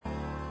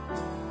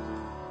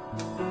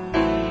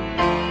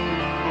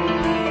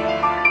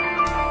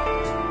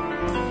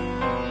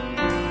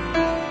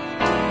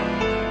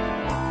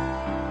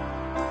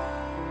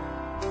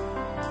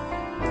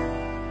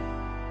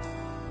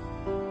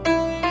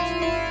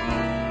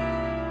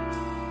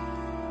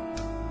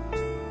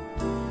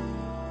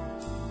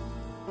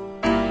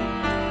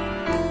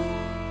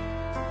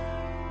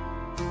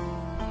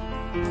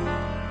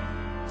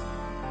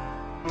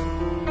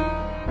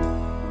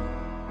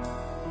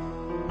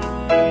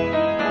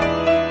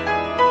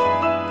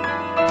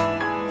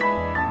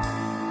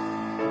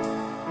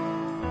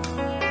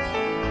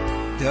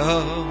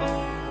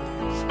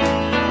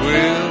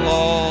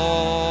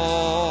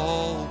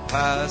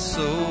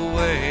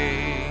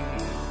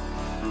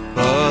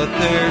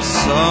there's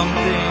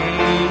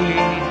something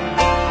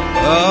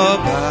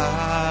about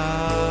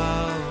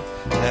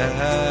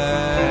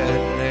that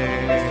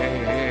name.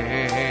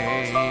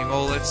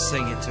 Oh, let's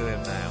sing it to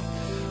Him now.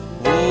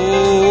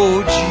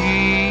 Oh,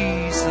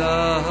 Jesus,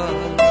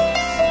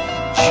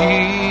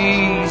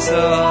 Jesus,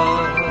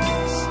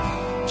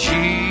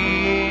 Jesus.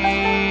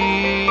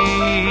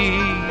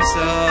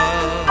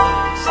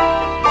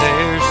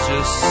 There's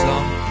just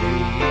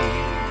something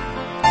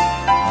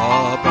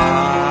about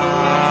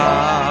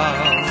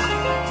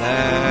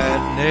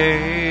that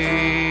name.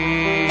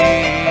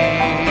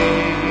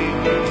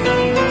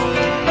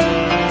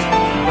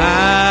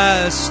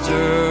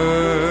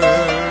 Master,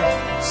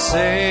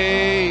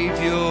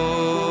 Savior,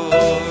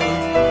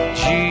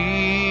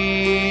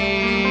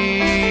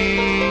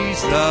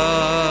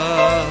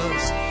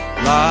 Jesus,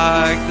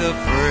 like the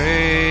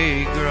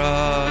fragrance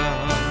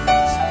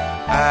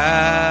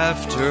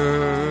after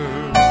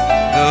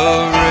the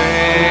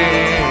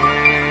rain.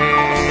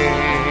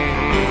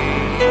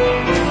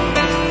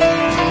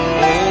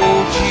 Oh,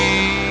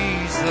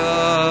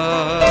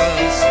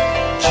 Jesus,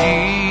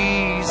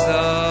 Jesus,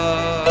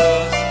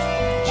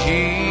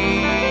 Jesus,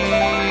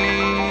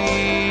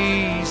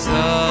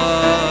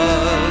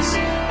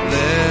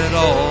 let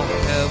all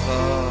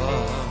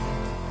heaven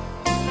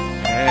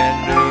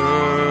and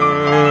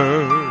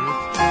earth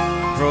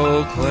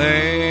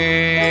proclaim.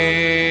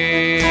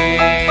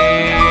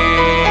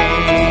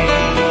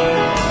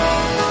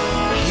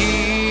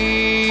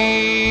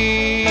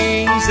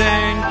 Kings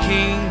and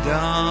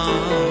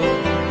kingdoms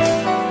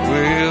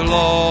will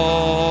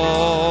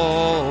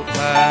all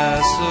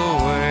pass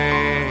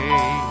away,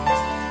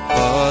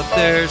 but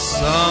there's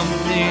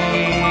something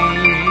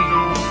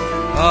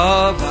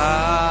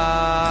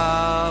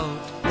about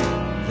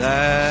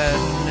that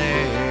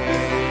name.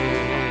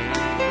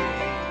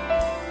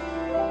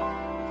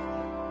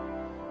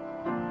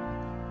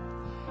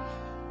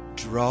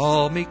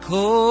 Draw me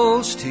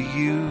close to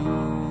you.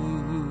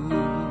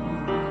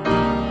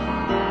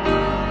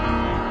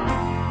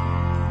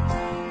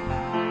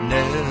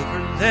 Never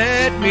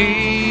let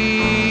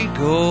me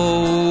go.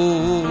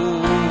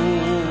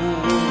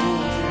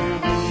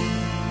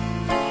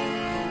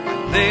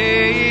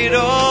 Lay it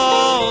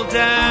all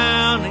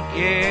down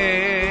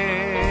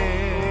again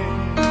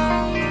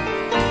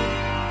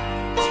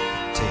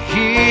to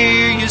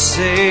hear you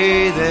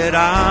say that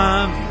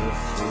I'm your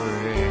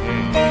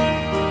friend.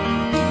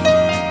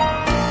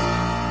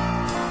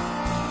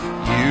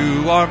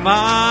 You are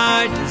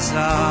my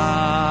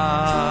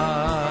desire.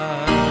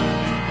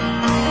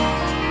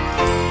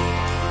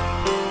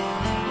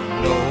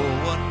 No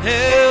one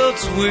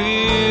else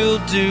will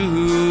do.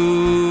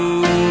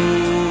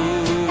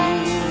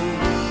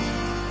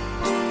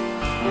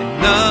 And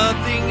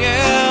nothing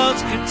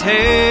else can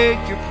take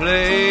your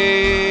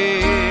place.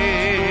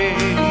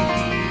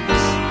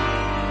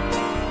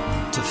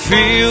 To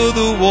feel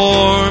the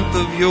warmth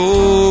of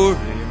your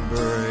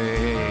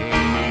embrace.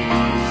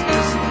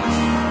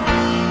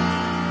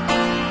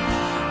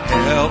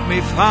 Help me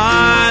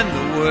find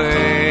the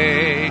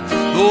way.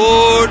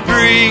 Lord,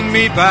 bring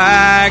me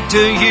back to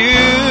you.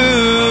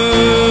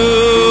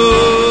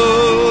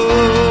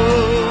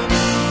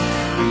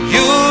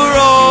 You're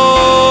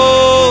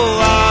all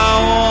I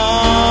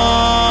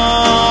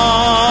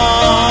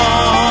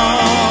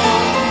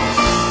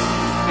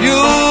want.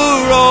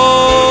 You're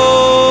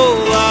all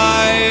I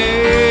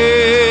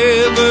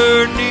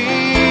ever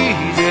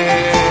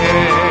needed.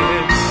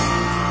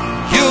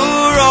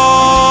 You're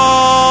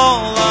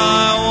all I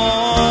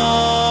want.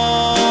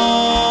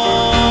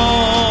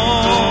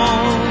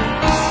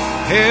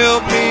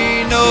 Help me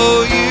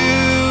know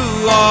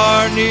you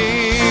are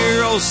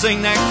near. Oh,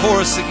 sing that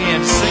chorus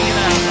again. Sing it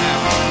out now.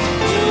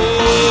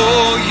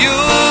 Oh,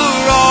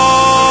 you're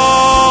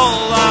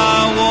all I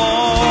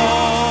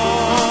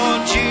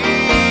want,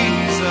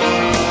 Jesus.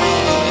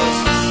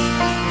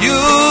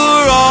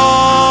 You're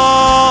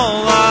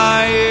all I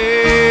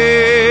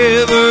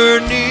ever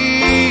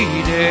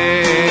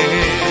needed.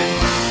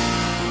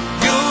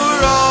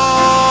 You're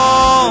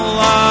all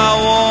I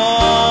want.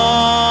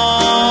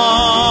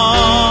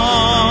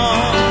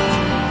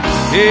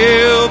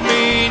 Help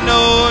me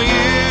know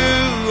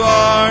you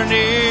are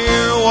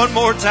near. One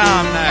more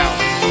time now.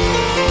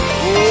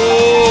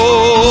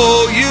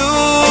 Oh,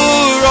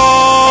 you're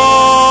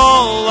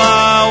all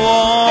I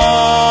want.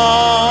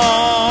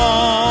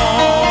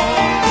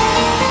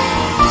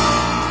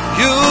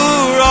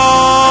 You're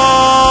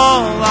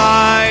all I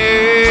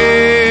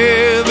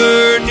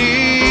ever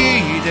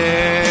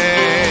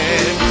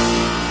needed.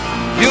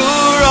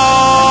 You're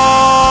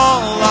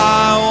all I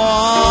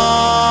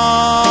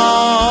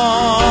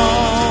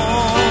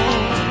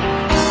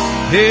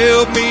want.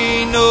 Help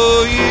me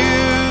know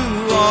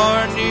you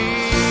are near.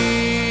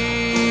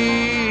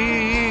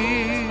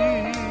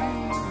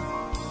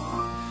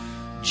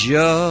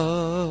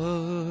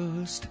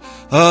 Just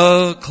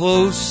a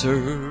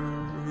closer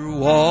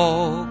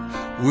walk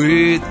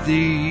with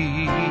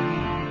Thee.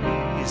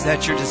 Is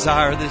that your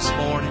desire this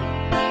morning?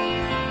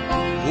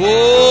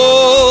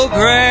 Oh,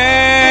 grant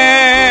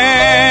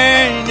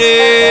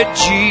it,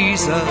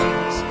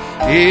 Jesus.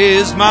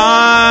 is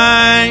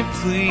my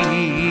plea.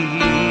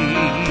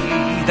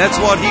 That's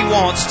what He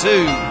wants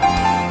too.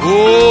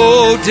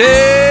 Oh, daily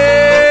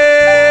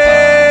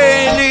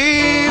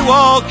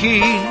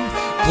walking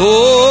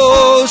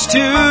close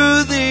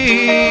to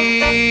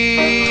Thee.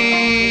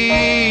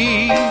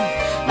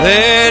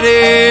 Let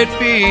it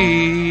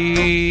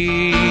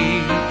be,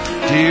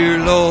 dear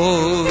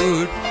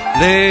Lord,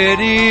 let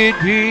it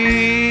be.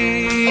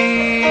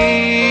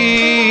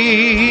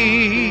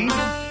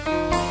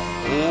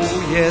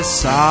 Oh,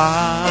 yes, I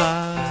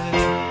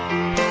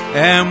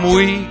am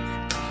weak,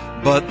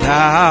 but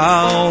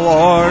Thou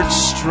art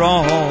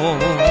strong.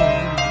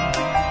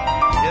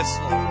 Yes,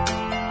 Lord.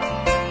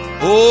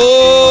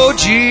 Oh,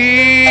 Jesus,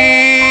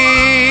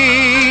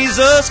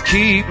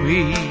 keep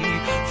me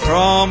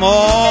from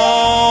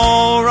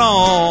all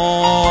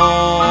wrong.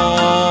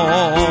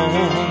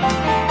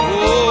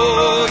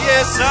 Oh,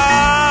 yes,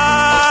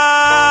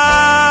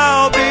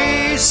 I'll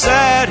be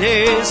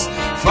satisfied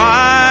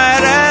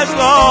as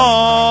long.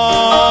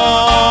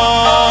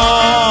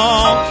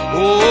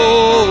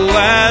 Oh,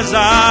 as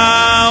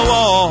I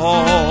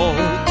walk,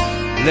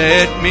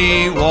 let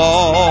me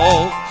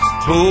walk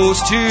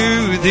close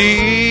to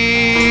Thee.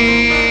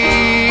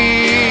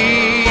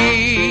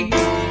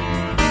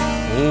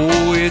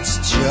 Oh, it's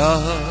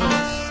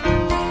just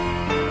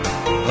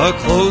a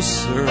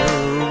closer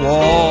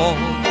walk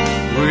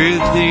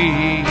with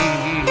Thee.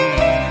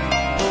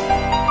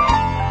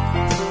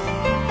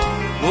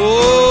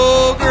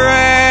 Oh, granted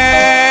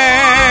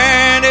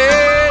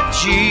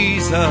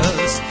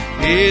Jesus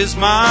is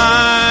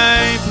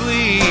my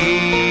plea.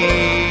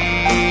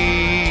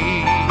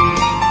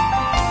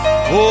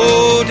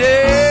 Oh, daily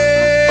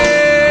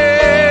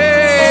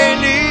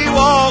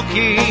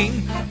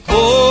walking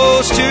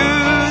close to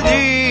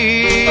Thee.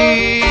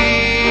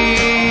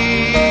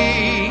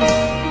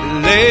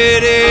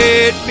 Let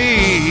it be,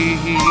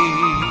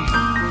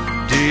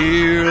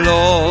 dear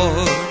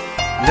Lord,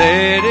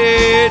 let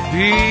it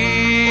be.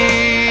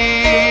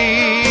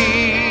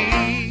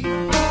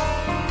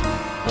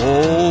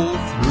 Oh,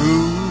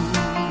 through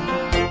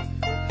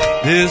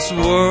this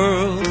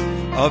world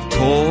of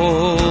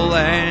toil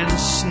and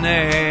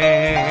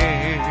snare,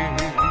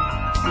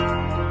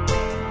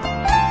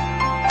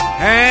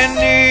 and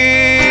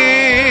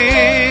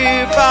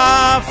if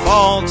I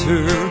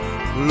falter,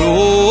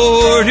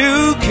 Lord,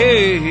 who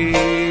cares?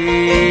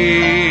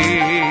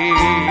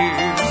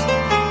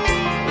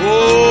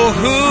 Oh,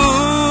 who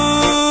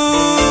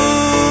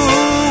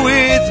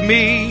with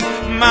me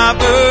my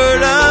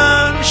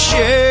burden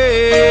shares?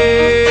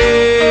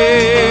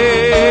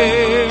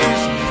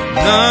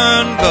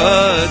 None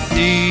but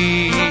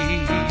Thee,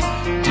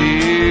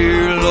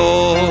 dear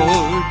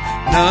Lord,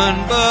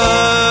 none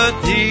but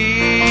Thee.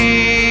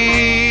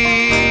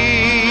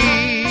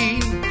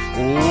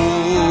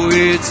 Oh,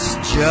 it's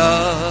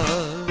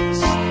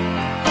just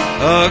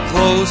a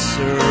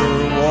closer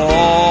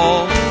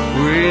walk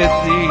with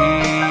Thee.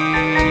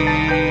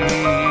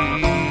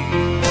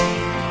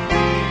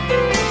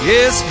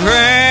 Yes,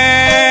 granted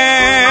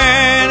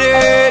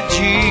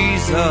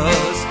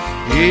Jesus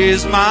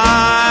is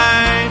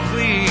my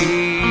plea.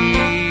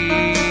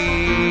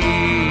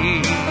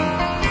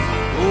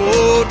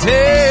 Oh,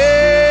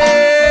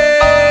 daily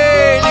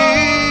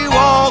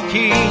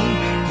walking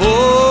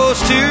close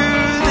to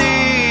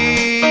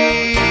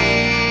Thee.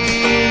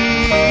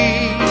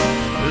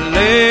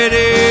 Let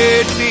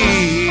it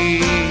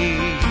be,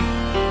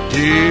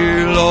 dear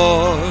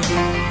Lord,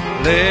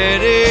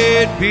 let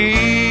it be.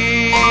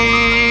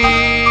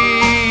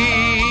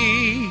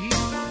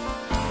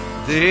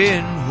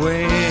 Then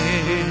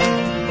when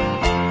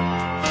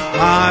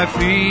my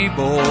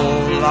feeble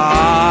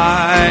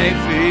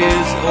life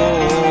is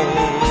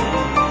old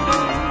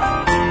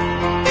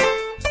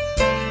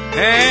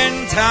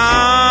and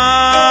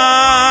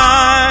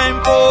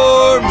time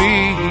for me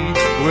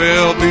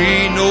will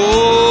be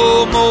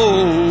no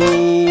more,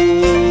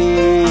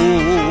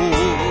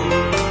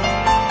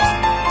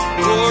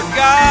 Lord,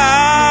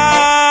 guide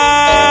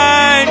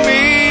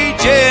me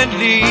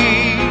gently,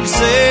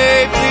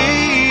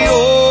 safely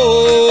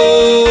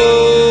o'er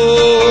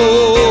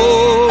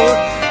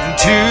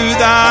to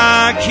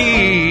Thy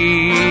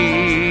kingdom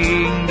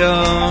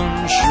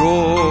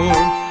shore,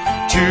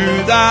 to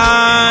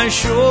Thy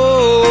shore.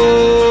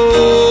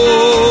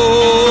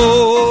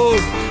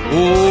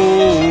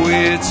 Oh,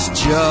 it's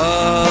just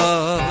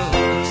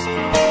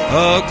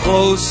a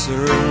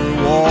closer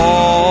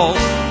walk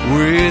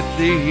with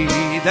Thee.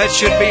 That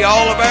should be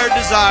all of our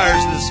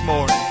desires this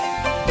morning.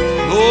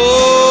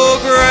 Oh,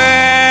 granted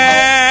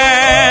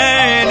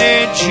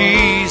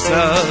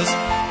Jesus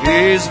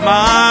is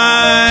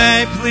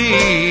my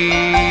plea.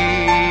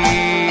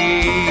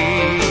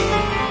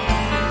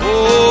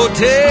 Oh,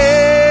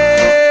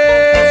 daily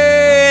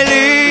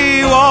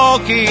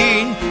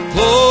walking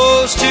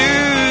close to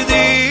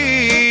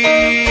Thee.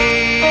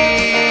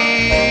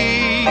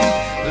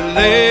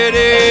 Let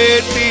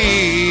it be,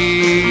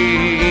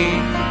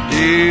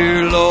 dear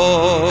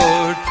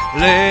Lord,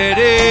 let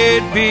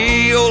it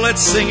be. Oh,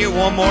 let's sing it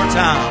one more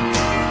time.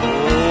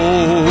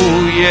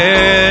 Oh,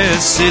 yes,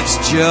 Yes, it's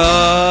just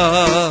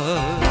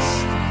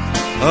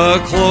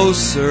a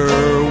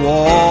closer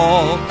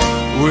walk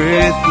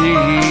with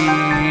Thee.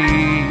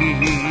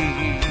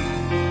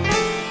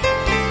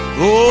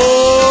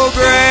 Oh,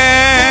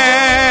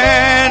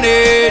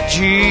 granted,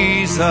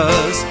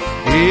 Jesus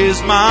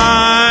is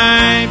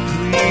my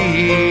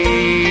plea.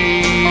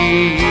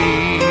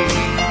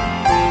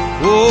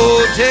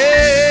 Oh, daily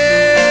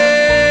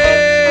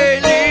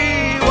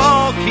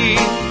walking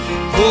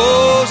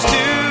close to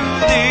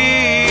Thee.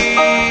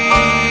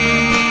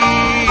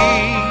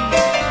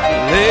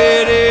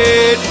 Let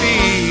it be,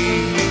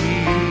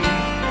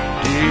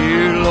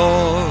 dear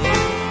Lord,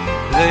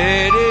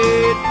 let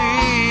it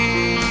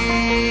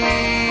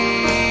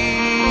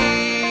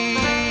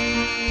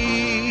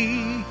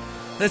be.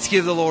 Let's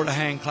give the Lord a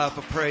hand clap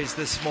of praise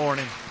this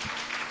morning.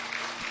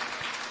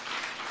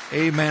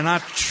 Amen. I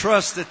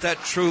trust that that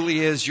truly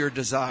is your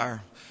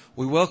desire.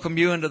 We welcome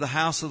you into the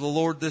house of the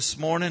Lord this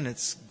morning.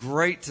 It's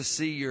great to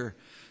see your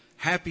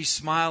happy,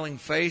 smiling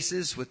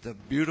faces with the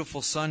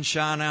beautiful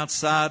sunshine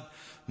outside.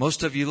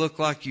 Most of you look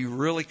like you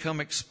really come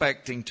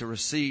expecting to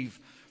receive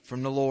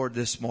from the Lord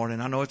this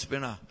morning. I know it's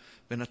been a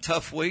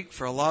tough week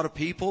for a lot of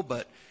people,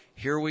 but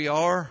here we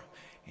are,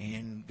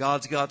 and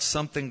God's got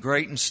something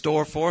great in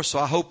store for us. So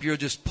I hope you'll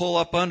just pull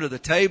up under the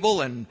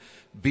table and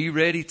be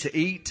ready to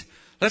eat.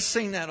 Let's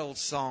sing that old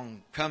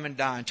song, Come and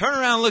Dine. Turn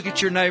around and look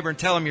at your neighbor and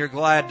tell him you're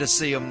glad to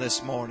see him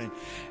this morning.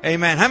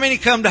 Amen. How many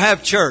come to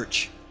have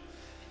church?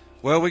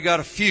 Well, we got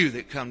a few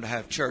that come to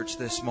have church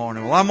this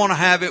morning. Well, I'm going to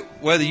have it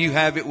whether you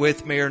have it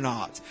with me or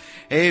not.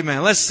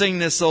 Amen. Let's sing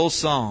this old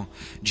song.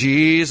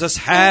 Jesus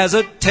has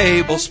a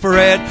table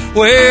spread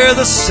where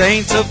the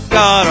saints of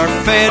God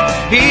are fed.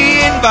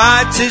 He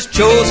invites His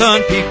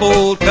chosen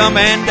people, come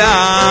and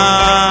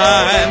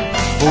dine.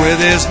 With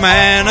His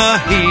manna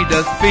He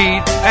doth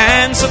feed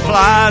and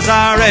supplies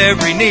our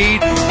every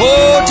need.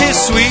 Oh, 'tis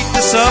sweet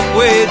to sup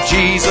with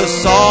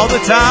Jesus all the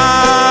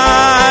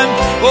time.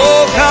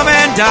 Oh, come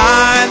and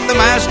dine, the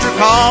Master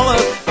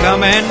calleth,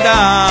 come and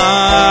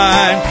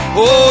dine.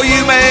 Oh,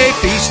 you may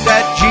feast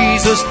at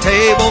Jesus'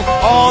 table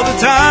all the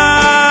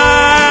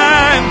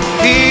time.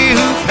 He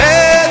who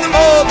fed the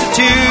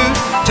multitude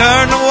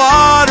turned the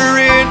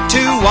water into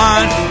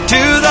wine.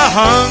 To the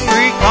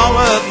hungry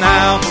calleth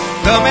now,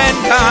 come and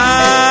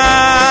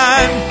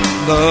dine.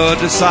 The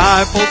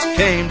disciples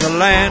came to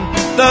land,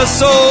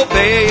 thus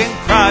obeying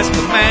Christ's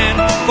command.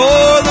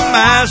 For the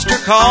Master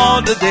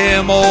called to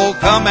them, oh,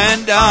 come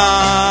and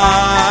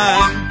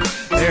dine.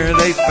 There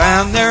they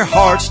found their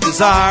heart's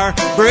desire,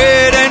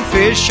 bread and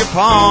fish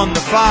upon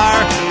the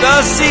fire.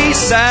 Thus He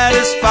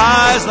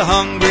satisfies the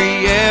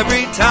hungry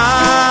every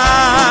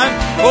time.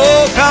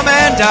 Oh, come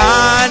and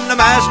dine, the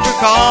Master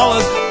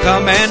calleth,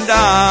 come and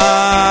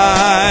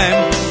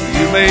dine.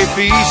 You may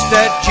feast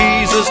at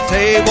Jesus'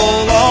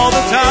 table all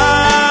the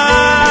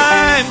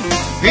time.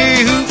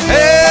 He who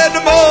fed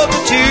the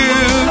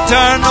multitude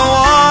turned the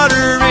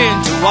water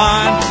into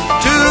wine.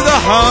 To the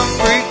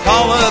hungry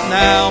calleth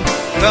now,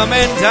 come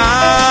and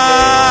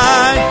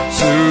dine.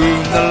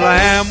 Soon the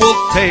Lamb will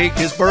take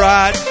His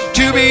bride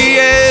to be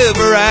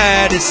ever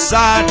at His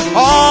side.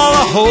 All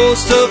the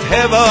hosts of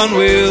heaven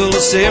will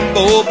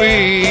assemble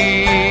be.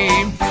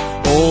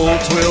 Oh,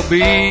 'twill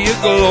be a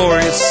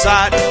glorious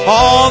sight,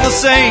 all the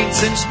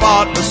saints in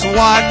spotless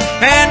white,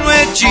 and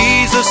with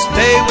Jesus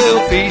they will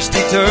feast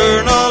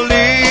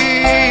eternally.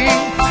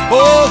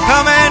 Oh,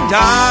 come and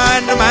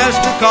dine, the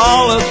Master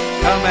calleth,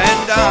 come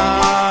and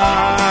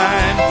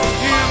dine.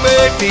 You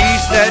may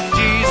feast at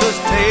Jesus'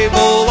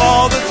 table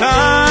all the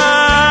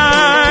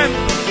time.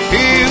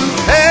 He who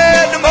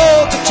fed the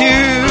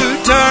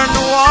multitude turned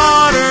the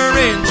water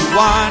into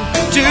wine.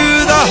 To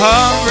the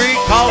hungry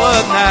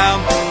calleth now,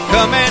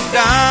 come and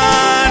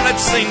dine.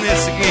 Let's sing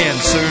this again.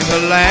 Soon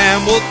the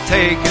Lamb will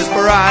take His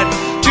bride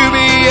to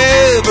be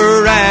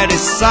ever at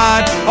His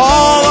side.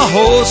 All the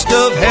host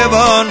of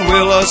heaven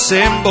will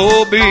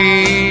assemble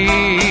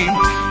be.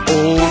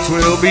 Oh,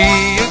 'twill be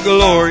a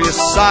glorious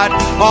sight,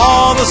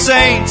 all the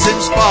saints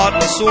in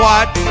spotless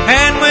white,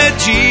 and with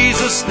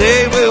Jesus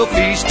they will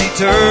feast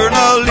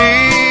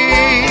eternally.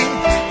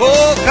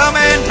 Oh, come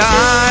and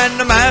dine,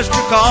 the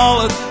Master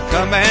calleth,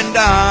 come and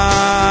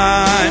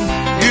dine.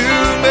 You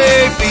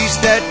may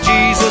feast at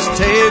Jesus'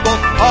 table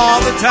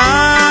all the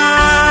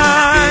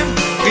time.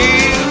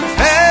 He who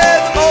fed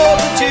the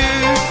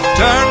multitude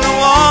turned the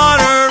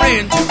water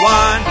into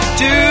wine.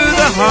 To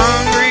the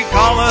hungry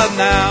calleth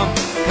now,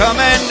 come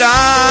and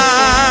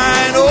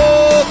dine.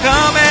 Oh,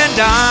 come and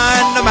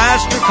dine, the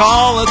Master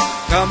calleth,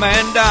 come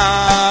and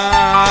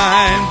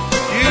dine.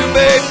 You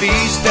may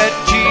feast at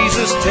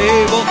Jesus'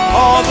 table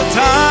all the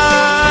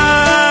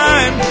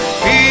time.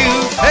 He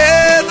who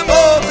fed the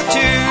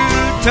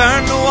multitude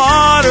turned the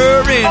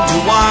water into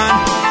wine.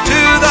 To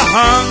the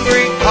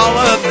hungry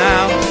calleth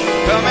now,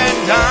 come and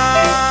dine.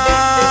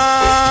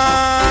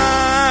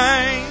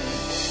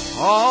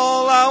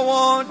 All I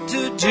want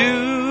to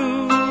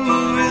do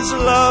is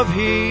love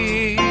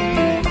Him.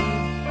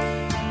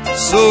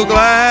 So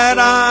glad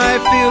I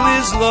feel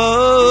His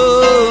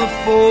love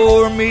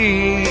for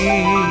me.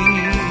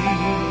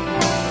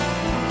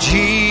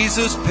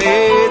 Jesus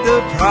paid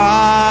the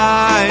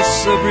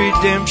price of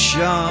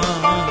redemption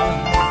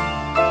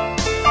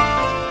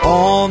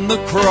on the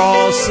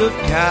cross of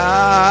Calvary.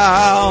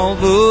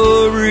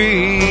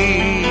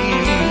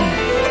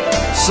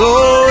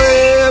 So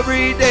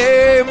every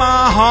day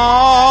my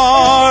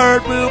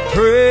heart will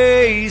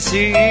praise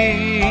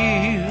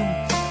Him.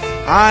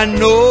 I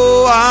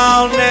know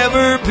I'll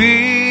never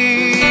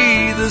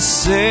be the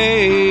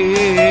same.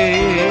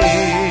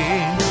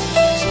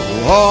 So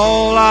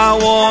all I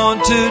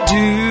want to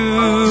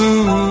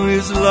do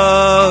is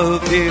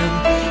love Him,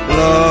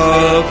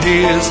 love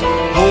His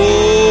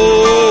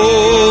holy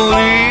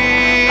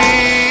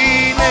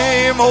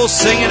name. Oh,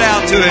 sing it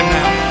out to Him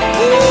now.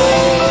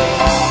 Oh.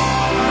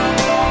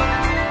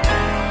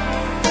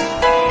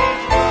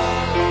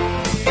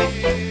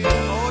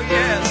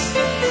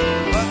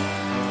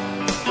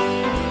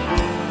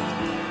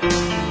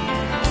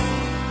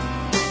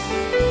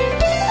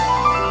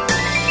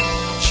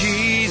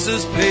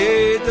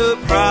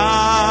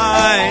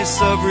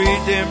 Of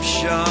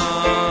redemption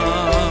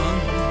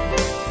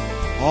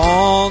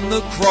on the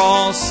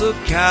cross of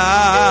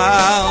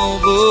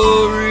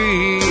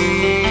Calvary.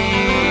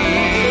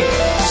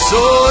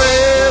 So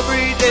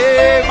every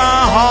day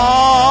my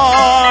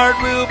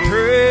heart will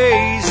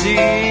praise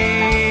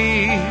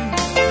Him.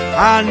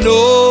 I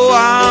know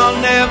I'll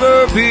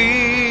never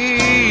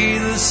be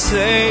the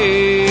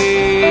same.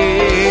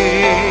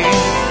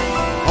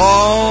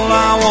 All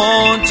I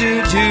want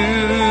to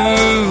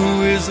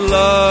do is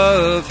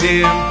love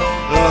Him,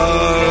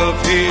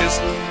 love His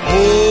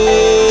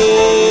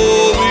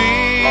holy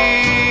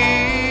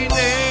name.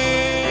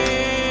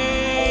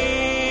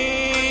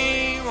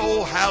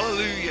 Oh,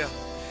 hallelujah.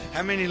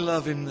 How many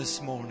love Him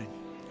this morning?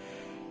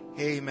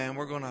 Amen.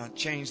 We're going to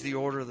change the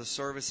order of the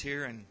service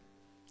here, and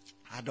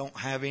I don't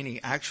have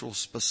any actual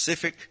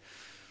specific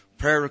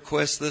prayer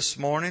requests this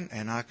morning,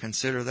 and I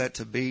consider that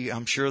to be,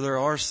 I'm sure there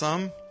are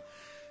some,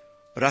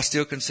 but I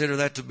still consider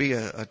that to be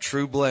a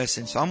true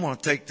blessing. So I'm going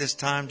to take this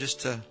time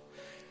just to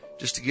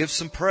give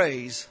some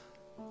praise,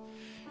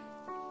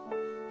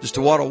 just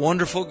to what a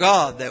wonderful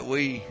God that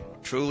we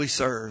truly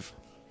serve.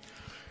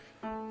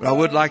 But I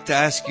would like to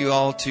ask you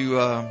all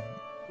to,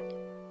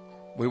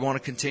 we want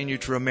to continue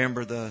to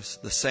remember the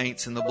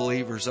saints and the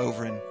believers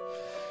over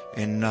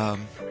in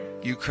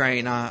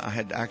Ukraine. I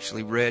had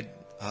actually read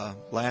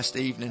last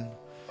evening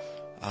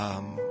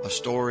a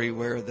story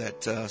where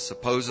that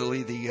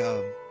supposedly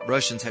the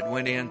Russians had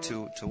went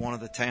into one of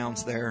the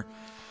towns there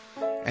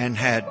and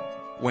had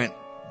went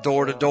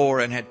door to door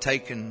and had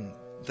taken,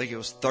 I think it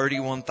was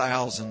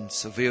 31,000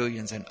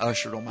 civilians and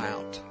ushered them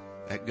out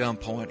at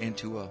gunpoint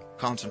into a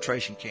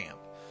concentration camp.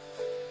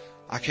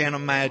 I can't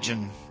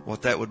imagine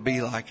what that would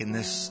be like in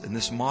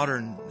this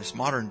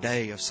modern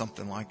day of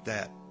something like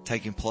that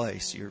taking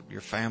place.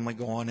 Your family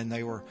going, and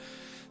they were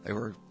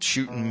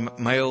shooting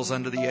males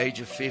under the age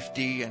of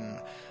 50, and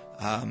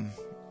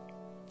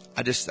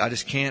I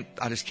just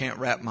can't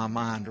wrap my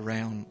mind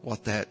around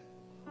what that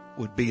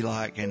would be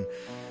like, and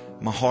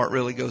my heart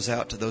really goes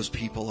out to those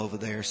people over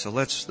there. So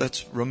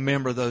let's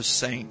remember those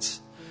saints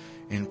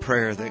in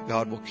prayer, that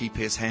God will keep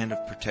His hand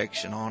of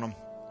protection on them.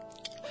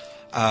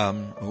 We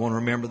want to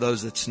remember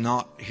those that's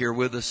not here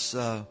with us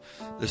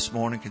this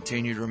morning.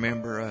 Continue to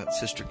remember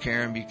Sister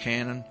Karen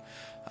Buchanan.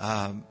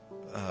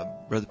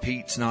 Brother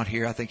Pete's not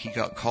here. I think he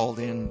got called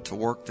in to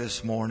work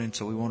this morning,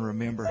 so we want to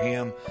remember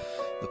him.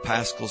 The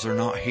Pascals are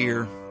not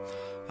here.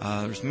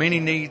 There's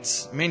many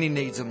needs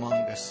among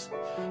us.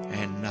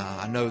 And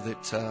I know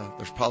that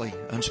there's probably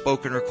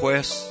unspoken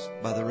requests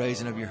by the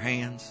raising of your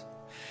hands.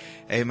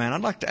 Amen.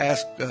 I'd like to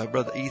ask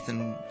Brother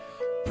Ethan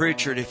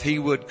Pritchard if he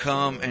would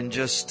come and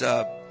just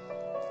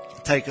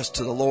take us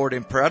to the Lord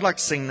in prayer. I'd like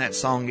to sing that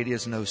song, It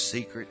Is No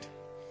Secret.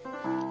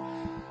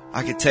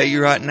 I can tell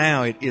you right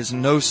now, it is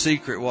no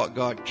secret what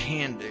God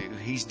can do.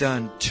 He's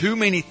done too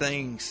many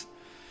things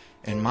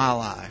in my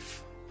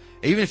life.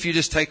 Even if you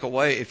just took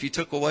away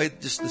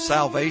just the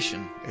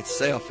salvation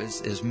itself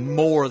is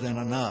more than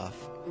enough.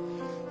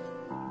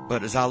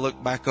 But as I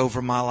look back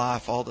over my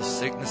life, all the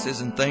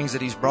sicknesses and things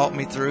that He's brought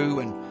me through,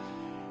 and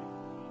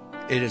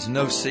it is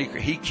no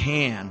secret He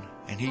can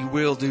and He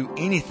will do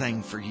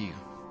anything for you,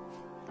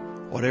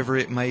 whatever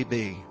it may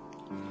be.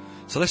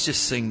 So let's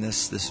just sing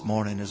this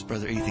morning as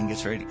Brother Ethan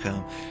gets ready to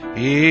come.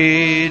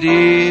 It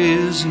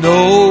is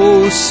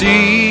no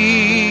secret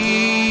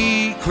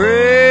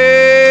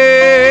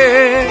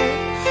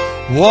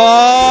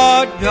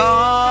what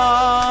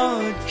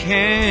God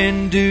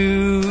can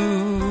do,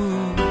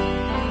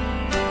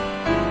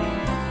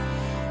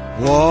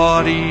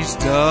 what He's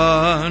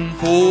done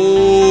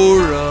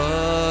for others,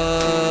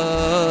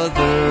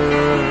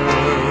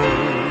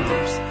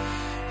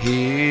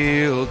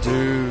 He'll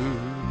do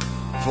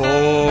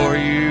for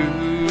you.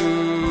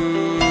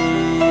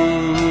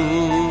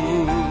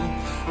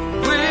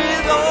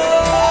 With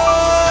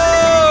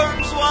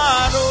arms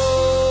wide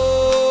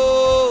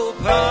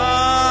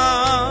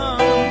open,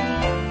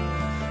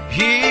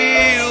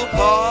 He'll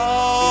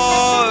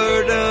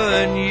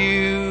pardon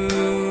you.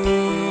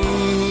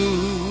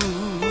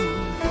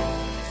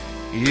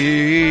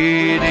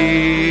 it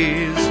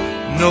is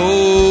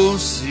no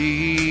secret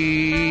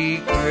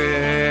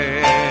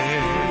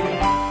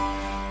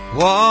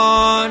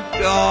what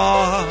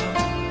God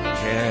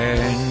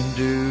can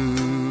do.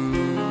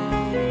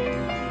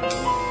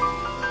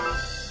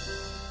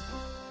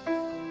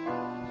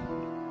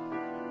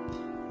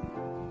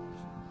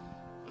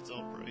 Let's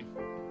all pray.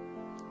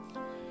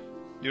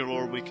 Dear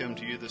Lord, we come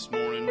to you this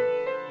morning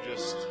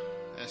just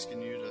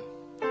asking you to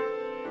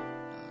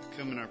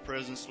come in our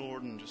presence,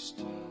 Lord, and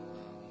just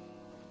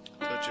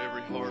touch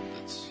every heart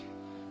that's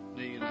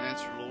needing an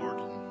answer, Lord,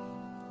 and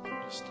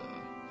just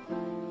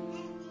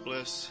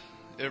bless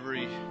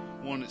every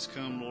one that's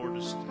come, Lord.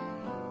 Just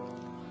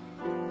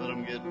let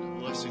them get the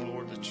blessing,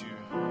 Lord, that you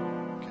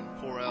can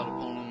pour out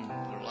upon them,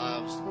 their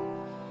lives.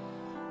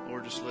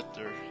 Lord, just let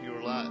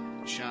your light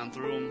shine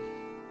through them.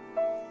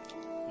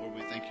 Lord,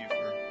 we thank you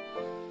for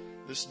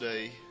this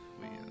day.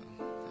 We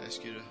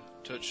ask you to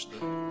touch the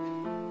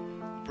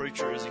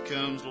preacher as he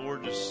comes,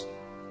 Lord. Just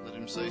let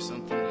him say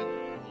something that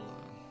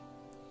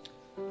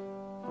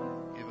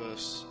will give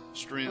us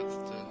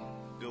strength to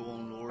go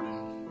on, Lord.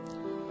 And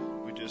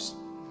we just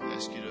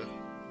ask you to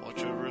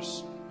watch over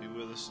us, be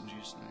with us in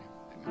Jesus' name.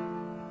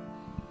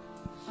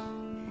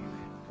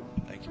 Amen.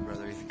 Thank you,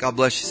 Brother Ethan. God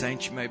bless you,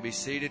 saints. You may be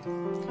seated.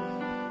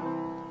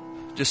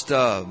 Just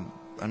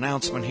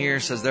announcement here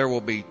says there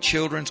will be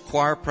children's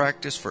choir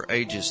practice for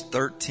ages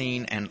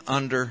 13 and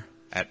under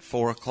at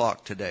 4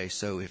 o'clock today.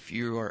 So if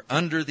you are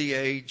under the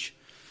age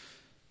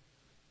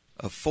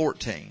of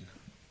 14,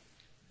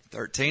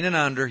 13 and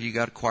under, you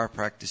got a choir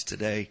practice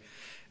today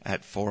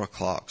at 4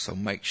 o'clock. So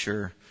make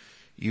sure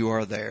you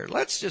are there.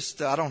 Let's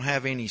just, I don't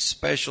have any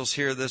specials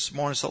here this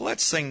morning, so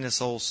let's sing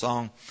this old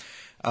song.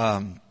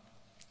 I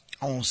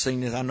want to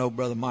sing this. I know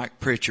Brother Mike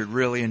Pritchard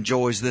really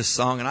enjoys this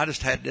song, and I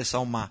just had this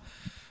on my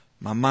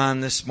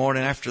mind this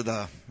morning after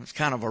it's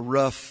kind of a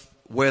rough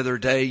weather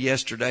day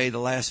yesterday, the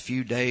last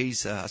few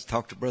days. I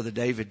talked to Brother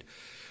David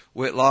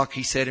Whitlock.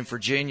 He said in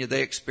Virginia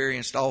they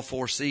experienced all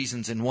 4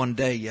 seasons in one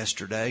day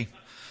yesterday.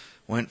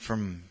 Went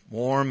from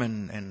warm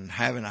and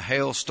having a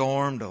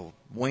hailstorm to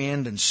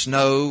wind and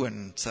snow.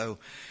 And so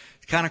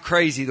it's kind of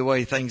crazy the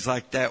way things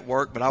like that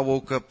work. But I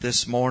woke up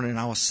this morning and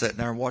I was sitting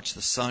there and watched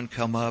the sun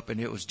come up, and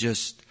it was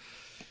just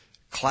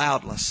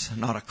cloudless,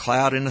 not a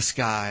cloud in the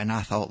sky. And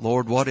I thought,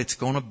 Lord, what it's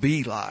going to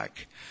be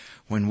like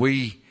when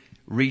we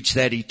reach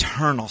that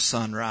eternal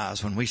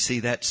sunrise, when we see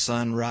that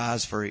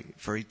sunrise for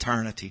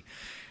eternity.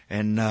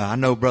 And I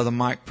know Brother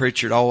Mike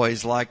Pritchard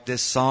always liked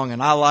this song,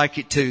 and I like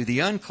it too. The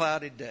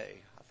Unclouded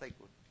Day. I think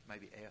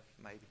maybe F,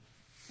 maybe.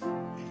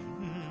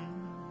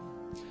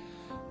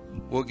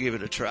 We'll give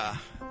it a try.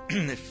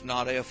 If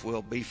not F,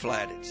 we'll be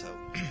flatted. So.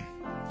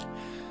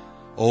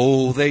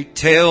 Oh, they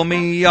tell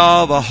me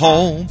of a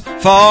home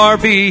far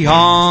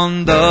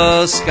beyond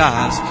the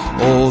skies.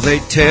 Oh, they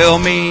tell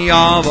me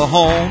of a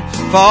home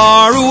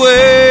far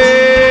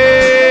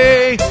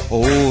away.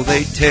 Oh,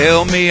 they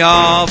tell me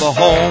of a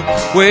home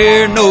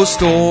where no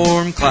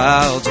storm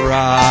clouds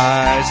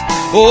rise.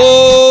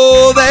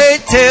 Oh, they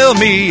tell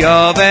me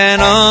of an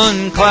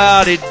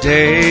unclouded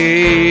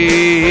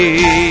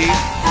day.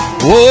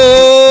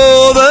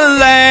 Oh, the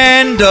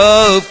land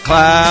of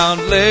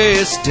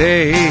cloudless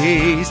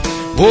days.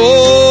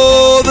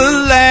 Oh, the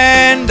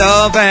land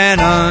of an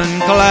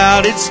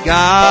unclouded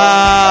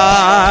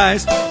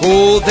skies.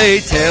 Oh, they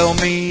tell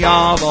me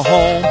of a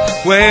home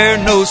where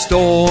no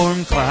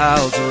storm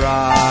clouds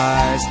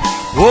rise.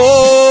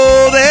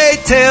 Oh, they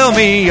tell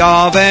me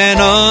of an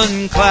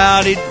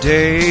unclouded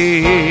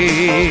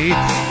day.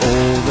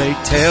 Oh, they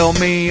tell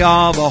me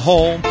of a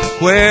home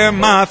where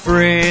my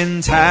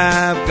friends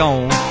have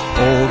gone.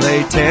 Oh,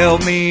 they tell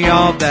me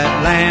of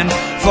that land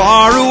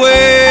far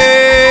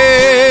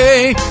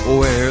away,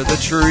 where the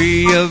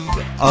tree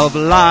of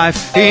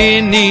life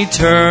in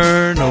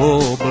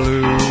eternal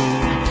bloom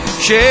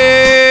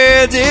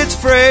sheds its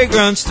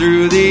fragrance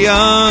through the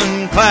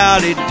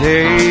unclouded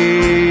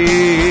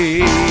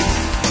day.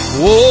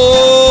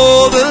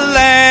 Oh, the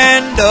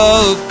land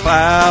of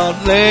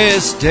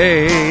cloudless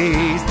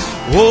days.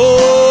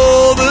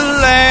 Oh, the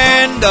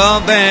land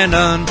of an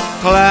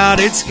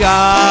unclouded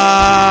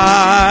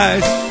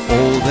skies.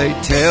 Oh, they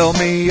tell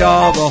me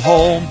of a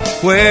home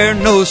where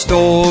no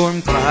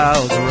storm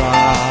clouds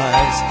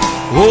rise.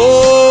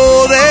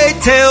 Oh, they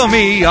tell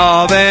me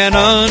of an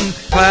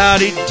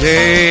unclouded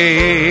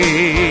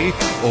day.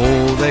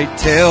 Oh, they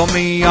tell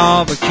me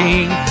of a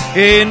king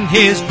in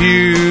his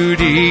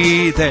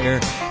beauty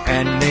there.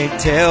 And they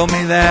tell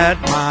me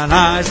that mine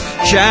eyes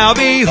shall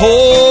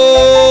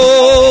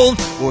behold,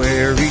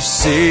 where he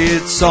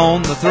sits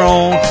on the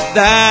throne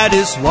that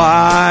is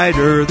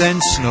whiter than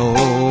snow,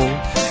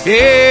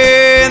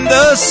 in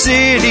the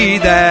city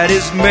that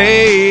is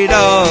made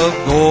of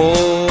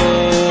gold.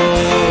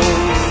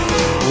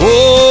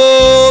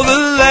 Oh, the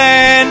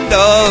land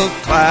of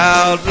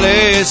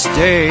cloudless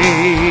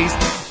days.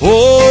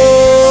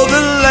 Oh,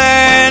 the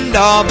land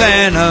of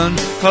an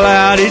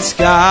unclouded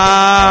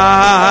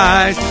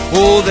skies.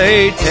 Oh,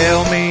 they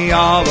tell me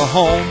of a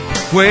home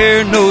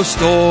where no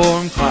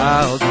storm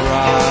clouds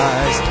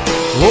rise.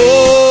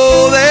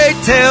 Oh, they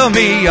tell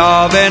me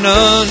of an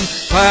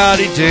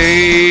uncloudy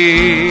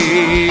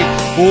day.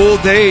 Oh,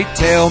 they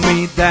tell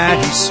me that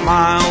He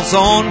smiles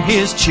on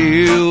His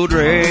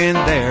children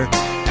there,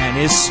 and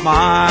His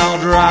smile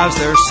drives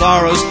their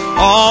sorrows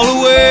all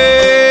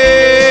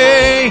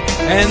away.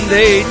 And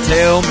they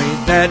tell me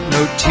that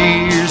no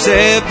tears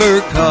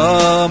ever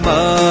come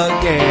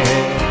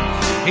again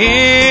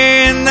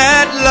in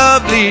that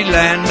lovely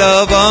land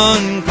of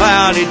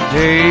unclouded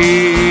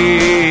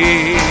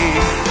day.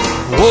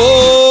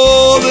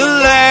 Oh, the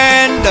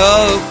land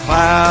of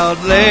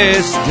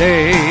cloudless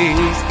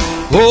days.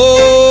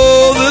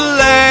 Oh, the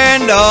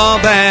land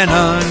of an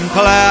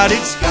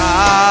unclouded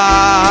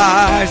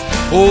skies.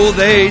 Oh,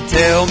 they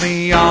tell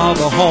me of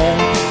a home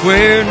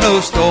where no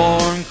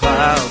storm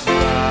clouds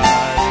rise.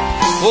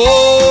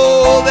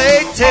 Oh,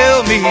 they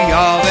tell me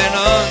of an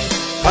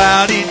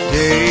unclouded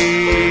day.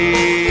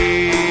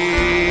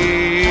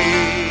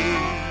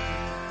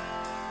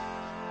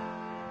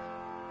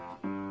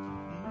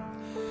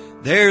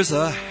 There's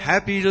a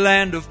happy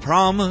land of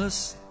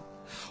promise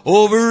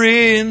over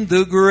in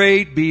the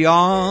great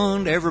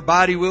beyond.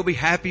 Everybody will be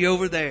happy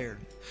over there,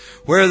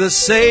 where the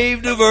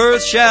saved of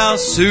earth shall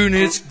soon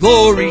its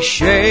glory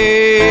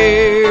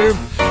share,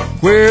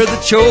 where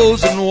the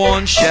chosen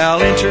ones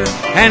shall enter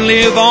and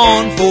live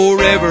on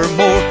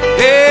forevermore.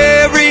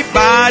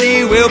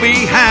 Everybody will be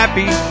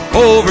happy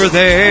over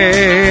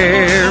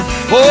there.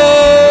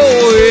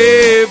 Oh,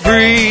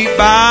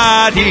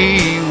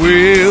 everybody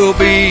will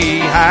be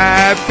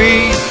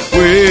happy,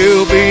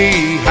 will be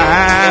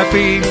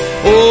happy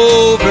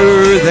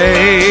over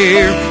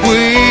there.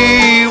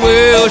 We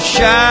will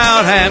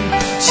shout and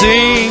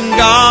sing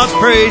God's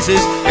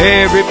praises.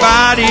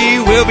 Everybody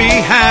will be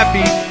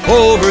happy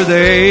over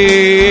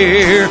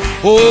there.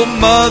 Oh,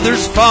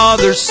 mothers,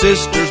 fathers,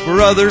 sisters,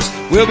 brothers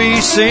will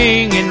be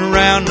singing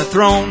round the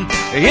throne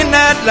in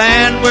that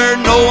land where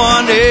no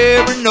one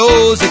ever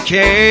knows a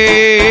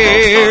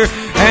care.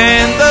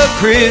 And the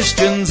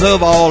Christians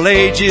of all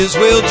ages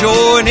will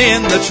join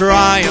in the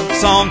triumph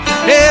song.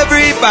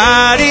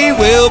 Everybody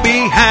will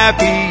be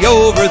happy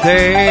over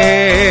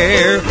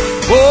there.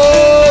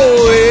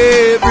 Oh,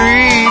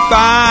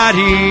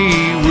 everybody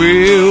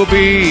will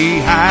be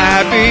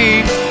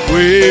happy,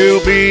 will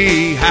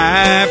be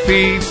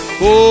happy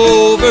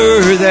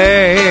over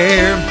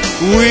there.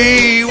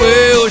 We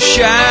will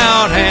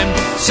shout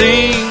and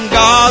sing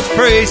God's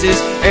praises.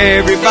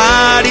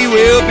 Everybody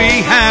will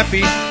be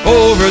happy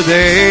over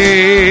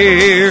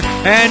there.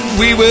 And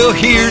we will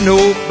hear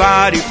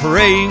nobody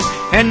praying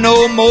and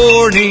no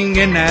mourning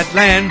in that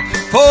land,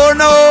 for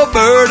no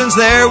burdens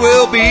there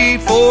will be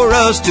for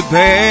us to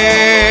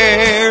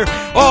bear.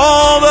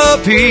 All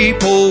the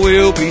people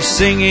will be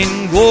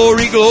singing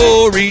glory,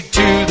 glory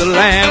to the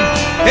Lamb.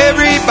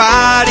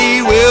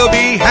 Everybody will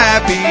be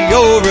happy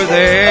over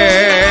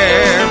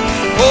there.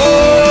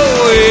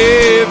 Oh,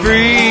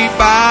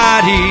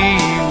 everybody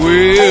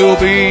will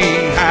be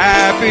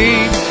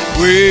happy,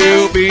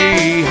 will be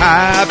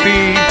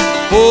happy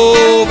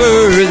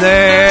over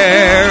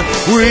there.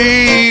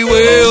 We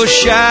will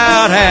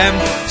shout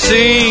and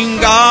sing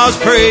God's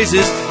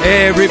praises.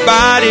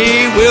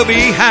 Everybody will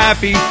be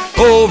happy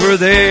over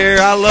there.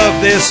 I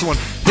love this one.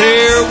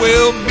 There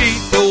we'll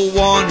meet the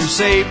one who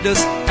saved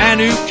us and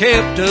who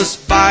kept us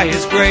by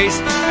His grace,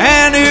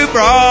 and who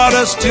brought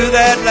us to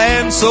that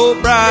land so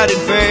bright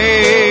and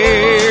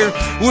fair.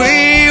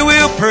 We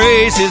will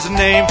praise His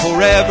name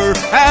forever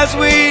as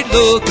we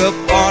look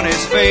upon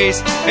His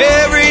face.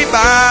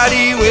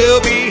 Everybody will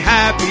be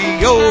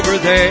happy over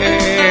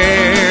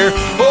there.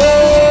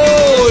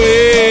 Oh,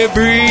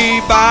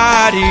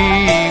 everybody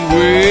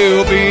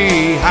will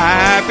be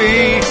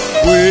happy,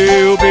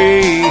 will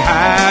be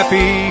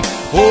happy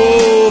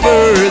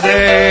over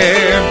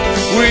there.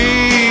 We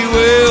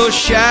will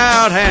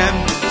shout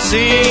and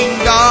sing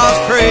God's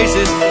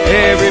praises.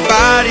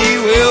 Everybody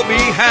will be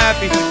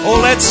happy. Oh,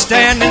 let's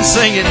stand and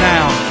sing it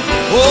now.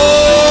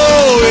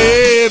 Oh,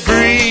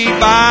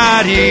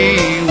 everybody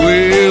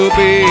will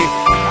be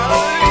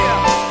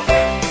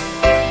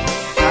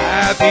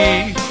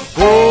happy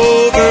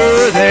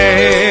over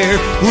there.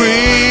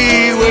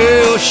 We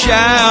will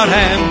shout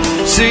and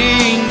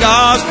sing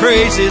God's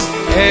praises.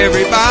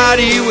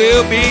 Everybody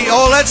will be.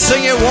 Oh, let's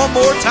sing it one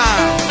more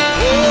time.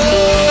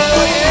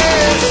 Oh,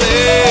 yes,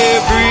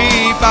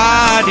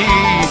 everybody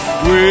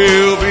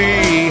will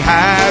be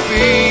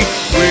happy,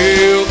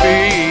 will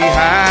be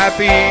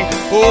happy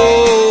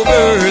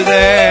over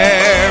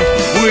there.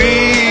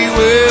 We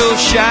will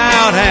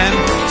shout and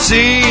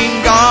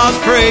sing God's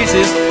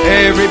praises.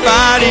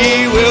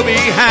 Everybody will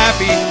be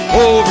happy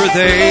over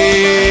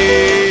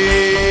there.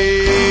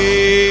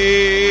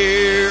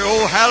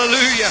 Oh,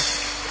 hallelujah.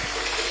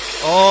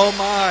 Oh,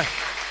 my.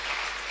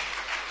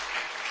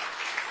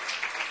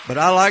 But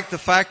I like the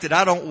fact that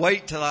I don't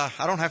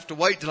have to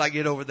wait till I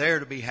get over there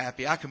to be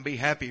happy. I can be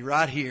happy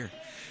right here.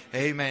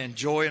 Amen.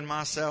 Joy in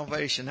my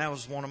salvation. That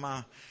was one of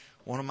my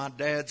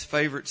dad's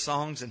favorite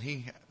songs, and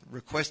he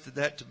requested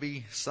that to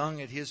be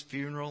sung at his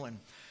funeral. And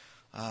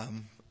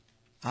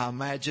I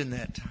imagine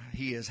that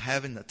he is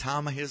having the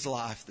time of his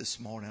life this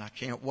morning. I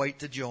can't wait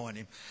to join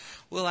him.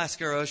 We'll ask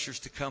our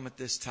ushers to come at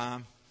this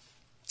time,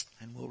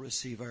 and we'll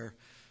receive our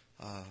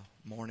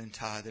morning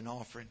tithe and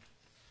offering.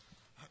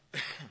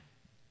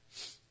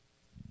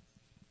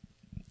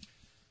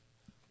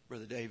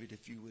 Brother David,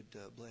 if you would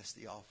bless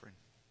the offering.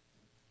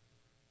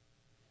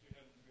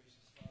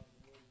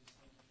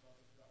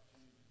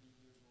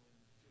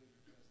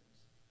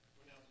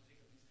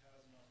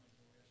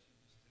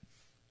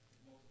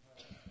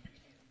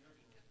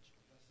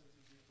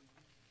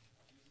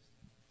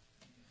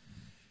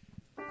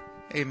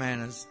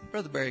 Amen. As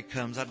Brother Barry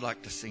comes, I'd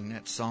like to sing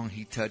that song,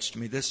 "He Touched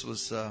Me." This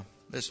was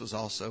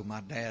also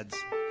my dad's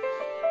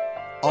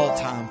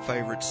all-time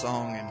favorite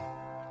song, and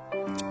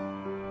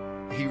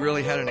he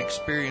really had an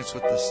experience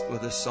with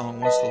this song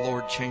once the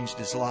Lord changed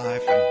his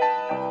life.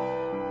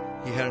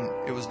 And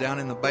it was down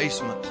in the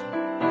basement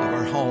of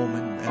our home,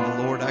 and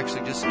the Lord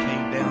actually just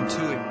came down to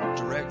him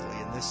directly,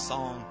 and this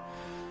song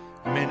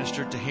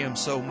ministered to him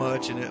so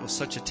much, and it was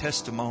such a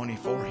testimony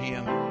for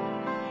him.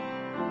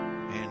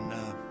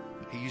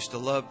 Used to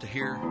love to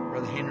hear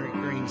Brother Henry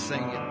Green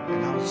sing it,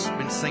 and I've just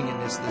been singing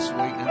this week,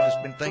 and I've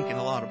just been thinking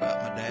a lot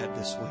about my dad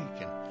this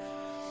week, and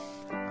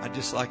I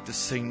just like to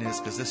sing this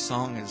because this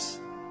song is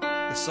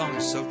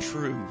so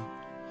true.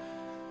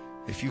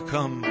 If you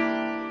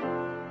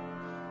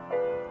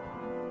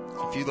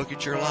look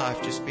at your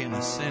life just being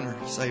a sinner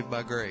saved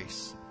by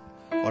grace,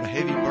 what a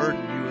heavy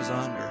burden you was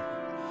under,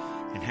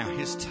 and how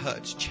His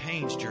touch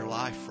changed your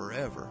life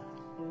forever.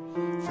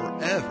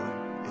 Forever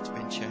it's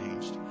been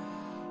changed.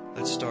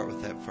 Let's start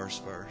with that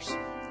first verse.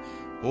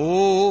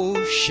 Oh,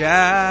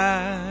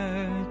 shackled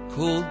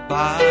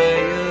by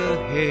a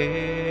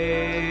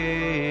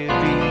heavy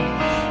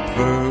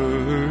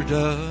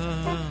burden.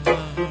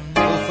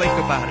 Oh, think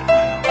about it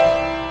now.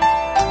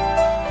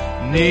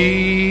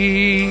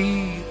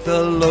 Neath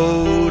the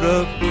load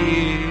of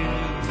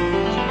guilt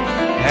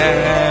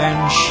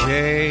and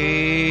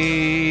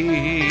shame.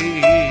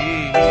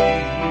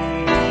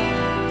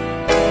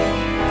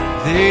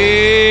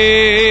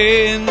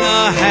 Then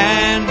the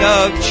hand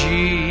of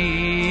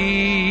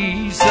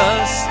Jesus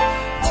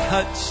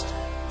touched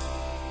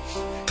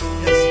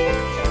his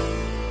heart,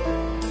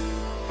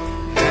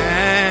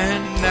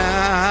 and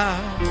now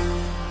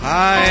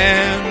I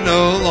am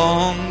no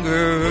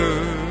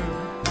longer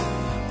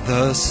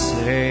the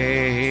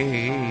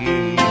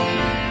same.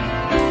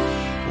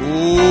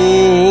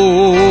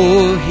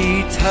 Oh,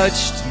 He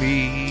touched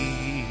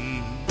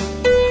me.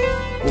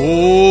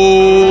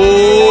 Oh,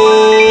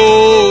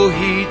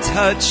 He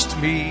touched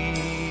me.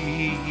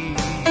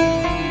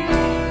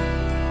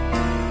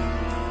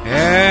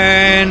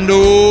 And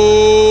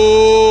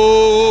oh,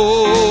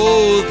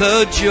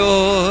 the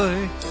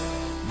joy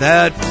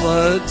that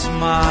floods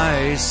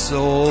my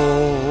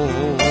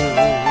soul.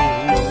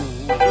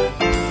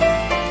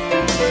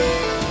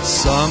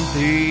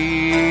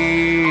 Something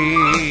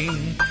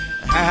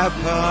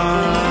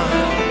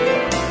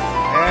happened,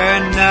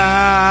 and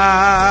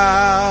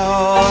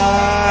now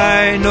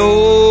I know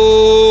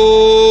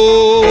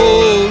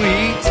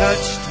He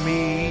touched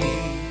me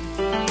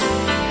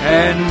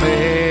and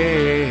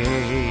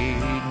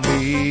made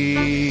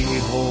me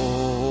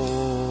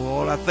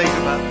whole. I think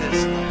about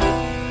this now.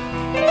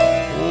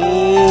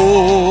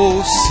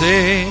 Oh,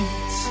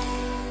 since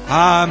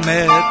I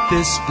met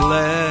this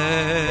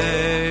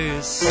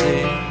blessed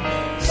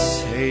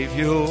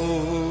Savior,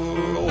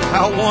 oh,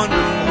 how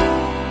wonderful.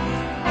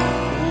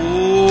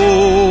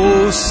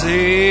 Oh,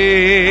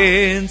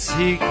 since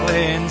He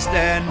cleansed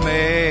and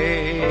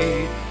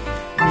made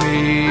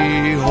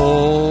me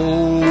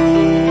whole.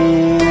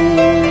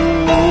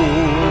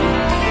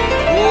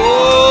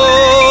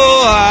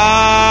 Oh,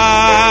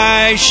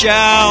 I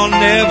shall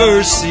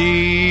never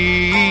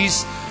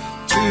cease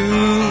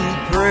to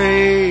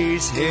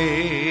praise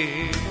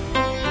Him.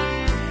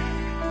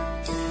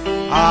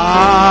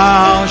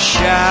 I'll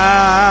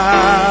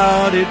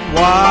shout it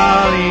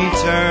while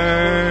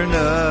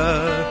eternity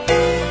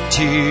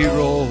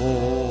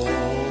rolls.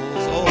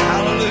 Oh,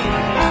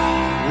 hallelujah.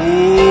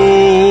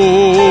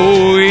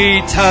 Oh,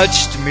 He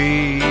touched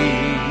me.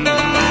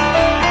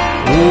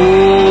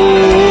 Oh,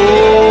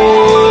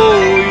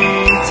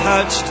 He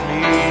touched me.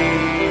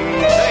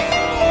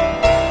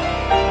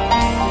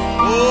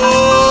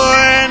 Oh,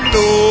 and oh,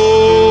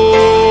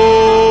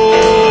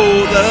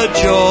 the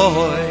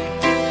joy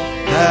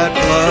that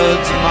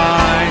floods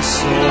my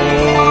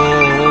soul.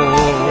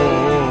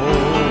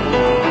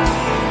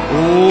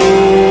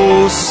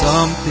 Oh,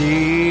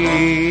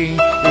 something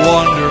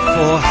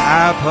wonderful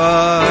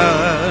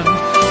happened,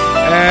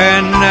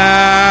 and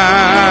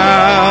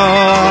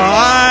now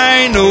I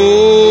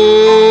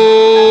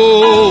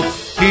know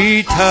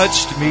He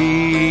touched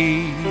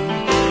me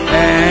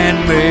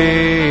and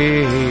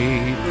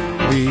made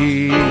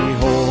me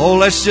whole. Oh,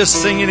 let's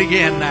just sing it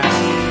again now.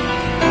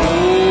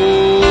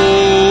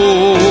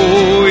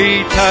 Oh,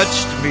 He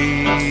touched me.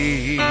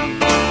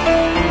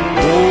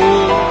 Oh,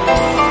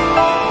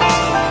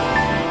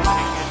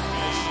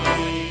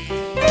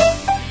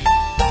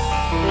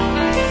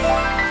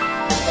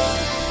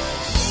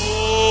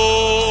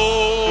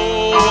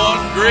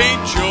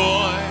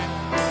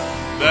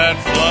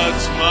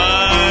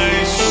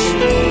 my soul.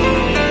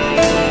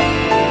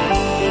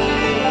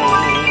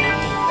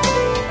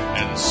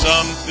 And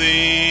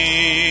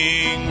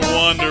something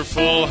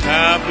wonderful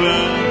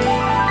happened.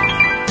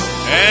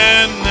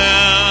 And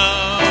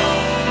now,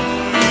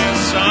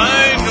 yes,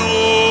 I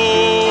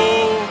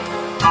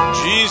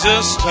know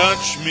Jesus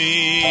touched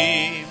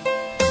me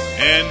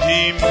and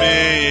He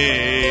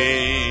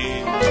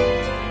made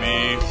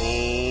me whole.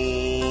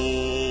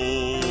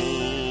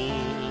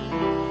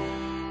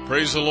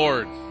 Praise the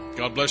Lord.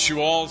 God bless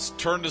you all.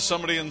 Turn to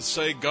somebody and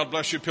say, God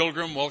bless you,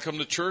 Pilgrim. Welcome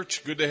to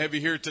church. Good to have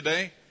you here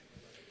today.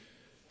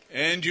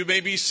 And you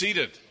may be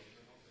seated.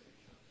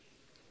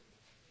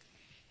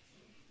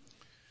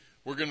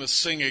 We're going to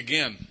sing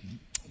again,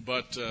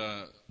 but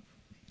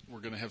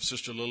we're going to have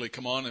Sister Lily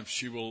come on if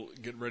she will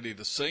get ready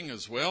to sing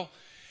as well.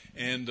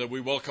 And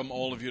we welcome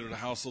all of you to the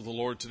house of the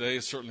Lord today.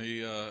 It's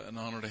certainly an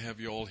honor to have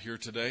you all here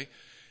today.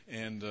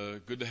 And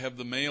good to have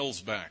the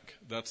males back.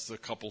 That's the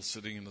couple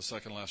sitting in the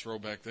second last row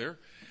back there.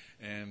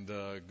 And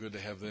good to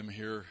have them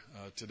here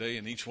today.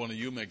 And each one of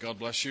you, may God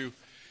bless you.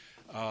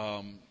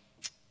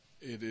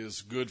 It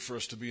is good for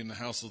us to be in the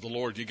house of the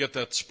Lord. You get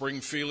that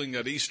spring feeling,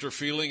 that Easter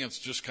feeling. It's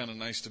just kind of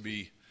nice to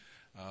be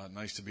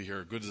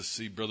here. Good to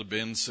see Brother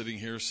Ben sitting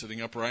here,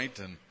 sitting upright,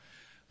 and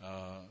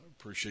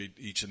appreciate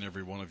each and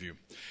every one of you.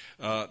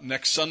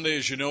 Next Sunday,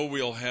 as you know,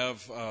 we'll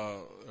have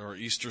our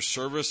Easter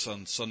service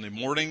on Sunday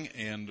morning,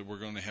 and we're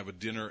going to have a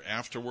dinner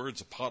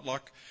afterwards, a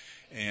potluck.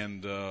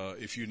 And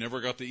if you never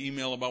got the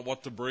email about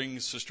what to bring,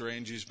 Sister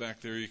Angie's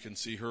back there. You can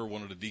see her,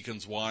 one of the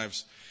deacons'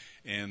 wives,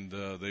 and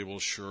they will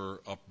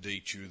sure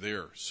update you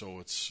there. So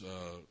it's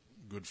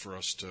good for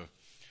us to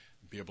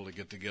be able to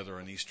get together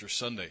on Easter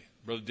Sunday.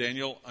 Brother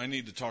Daniel, I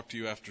need to talk to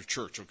you after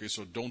church, okay?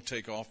 So don't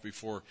take off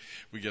before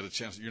we get a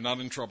chance. You're not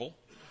in trouble.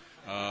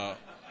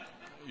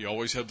 You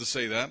always have to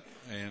say that,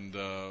 and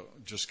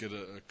just get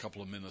a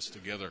couple of minutes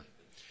together.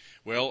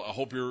 Well, I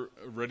hope you're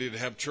ready to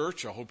have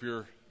church. I hope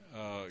you're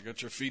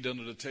got your feet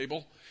under the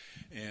table,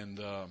 and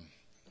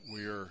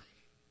we are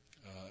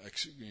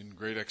in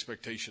great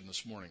expectation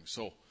this morning.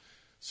 So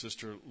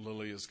Sister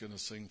Lily is going to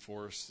sing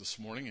for us this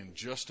morning in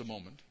just a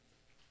moment.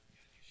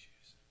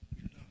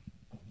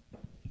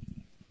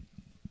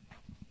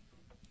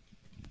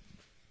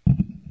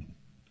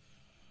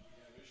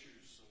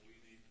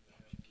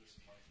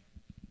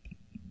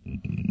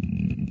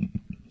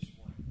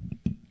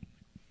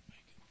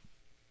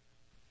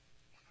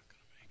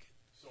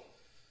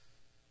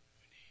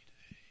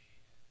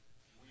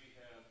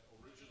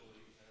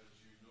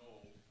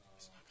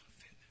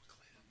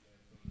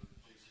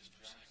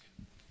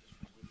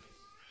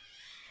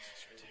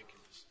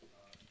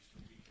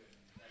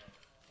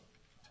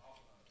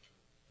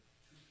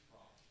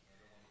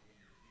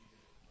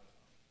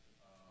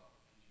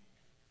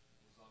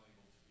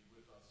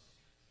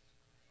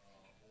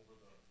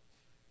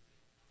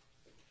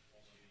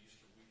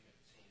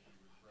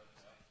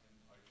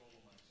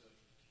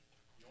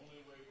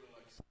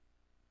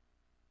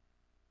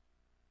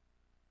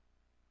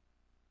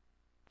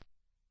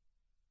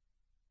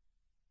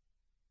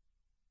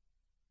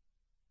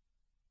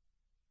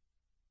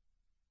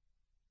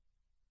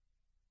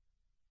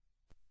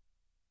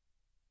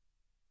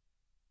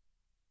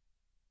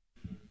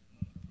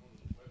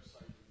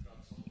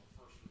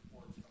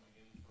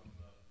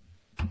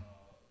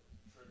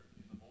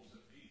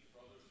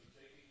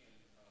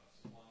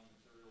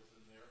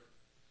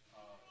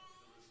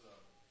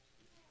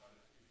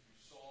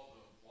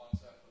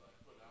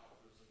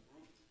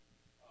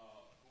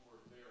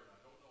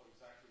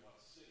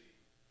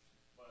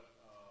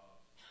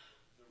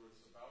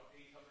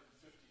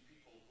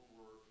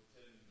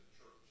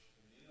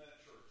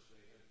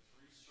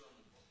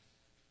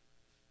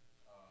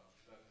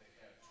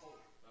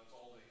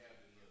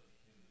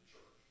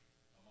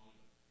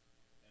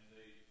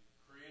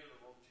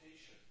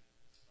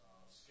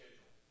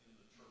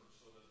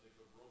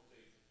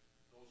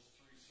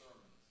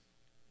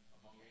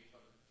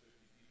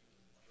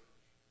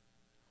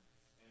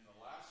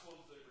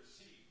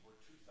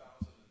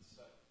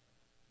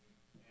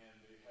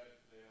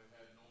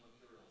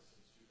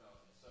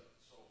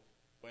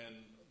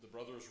 When the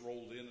brothers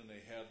rolled in and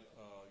they had,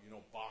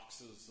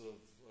 boxes of,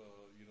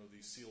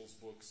 these seals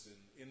books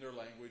in their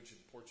language,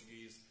 in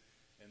Portuguese,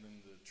 and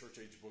then the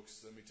church age books,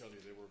 let me tell you,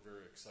 they were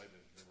very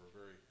excited. They were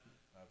very,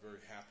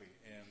 very happy.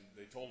 And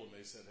they told them,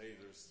 they said, hey,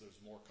 there's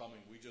more coming.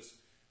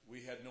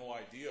 We had no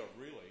idea,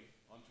 really,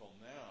 until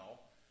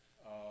now,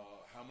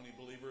 how many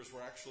believers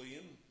were actually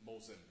in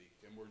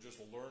Mozambique. And we're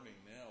just learning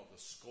now the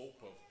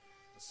scope of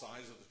the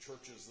size of the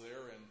churches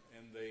there.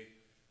 And the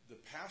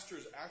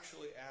pastors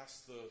actually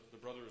asked the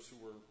brothers who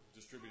were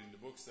distributing the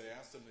books, they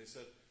asked them, they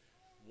said,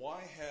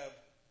 why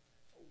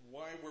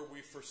were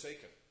we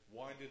forsaken?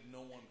 Why did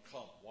no one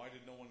come? Why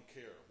did no one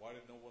care? Why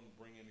did no one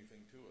bring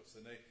anything to us?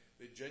 And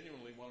they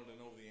genuinely wanted to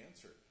know the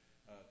answer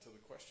to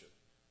the question,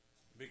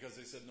 because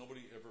they said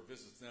nobody ever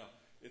visits. Now,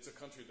 it's a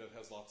country that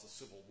has lots of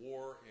civil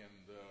war,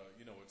 and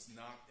it's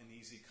not an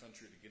easy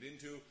country to get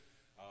into.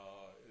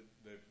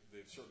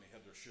 They've certainly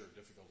had their share of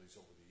difficulties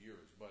over the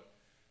years, but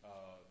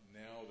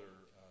now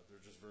they're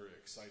just very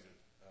excited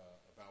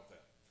about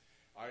that.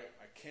 I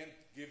can't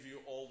give you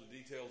all the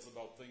details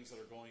about things that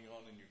are going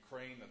on in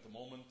Ukraine at the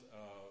moment.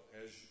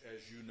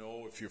 As you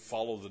know, if you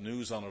follow the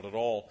news on it at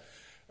all,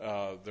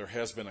 there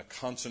has been a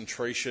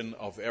concentration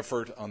of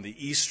effort on the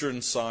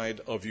eastern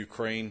side of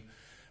Ukraine.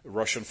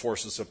 Russian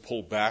forces have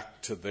pulled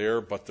back to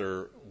there, but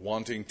they're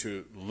wanting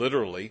to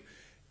literally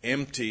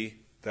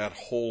empty that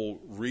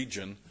whole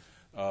region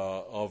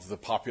of the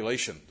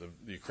population. The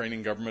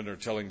Ukrainian government are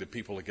telling the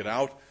people to get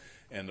out,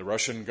 and the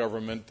Russian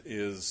government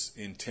is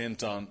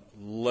intent on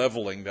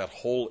leveling that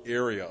whole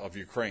area of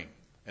Ukraine.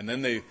 And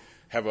then they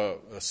have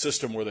a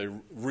system where they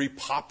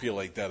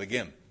repopulate that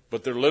again.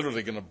 But they're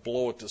literally going to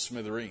blow it to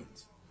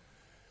smithereens.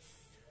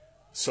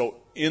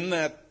 So in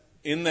that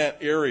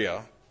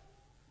area,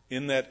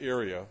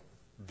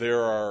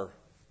 there are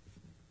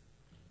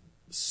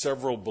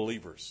several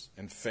believers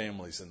and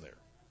families in there.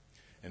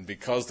 And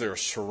because they're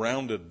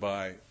surrounded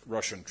by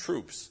Russian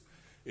troops,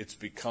 it's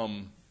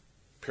become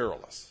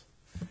perilous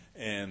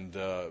and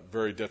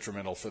very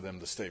detrimental for them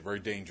to stay, very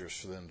dangerous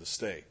for them to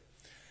stay.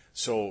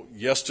 So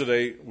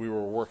yesterday we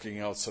were working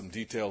out some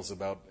details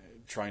about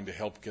trying to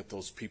help get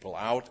those people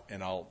out,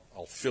 and I'll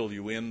fill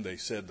you in. They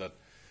said that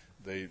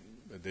they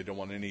don't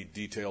want any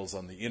details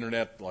on the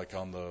internet, like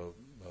on the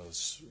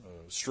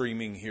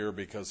streaming here,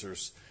 because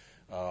there's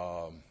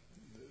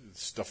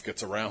stuff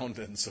gets around,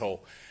 and so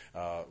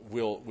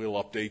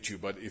we'll update you.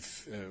 But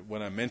if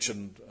when I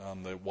mentioned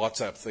on the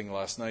WhatsApp thing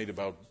last night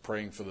about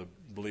praying for the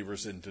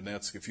believers in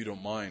Donetsk, if you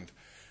don't mind,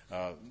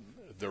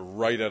 they're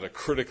right at a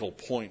critical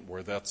point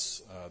where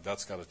that's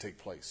got to take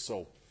place.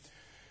 So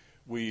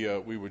we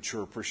would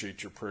sure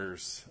appreciate your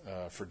prayers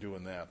for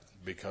doing that,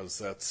 because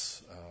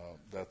that's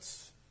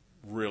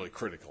really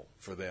critical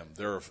for them.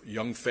 There are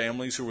young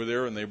families who were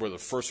there, and they were the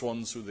first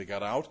ones who they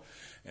got out,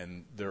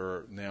 and there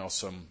are now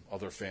some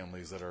other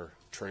families that are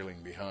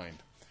trailing behind.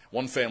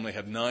 One family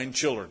had 9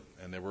 children,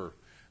 and they were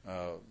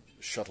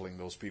shuttling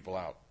those people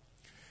out.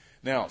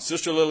 Now,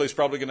 Sister Lily's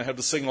probably going to have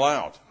to sing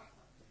loud.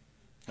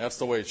 That's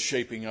the way it's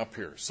shaping up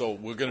here. So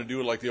we're going to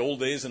do it like the old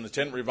days in the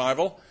tent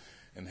revival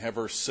and have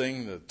her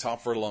sing the top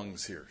of her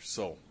lungs here.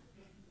 So...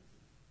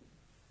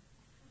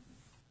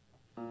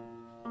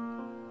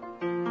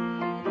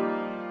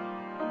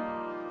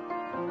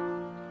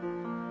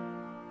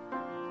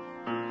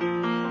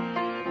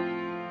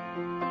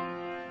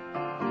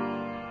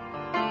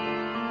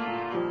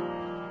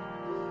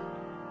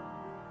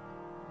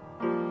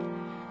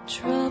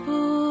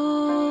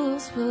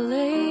 Troubles will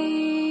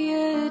lay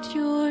at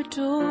your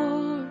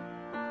door.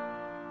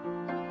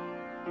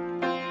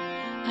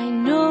 I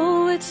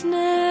know it's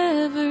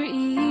never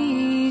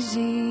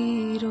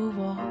easy to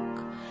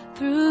walk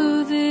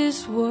through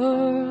this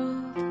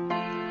world,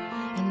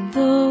 and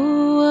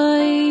though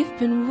I've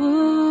been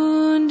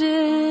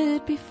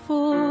wounded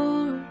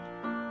before,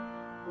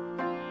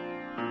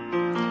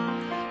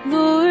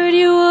 Lord,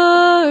 you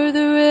are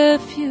the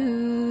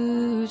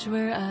refuge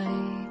where I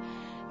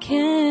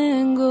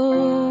can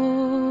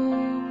go.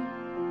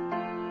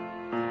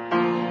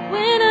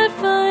 When I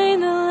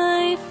find the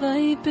life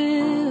I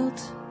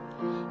built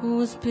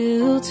was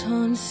built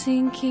on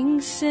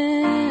sinking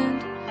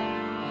sand,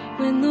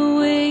 when the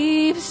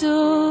waves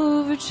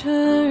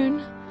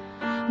overturn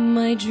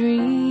my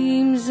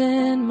dreams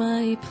and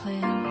my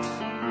plans,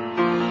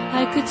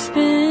 I could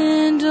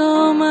spend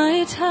all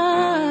my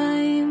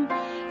time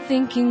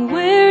thinking,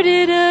 where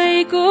did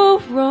I go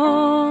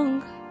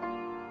wrong?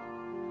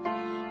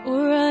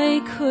 Or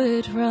I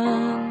could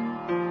run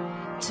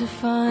to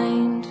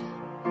find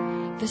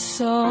the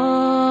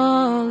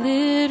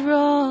solid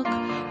rock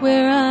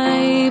where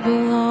I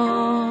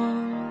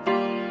belong.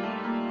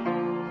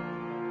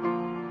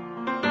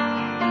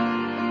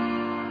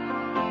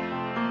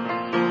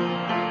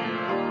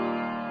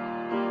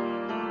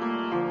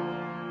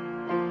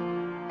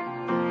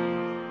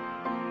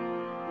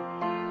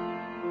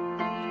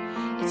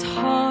 It's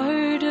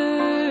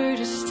harder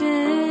to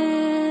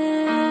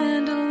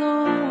stand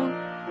alone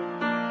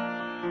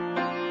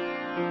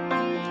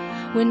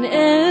when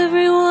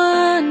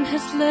everyone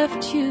has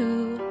left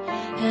you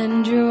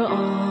and you're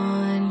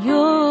on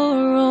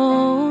your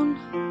own.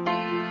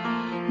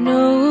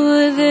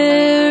 Know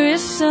there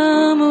is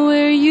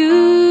somewhere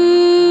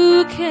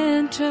you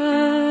can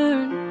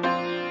turn.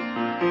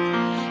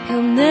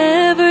 He'll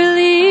never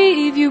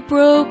leave you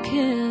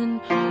broken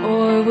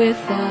or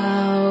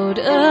without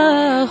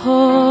a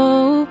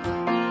hope.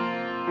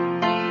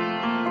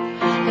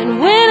 And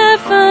when I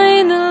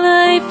find the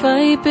life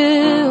I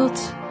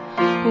built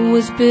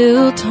was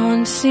built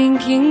on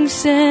sinking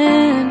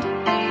sand,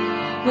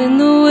 when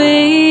the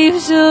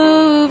waves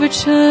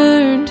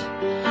overturned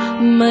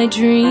my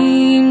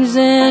dreams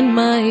and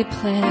my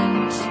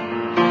plans,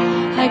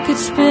 I could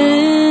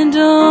spend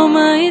all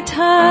my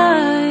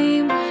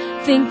time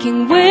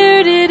thinking,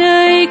 where did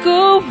I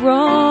go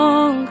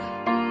wrong?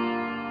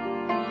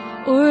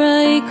 Or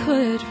I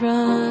could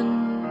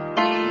run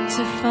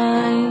to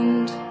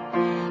find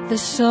the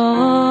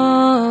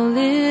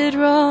solid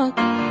rock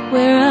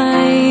where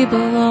I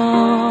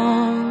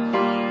belong.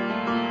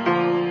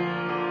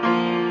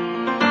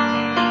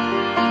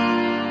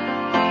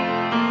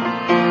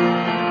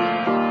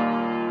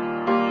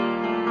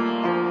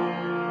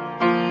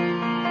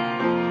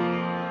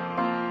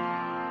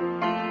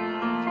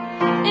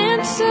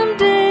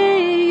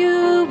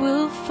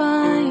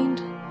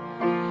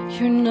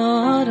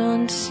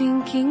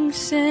 sinking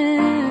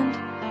sand,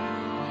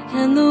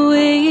 and the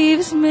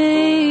waves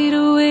made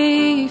a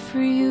way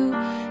for you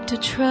to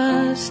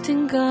trust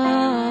in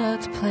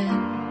God's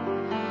plan.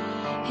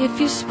 If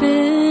you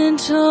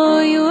spent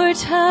all your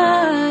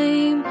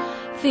time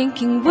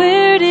thinking,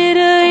 where did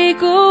I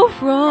go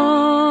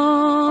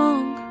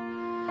wrong,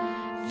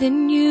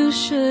 then you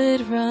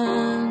should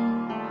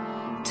run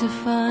to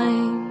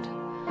find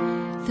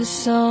the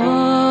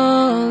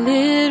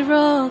solid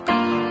rock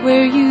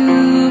where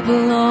you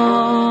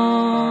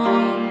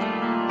belong.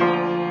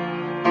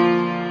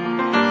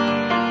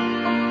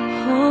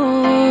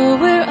 Oh,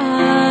 where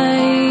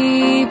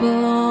I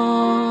belong.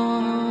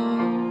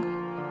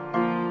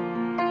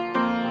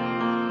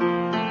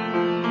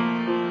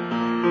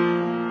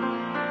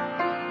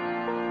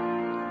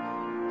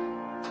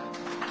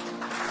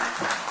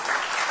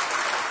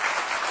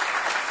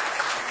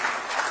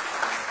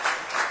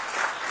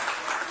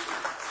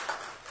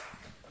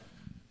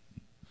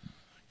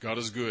 God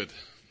is good.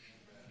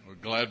 We're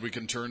glad we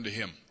can turn to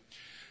Him.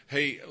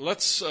 Hey,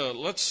 let's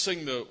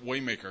sing the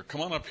Waymaker.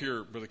 Come on up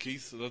here, Brother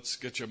Keith. Let's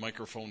get you a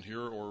microphone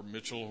here, or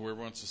Mitchell, whoever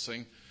wants to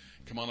sing.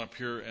 Come on up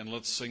here and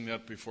let's sing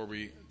that before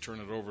we turn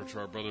it over to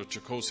our brother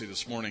Chikosi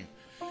this morning.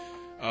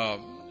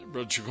 Brother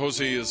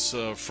Chikosi is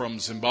from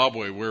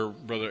Zimbabwe, where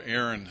Brother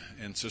Aaron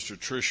and Sister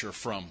Trish are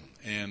from,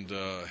 and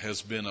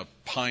has been a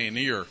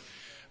pioneer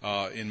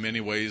in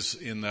many ways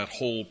in that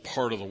whole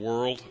part of the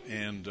world,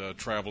 and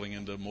traveling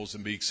into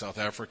Mozambique, South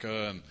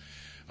Africa, and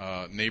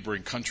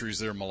neighboring countries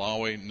there.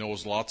 Malawi,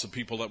 knows lots of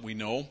people that we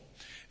know,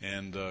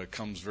 and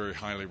comes very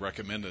highly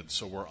recommended.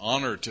 So we're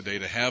honored today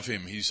to have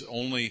him. He's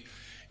only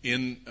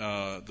in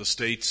the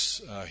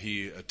States.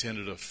 He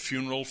attended a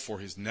funeral for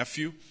his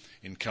nephew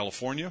in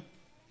California,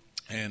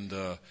 and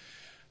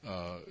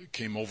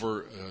came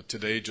over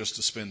today just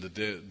to spend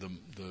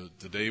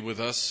the day with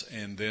us,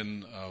 and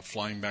then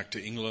flying back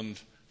to England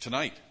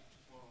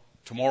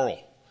tomorrow.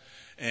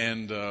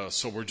 And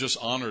so we're just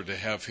honored to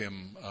have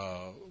him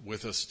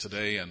with us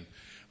today, and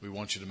we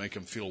want you to make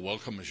him feel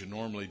welcome as you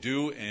normally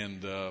do,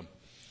 and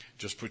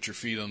just put your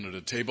feet under the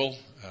table.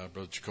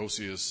 Brother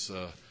Chikosi is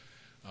a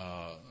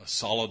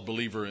solid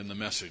believer in the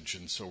message,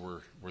 and so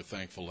we're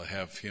thankful to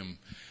have him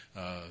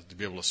to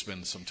be able to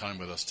spend some time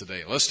with us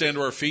today. Let's stand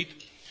to our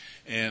feet,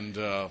 and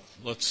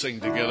let's sing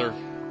together.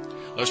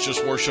 Let's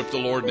just worship the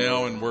Lord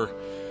now, and we're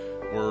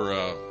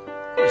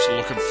just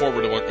looking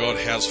forward to what God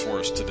has for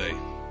us today.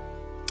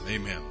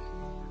 Amen.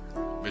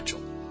 Mitchell.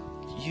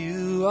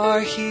 You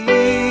are here,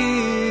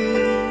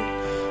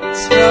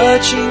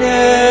 touching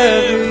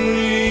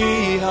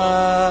every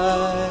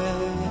heart.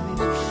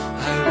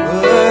 I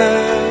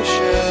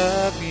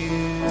worship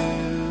you.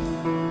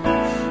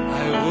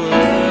 I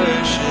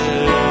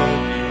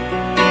worship you.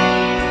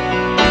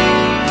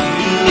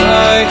 You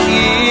are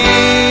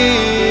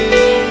here,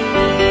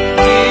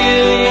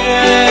 healing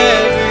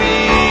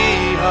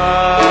every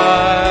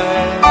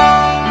heart.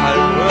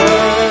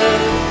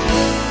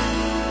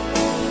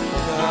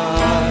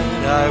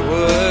 I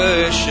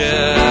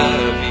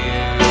worship you.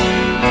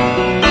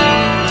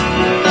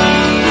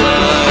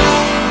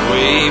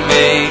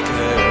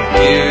 Waymaker,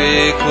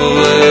 miracle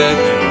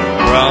worker,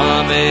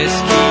 promise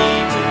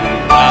keeper,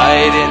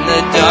 light in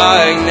the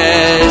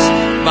darkness,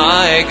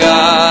 my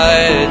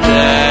God,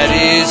 that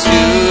is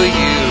who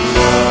you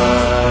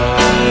are.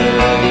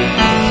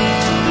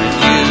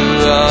 And you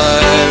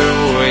are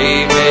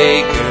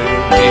waymaker,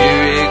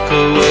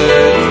 miracle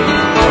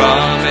worker,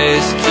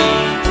 promise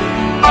keeper,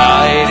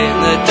 light in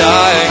the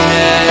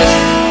darkness,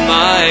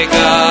 my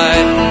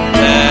God,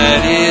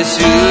 that is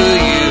who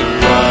you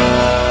are.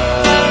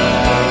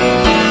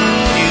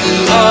 You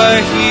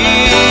are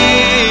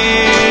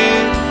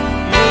here,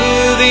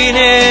 moving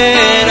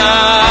in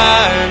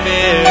our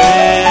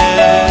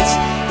midst.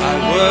 I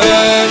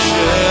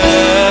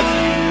worship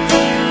you.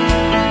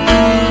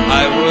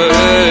 I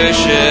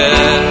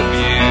worship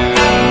you.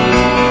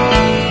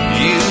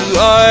 You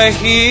are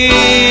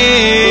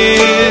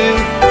here,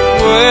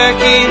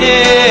 working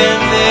in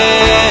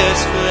this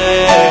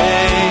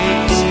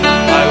place.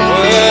 I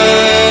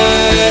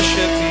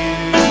worship you.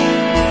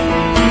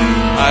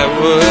 I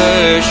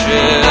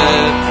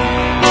worship you.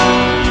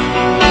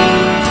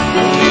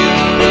 You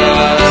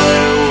are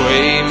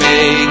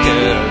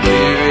waymaker,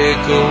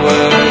 miracle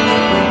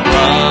worker,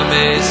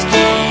 promise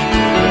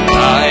keeper,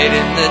 light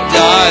in the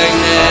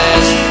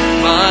darkness,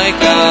 my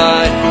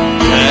God,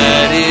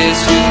 that is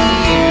who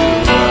you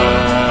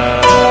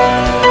are.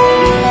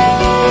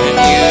 And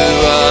you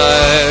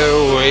are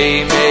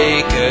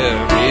waymaker,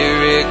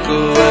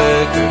 miracle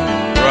worker,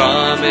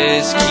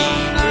 promise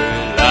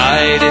keeper,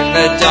 light in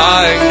the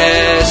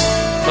darkness,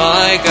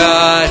 my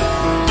God,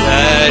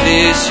 that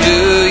is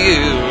who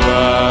you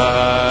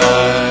are.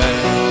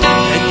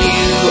 And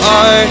you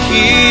are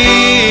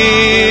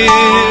here,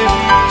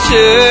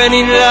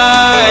 turning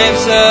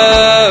lives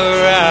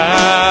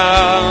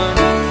around.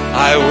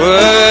 I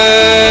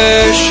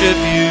worship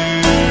you.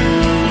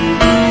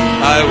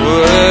 I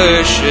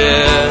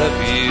worship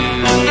you.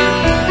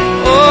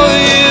 Oh,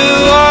 you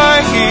are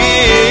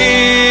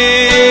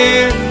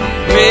here,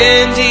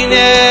 mending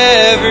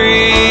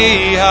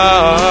every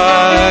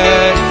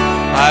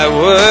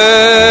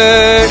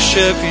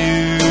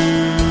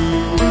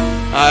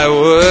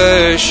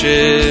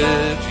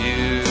worship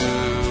you. You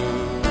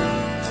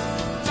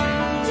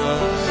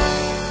are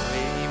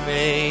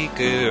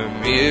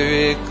Waymaker,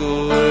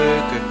 miracle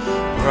worker,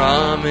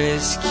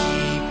 promise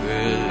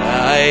keeper,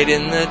 light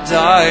in the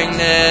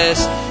darkness.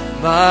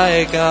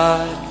 My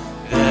God,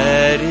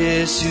 that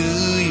is who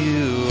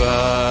you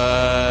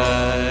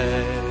are.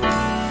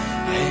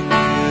 And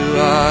you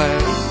are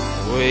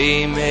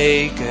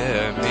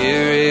Waymaker,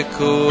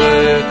 miracle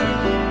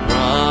worker,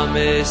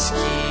 promise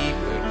keeper,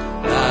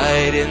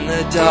 light in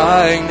the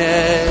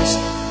darkness.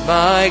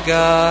 My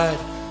God,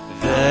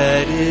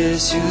 that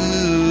is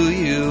who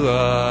you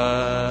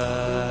are.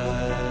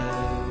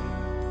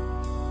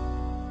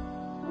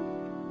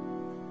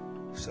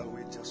 Shall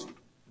we just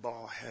bow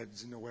our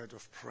heads in a word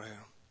of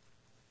prayer?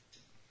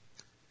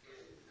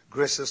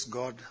 Gracious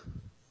God,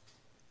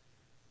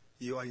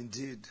 you are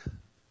indeed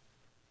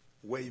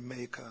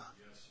Waymaker,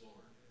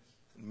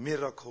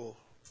 miracle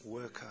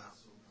worker.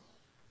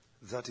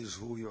 That is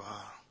who you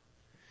are.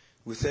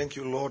 We thank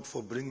you, Lord,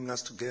 for bringing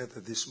us together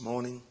this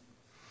morning.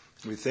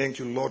 We thank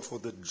you, Lord, for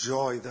the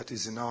joy that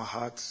is in our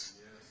hearts,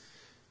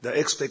 the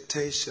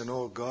expectation,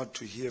 oh God,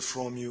 to hear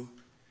from you,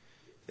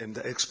 and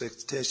the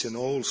expectation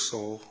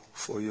also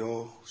for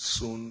your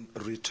soon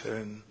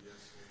return,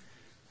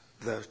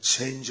 the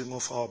changing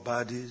of our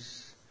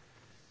bodies,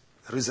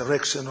 the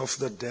resurrection of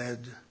the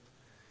dead,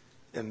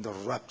 and the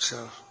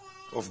rapture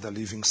of the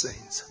living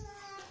saints.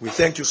 We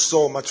thank you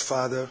so much,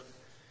 Father,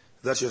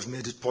 that you have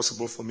made it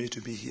possible for me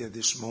to be here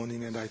this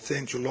morning. And I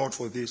thank you, Lord,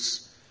 for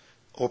this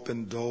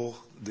open door,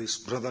 this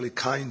brotherly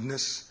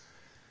kindness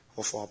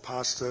of our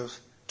pastor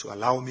to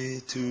allow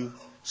me to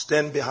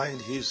stand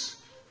behind his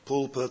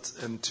pulpit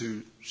and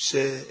to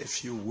share a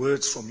few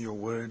words from your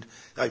word.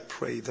 I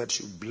pray that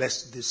you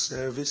bless this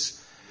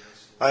service.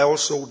 I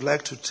also would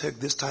like to take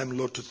this time,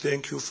 Lord, to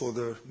thank you for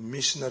the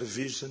missionary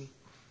vision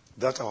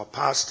that our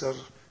pastor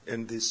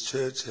and this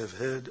church have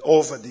had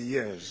over the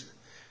years,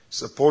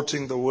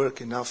 supporting the work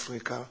in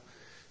Africa.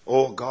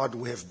 Oh God,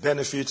 we have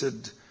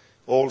benefited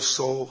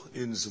also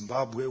in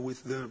Zimbabwe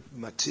with the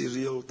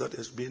material that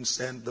has been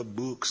sent, the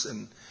books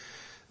and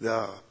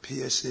the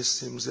PS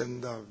systems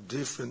and the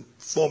different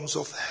forms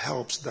of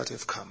helps that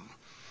have come.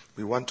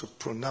 We want to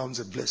pronounce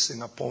a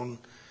blessing upon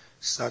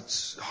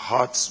such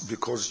hearts,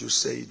 because you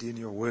say it in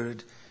your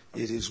word,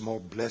 it is more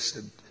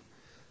blessed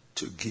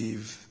to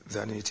give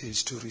than it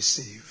is to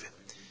receive.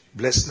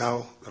 Bless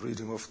now the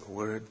reading of the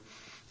word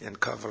and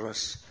cover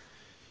us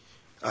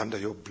under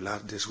your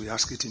blood as we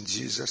ask it in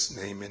Jesus'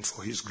 name and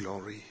for his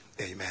glory.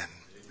 Amen.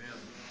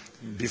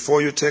 Amen.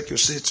 Before you take your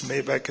seats,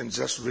 maybe I can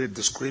just read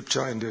the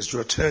scripture. And as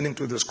you're turning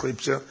to the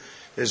scripture,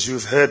 as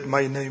you've heard,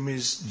 my name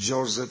is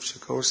Joseph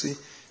Chikosi.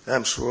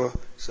 I'm sure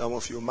some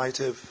of you might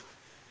have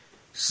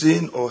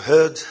seen or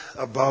heard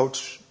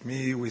about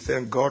me. We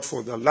thank God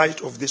for the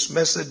light of this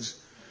message.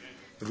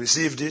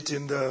 Received it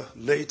in the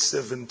late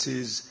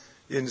 70s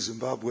in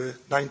Zimbabwe,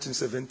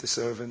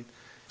 1977.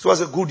 It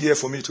was a good year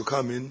for me to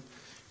come in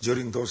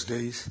during those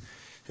days.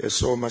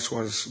 So much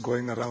was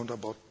going around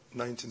about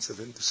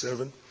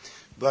 1977.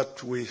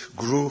 But we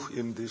grew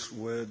in this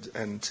word,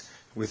 and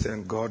we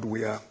thank God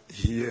we are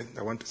here.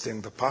 I want to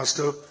thank the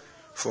pastor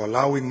for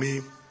allowing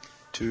me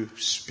to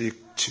speak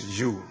to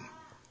you.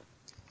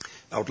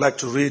 I would like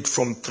to read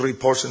from three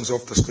portions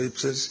of the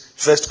scriptures.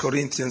 1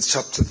 Corinthians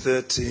chapter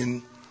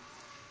 13,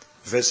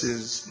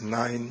 verses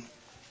 9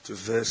 to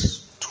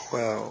verse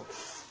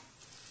 12.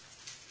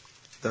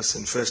 That's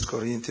in 1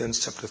 Corinthians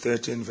chapter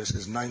 13,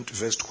 verses 9 to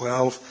verse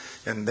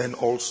 12. And then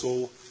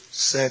also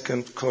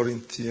 2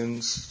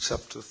 Corinthians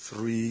chapter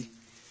 3,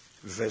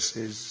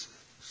 verses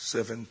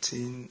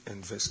 17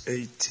 and verse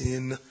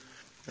 18.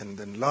 And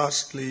then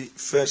lastly,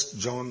 1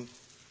 John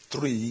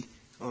 3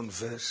 on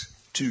verse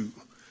 2.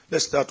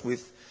 Let's start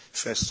with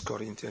 1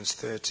 Corinthians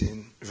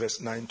 13, verse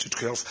 9 to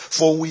 12.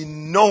 For we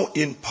know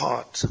in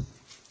part,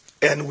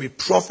 and we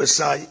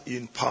prophesy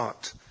in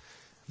part.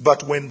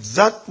 But when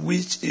that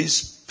which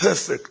is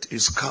perfect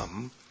is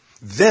come,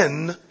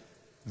 then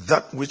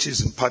that which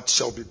is in part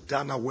shall be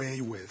done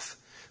away with,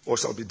 or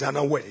shall be done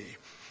away.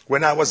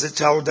 When I was a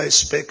child, I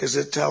spake as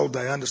a child,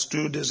 I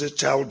understood as a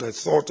child, I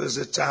thought as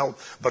a child.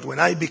 But when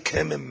I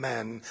became a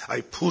man,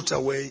 I put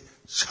away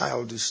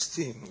childish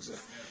things.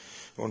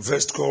 On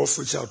verse 12,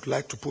 which I would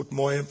like to put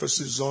more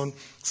emphasis on,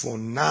 for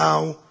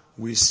now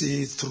we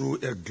see through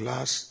a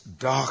glass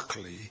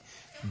darkly,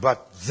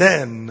 but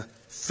then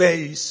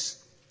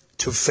face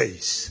to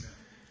face.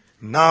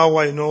 Now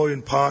I know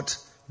in part,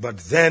 but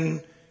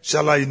then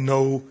shall I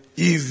know,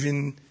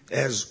 even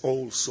as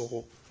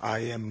also I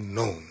am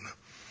known.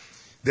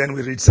 Then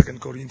we read 2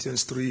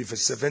 Corinthians 3,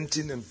 verse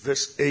 17 and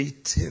verse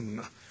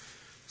 18.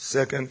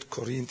 2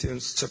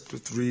 Corinthians chapter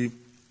 3,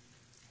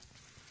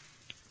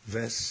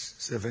 verse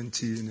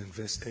 17 and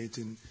verse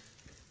 18.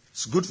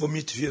 It's good for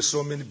me to hear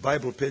so many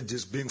Bible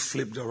pages being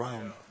flipped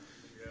around.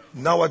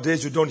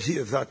 Nowadays, you don't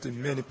hear that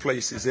in many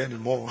places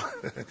anymore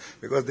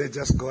because they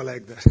just go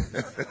like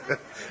that.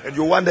 And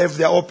you wonder if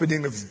they're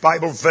opening a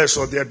Bible verse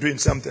or they're doing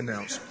something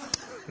else.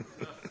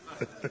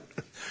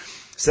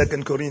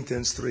 2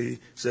 Corinthians 3,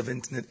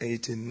 17 and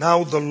 18.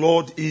 Now the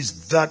Lord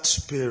is that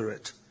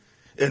Spirit.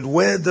 And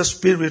where the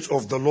Spirit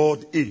of the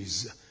Lord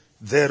is,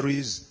 there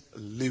is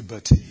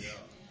liberty.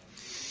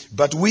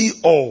 But we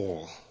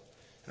all,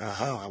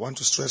 I want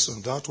to stress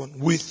on that one,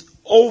 with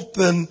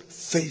open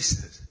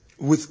faces,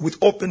 with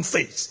open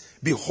face,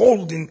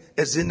 beholding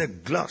as in a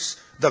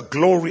glass the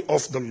glory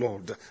of the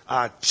Lord,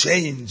 are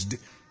changed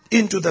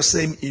into the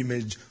same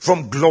image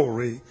from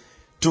glory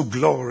to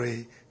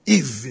glory,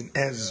 even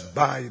as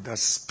by the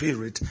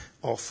Spirit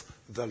of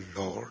the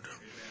Lord.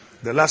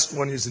 The last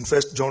one is in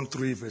 1 John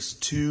 3 verse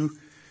 2.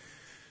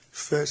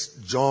 1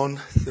 John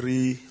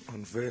 3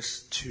 on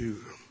verse 2.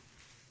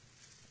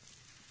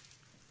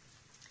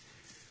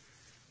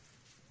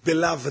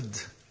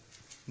 Beloved,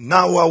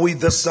 now are we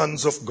the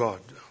sons of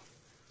God,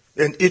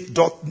 and it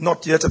doth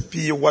not yet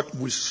appear what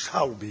we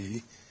shall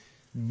be,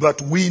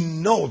 but we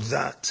know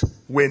that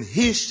when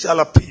he shall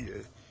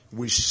appear,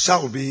 we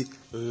shall be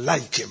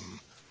like him,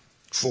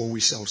 for we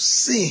shall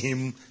see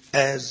him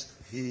as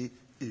he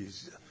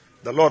is.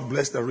 The Lord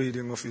bless the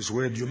reading of his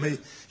word. You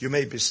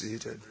may be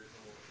seated.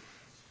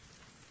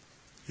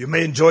 You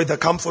may enjoy the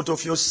comfort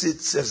of your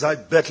seats as I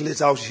battle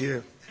it out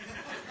here.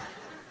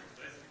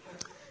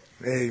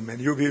 Amen.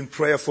 You'll be in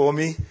prayer for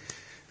me.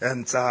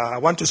 And I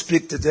want to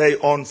speak today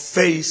on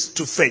face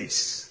to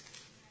face.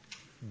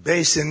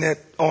 Basing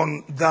it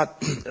on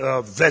that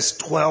verse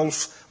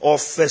 12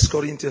 of 1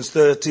 Corinthians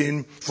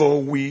 13.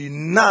 For we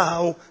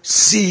now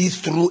see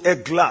through a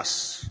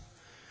glass,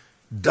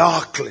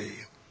 darkly.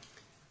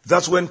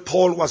 That's when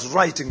Paul was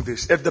writing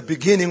this. At the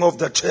beginning of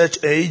the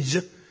church age,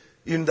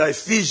 in the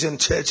Ephesian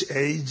church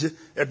age,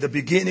 at the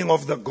beginning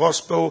of the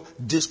gospel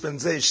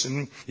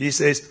dispensation, he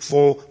says,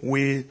 for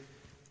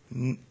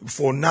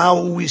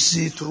now we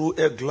see through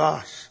a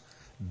glass,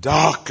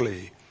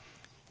 darkly.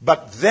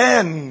 But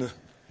then,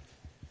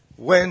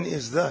 when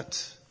is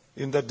that?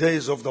 In the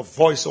days of the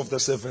voice of the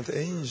seventh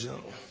angel.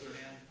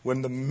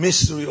 When the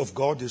mystery of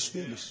God is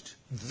finished.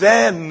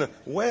 Then,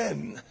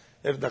 when?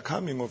 At the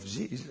coming of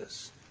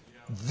Jesus.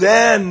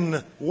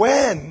 Then,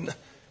 when?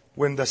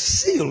 When the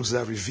seals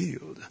are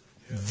revealed.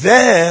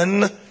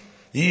 Then,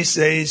 he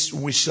says,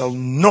 we shall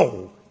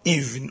know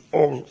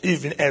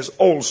even as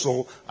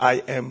also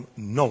I am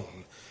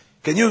known.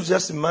 Can you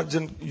just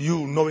imagine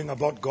you knowing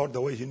about God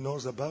the way he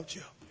knows about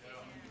you?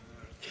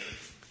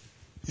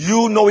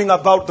 You knowing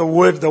about the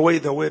Word the way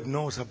the Word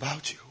knows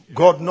about you.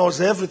 God knows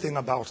everything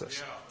about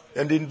us.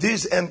 And in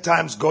these end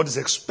times, God is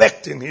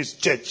expecting his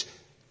church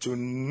to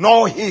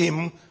know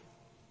him,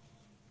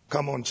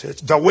 come on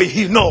church, the way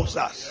he knows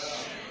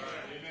us.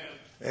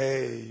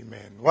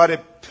 Amen. What a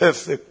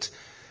perfect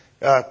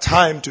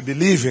time to be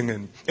living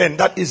in. And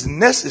that is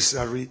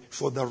necessary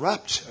for the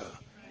rapture.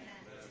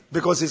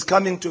 Because he's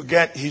coming to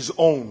get his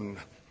own.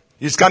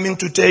 He's coming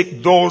to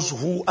take those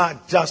who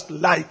are just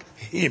like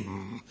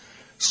him.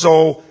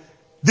 So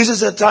this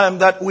is a time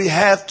that we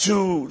have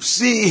to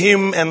see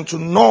him and to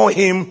know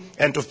him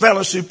and to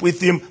fellowship with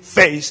him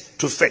face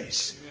to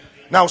face.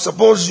 Now,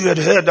 suppose you had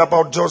heard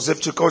about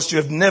Joseph Chikosi. You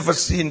have never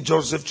seen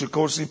Joseph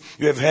Chikosi.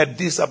 You have heard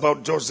this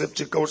about Joseph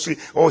Chikosi.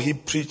 Or he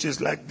preaches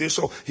like this.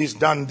 Or he's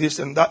done this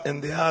and that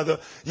and the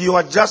other. You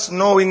are just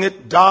knowing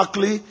it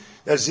darkly,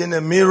 as in a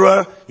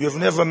mirror. You have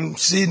never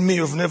seen me.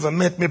 You have never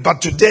met me.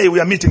 But today we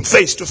are meeting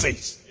face to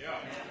face.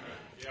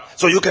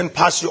 So you can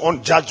pass your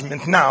own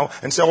judgment now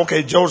and say,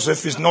 okay,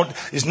 Joseph is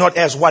not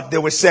as what they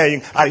were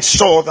saying. I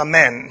saw the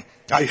man.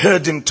 I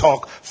heard him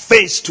talk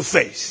face to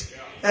face.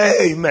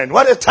 Amen.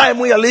 What a time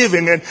we are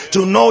living in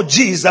to know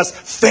Jesus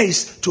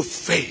face to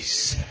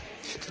face.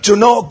 To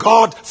know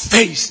God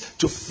face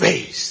to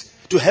face.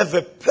 To have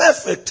a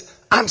perfect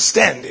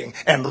understanding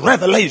and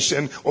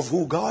revelation of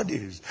who God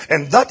is.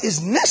 And that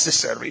is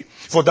necessary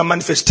for the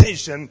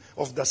manifestation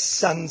of the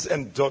sons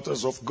and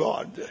daughters of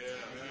God.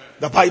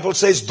 The Bible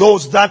says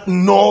those that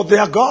know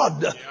their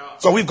God.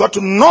 So we've got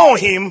to know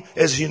him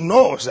as he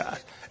knows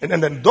us.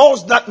 And then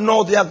those that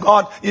know their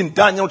God, in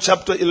Daniel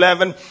chapter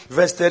 11,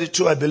 verse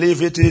 32, I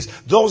believe it is,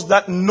 those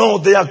that know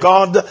their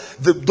God,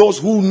 those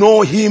who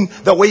know him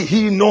the way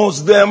he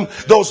knows them,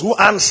 those who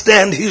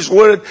understand his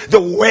word the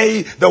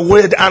way the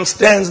word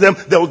understands them,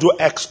 they'll do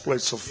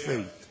exploits of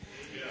faith.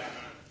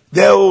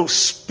 They'll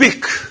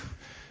speak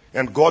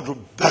and God will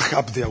back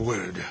up their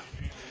word.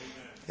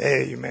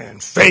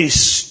 Amen.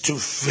 Face to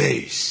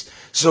face.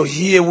 So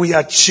here we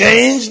are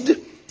changed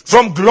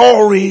from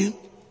glory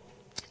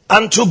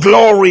unto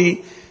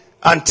glory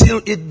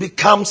until it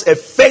becomes a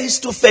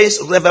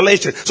face-to-face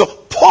revelation. So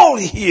Paul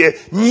here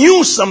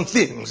knew some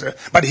things,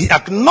 but he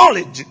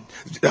acknowledged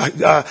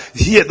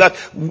here that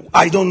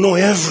I don't know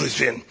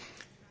everything.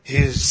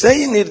 He's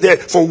saying it there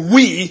for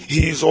we,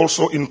 he is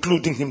also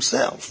including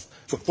himself.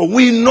 For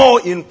we know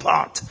in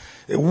part,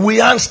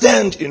 we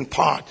understand in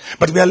part,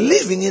 but we are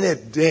living in a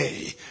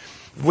day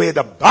where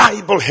the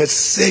Bible has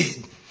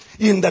said,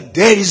 in the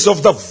days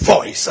of the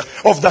voice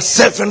of the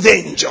seventh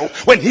angel,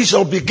 when he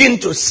shall begin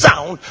to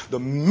sound, the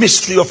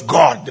mystery of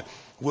God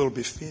will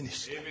be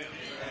finished. Amen.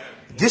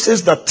 This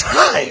is the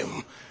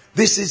time.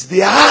 This is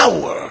the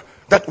hour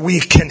that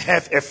we can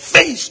have a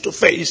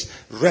face-to-face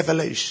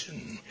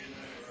revelation.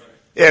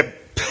 A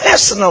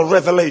personal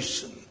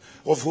revelation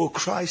of who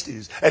Christ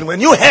is. And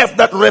when you have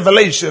that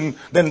revelation,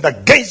 then the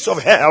gates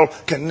of hell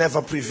can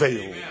never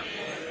prevail.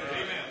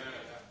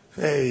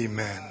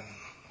 Amen.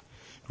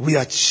 We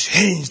are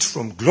changed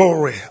from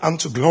glory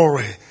unto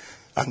glory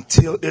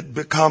until it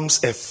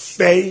becomes a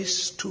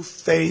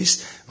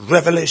face-to-face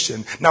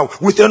revelation. Now,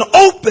 with an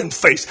open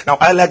face. Now,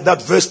 I like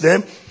that verse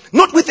there.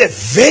 Not with a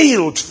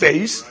veiled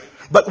face,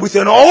 but with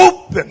an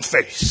open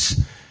face.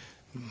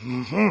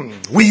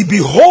 We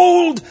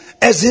behold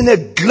as in a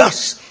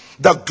glass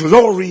the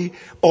glory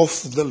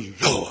of the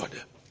Lord.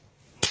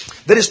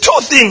 There is two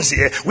things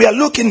here. We are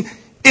looking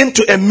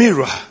into a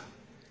mirror.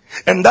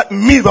 And that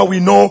mirror we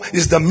know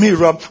is the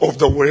mirror of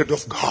the Word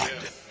of God.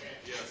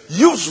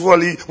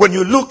 Usually when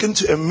you look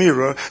into a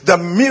mirror, the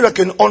mirror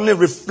can only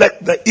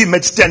reflect the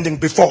image standing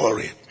before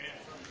it.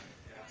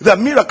 The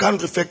mirror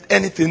can't reflect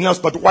anything else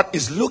but what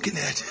is looking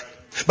at it.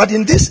 But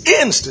in this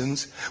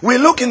instance, we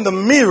look in the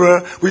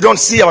mirror, we don't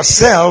see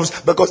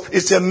ourselves because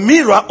it's a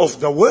mirror of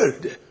the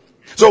Word.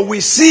 So we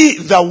see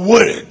the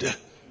Word.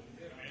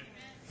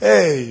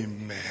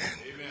 Amen.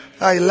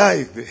 I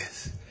like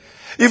this.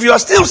 If you are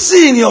still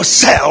seeing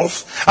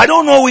yourself, I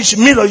don't know which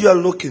mirror you are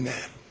looking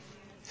at.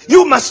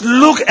 You must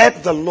look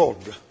at the Lord.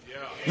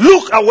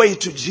 Look away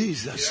to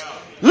Jesus.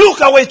 Look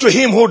away to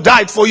Him who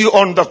died for you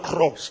on the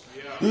cross.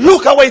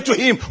 Look away to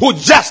Him who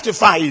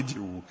justified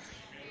you.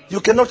 You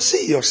cannot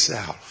see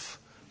yourself.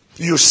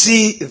 You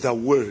see the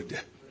Word.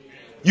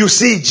 You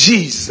see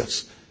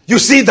Jesus. You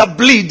see the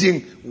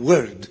bleeding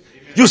Word.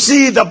 You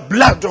see the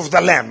blood of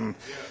the Lamb,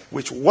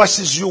 which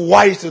washes you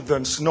whiter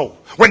than snow.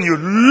 When you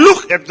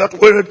look at that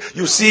Word,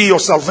 you see your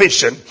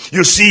salvation.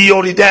 You see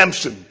your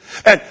redemption.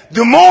 And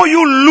the more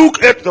you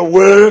look at the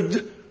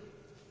Word,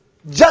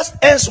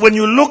 just as when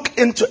you look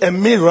into a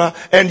mirror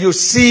and you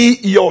see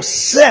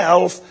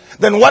yourself,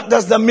 then what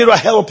does the mirror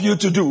help you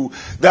to do?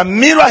 The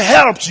mirror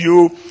helps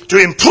you to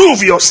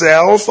improve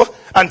yourself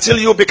until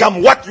you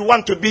become what you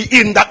want to be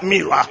in that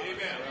mirror.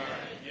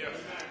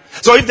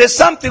 So if there's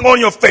something on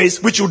your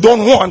face which you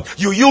don't want,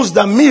 you use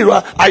the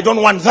mirror. I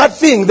don't want that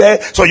thing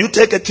there. So you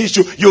take a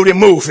tissue, you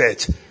remove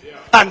it.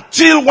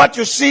 Until what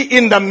you see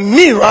in the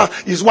mirror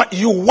is what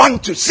you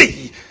want to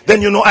see.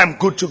 Then you know I'm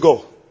good to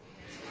go.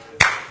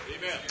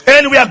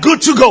 And we are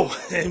good to go.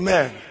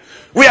 Amen.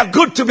 We are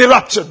good to be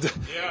raptured.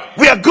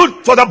 We are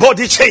good for the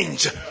body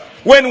change.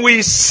 When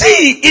we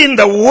see in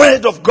the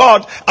Word of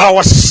God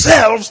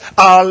ourselves,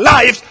 our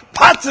lives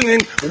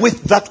partnering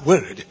with that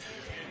Word,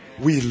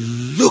 we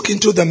look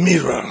into the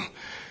mirror,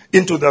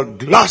 into the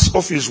glass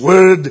of His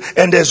Word,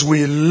 and as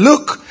we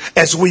look,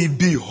 as we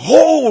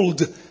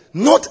behold,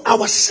 not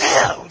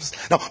ourselves.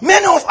 Now,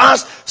 many of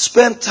us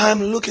spend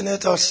time looking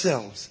at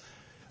ourselves.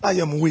 I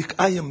am weak.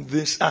 I am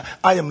this.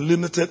 I am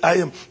limited. I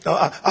am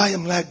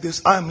like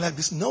this. I am like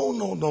this.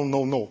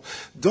 No.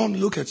 Don't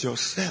look at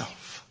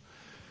yourself.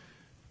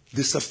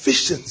 The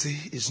sufficiency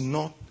is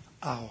not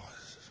ours.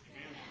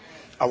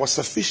 Our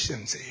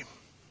sufficiency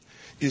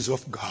is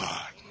of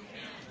God.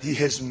 He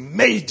has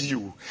made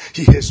you.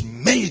 He has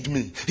made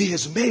me. He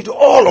has made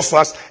all of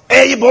us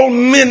able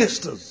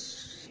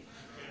ministers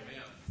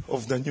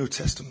of the New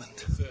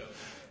Testament.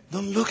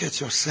 Don't look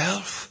at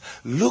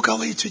yourself. Look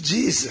away to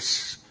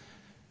Jesus.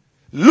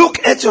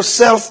 Look at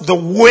yourself the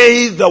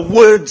way the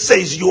Word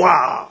says you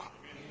are.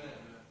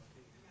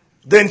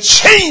 Then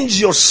change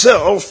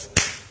yourself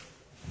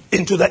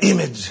into the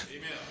image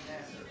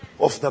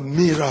of the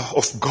mirror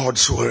of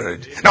God's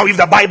Word. Now, if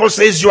the Bible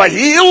says you are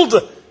healed,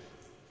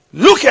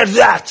 look at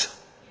that.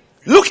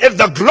 Look at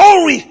the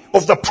glory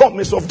of the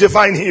promise of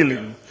divine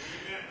healing.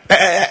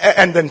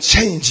 And then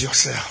change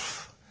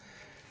yourself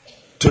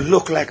to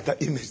look like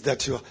the image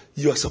that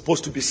you are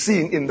supposed to be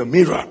seeing in the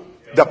mirror.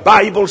 The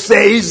Bible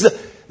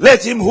says,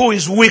 let him who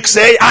is weak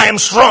say, I am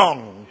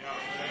strong.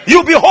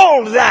 You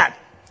behold that.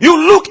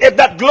 You look at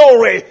that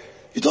glory.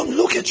 You don't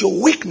look at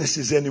your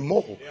weaknesses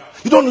anymore.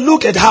 You don't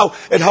look at how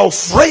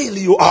frail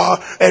you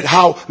are, at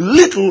how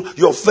little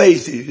your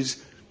faith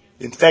is.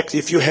 In fact,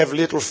 if you have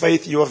little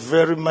faith, you are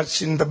very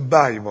much in the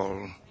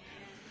Bible.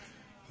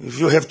 If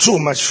you have too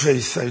much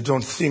faith, I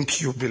don't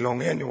think you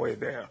belong anywhere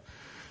there.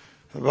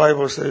 The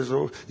Bible says,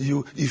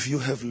 if you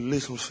have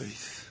little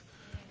faith,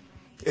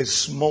 as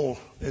small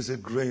as a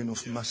grain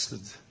of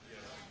mustard,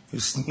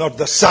 it's not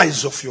the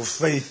size of your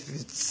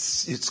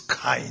faith, it's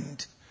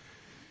kind.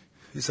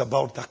 It's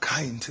about the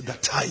kind, the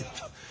type,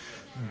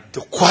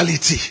 the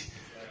quality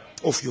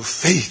of your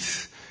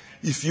faith.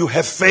 If you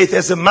have faith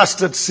as a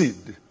mustard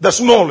seed, the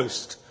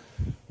smallest,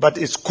 but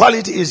its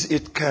quality is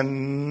it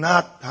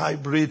cannot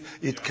hybrid,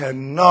 it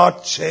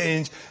cannot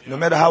change, no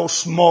matter how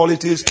small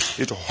it is,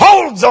 it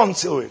holds on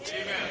to it.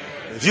 Amen.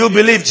 If you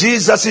believe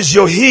Jesus is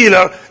your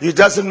healer, it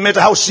doesn't matter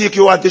how sick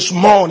you are this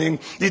morning.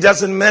 It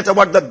doesn't matter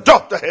what the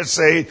doctor has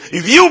said.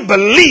 If you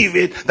believe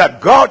it,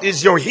 that God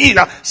is your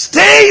healer,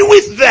 stay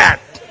with that.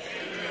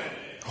 Amen.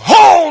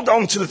 Hold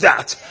on to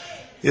that.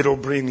 It'll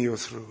bring you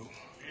through.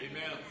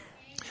 Amen.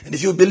 And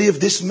if you believe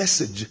this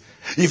message,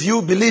 if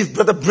you believe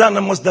Brother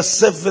Branham was the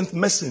seventh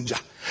messenger,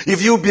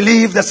 if you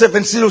believe the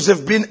seven seals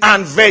have been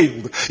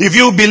unveiled, if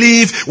you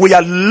believe we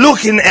are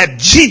looking at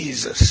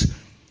Jesus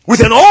with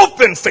an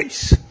open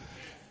face,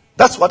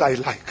 that's what I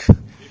like.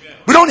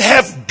 We don't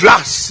have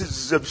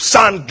glasses,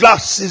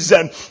 sunglasses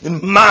and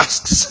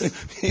masks.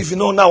 If you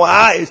know our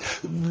eyes,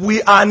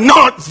 we are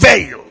not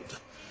veiled.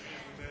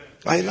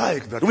 I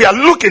like that. We are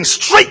looking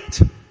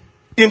straight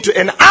into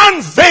an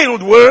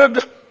unveiled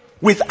word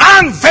with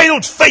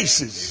unveiled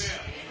faces.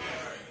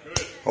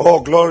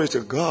 Oh, glory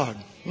to God.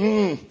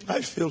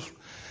 I feel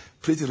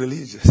pretty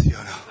religious, you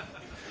know.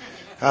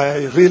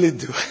 I really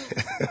do.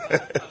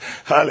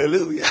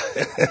 Hallelujah.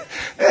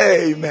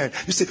 Amen.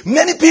 You see,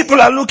 many people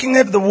are looking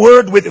at the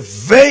word with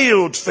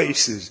veiled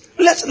faces.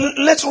 Let's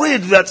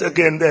read that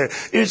again there.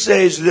 It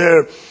says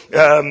there,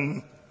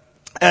 and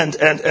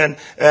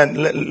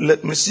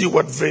let me see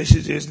what verse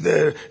it is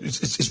there.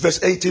 It's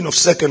verse 18 of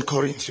 2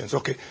 Corinthians.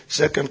 Okay,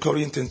 2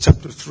 Corinthians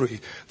chapter 3.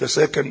 The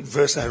second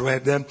verse I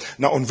read them.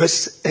 Now on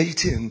verse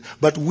 18,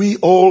 but we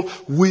all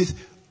with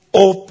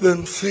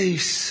open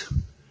face.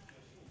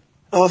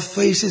 Our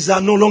faces are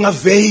no longer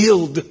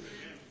veiled.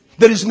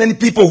 There is many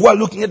people who are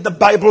looking at the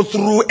Bible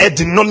through a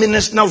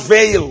denominational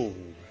veil.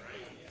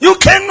 You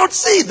cannot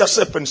see the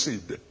serpent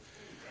seed.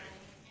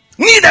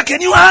 Neither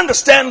can you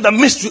understand the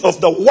mystery of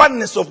the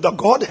oneness of the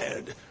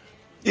Godhead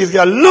if you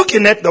are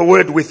looking at the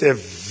word with a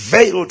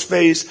veiled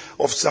face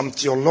of some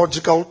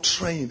theological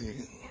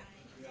training.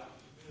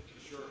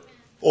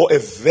 Or a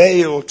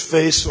veiled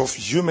face of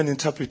human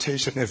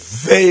interpretation, a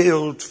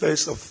veiled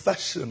face of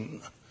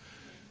fashion.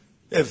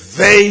 A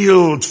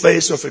veiled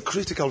face of a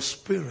critical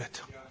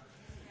spirit.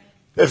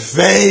 A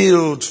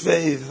veiled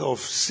face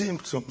of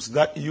symptoms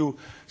that you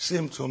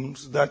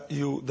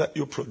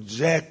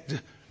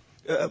project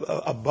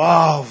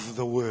above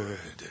the word.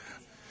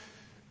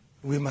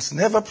 We must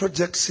never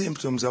project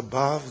symptoms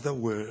above the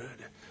word.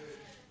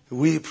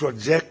 We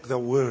project the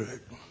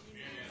word.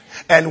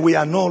 And we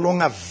are no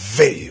longer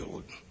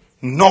veiled.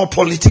 No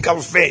political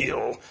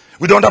veil.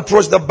 We don't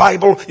approach the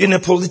Bible in a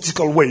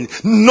political way.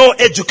 No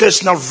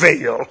educational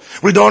veil.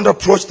 We don't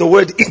approach the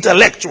word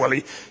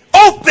intellectually.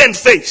 Open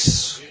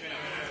face.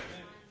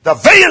 The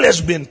veil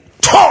has been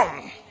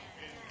torn.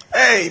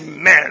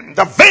 Amen.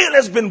 The veil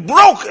has been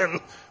broken.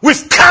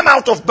 We've come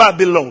out of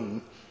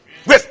Babylon.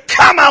 We've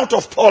come out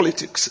of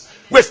politics.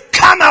 We've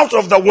come out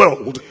of the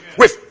world.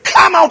 We've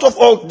come out of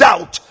all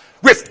doubt.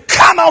 We've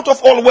come out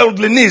of all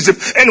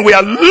worldlinism. And we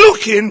are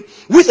looking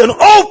with an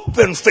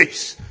open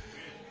face.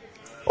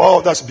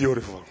 Oh, that's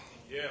beautiful.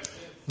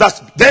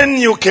 Then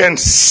you can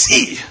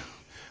see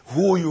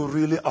who you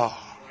really are.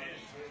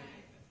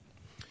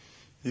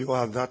 You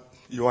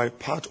are a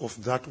part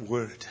of that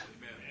word.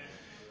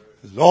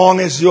 As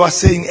long as you are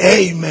saying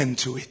amen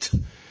to it,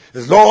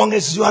 as long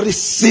as you are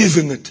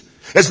receiving it,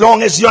 as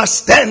long as you are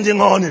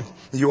standing on it,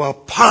 you are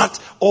part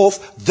of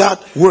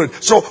that word.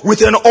 So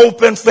with an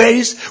open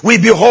face, we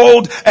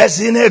behold as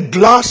in a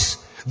glass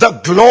the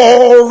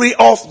glory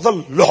of the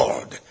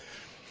Lord.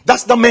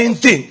 That's the main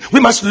thing. We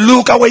must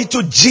look away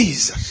to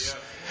Jesus.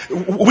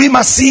 We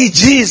must see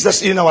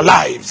Jesus in our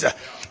lives.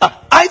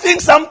 I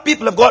think some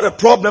people have got a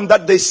problem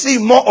that they see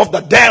more of the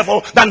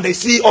devil than they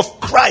see of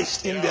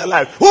Christ in their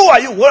life. Who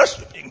are you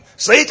worshiping?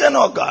 Satan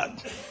or God?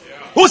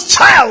 Whose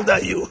child are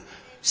you?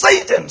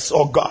 Satan's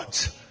or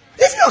God's?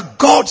 If you're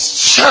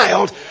God's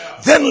child,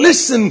 then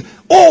listen,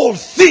 all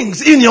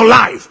things in your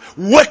life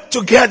work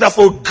together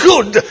for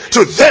good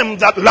to them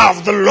that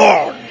love the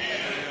Lord.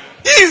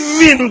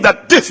 Even the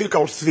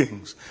difficult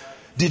things.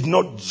 Did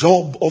not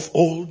Job of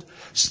old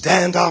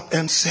stand up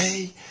and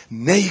say,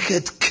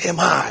 naked came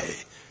I,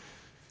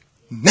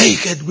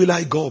 naked will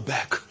I go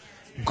back.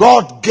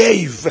 God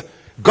gave,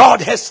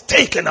 God has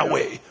taken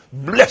away.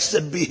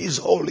 Blessed be his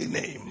holy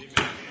name.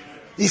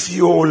 If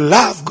you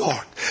love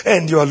God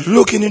and you are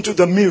looking into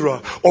the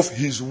mirror of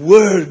his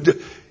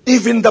word,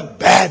 even the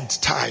bad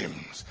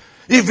times,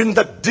 even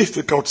the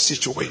difficult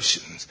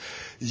situations,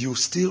 you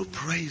still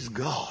praise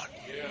God.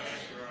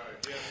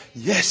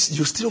 Yes,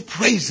 you still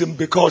praise him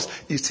because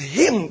it's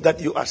him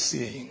that you are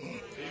seeing.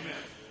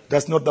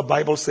 Does not the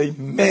Bible say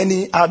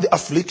many are the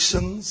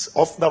afflictions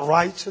of the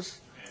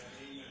righteous?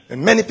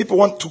 And many people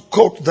want to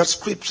quote that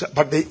scripture,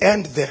 but they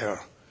end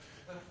there.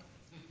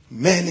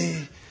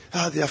 Many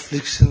are the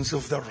afflictions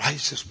of the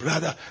righteous.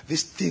 Brother,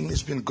 this thing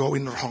has been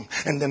going wrong.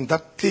 And then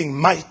that thing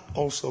might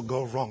also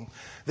go wrong.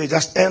 They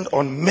just end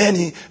on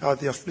many are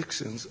the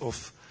afflictions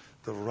of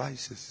the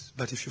righteous.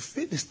 But if you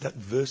finish that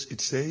verse,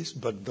 it says,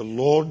 but the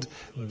Lord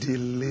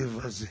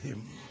delivers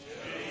him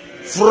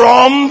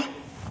from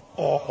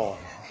all.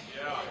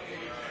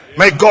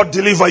 May God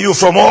deliver you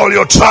from all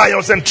your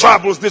trials and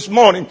troubles this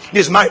morning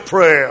is my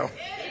prayer.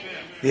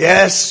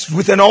 Yes,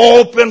 with an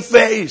open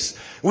face.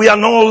 We are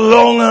no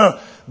longer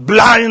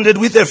blinded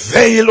with a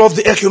veil of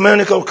the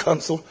ecumenical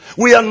council.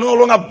 We are no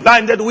longer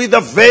blinded with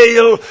a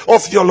veil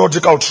of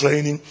theological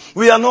training.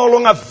 We are no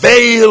longer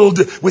veiled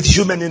with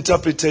human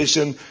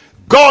interpretation.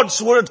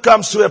 God's word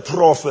comes to a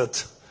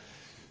prophet.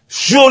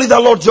 Surely the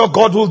Lord your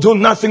God will do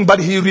nothing, but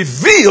he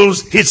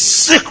reveals his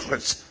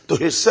secrets to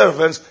his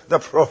servants, the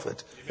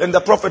prophet. And the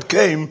prophet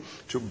came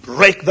to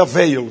break the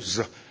veils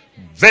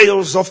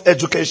of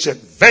education,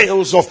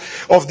 veils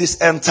of this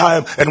end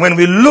time. And when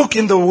we look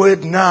in the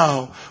word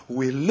now,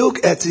 we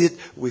look at it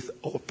with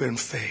open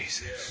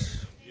faces.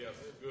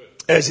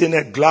 As in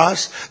a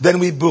glass, then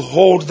we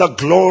behold the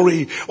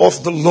glory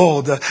of the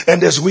Lord.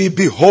 And as we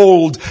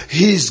behold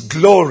his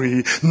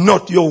glory,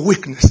 not your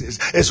weaknesses.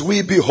 As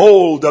we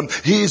behold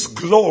his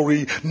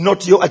glory,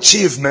 not your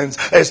achievements.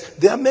 As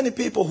there are many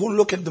people who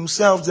look at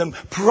themselves and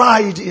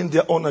pride in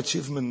their own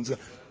achievements.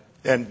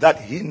 And that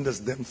hinders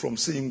them from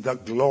seeing the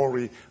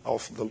glory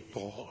of the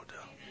Lord.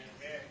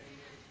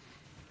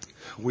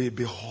 We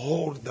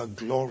behold the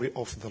glory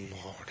of the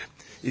Lord.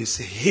 It's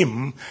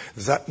him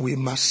that we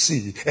must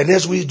see. And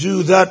as we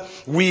do that,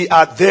 we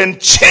are then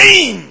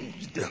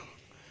changed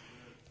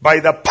by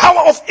the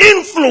power of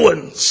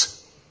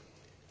influence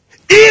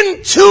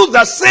into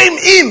the same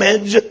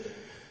image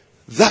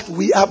that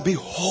we are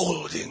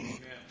beholding.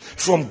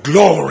 From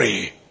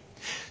glory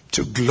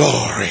to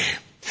glory.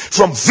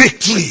 From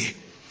victory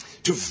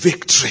to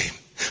victory.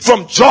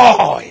 From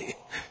joy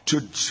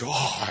to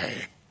joy.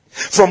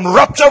 From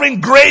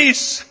rupturing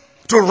grace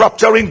to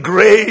rupturing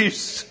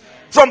grace.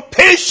 From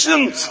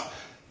patience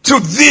to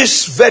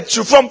this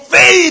virtue. From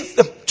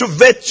faith to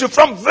virtue.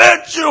 From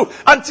virtue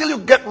until you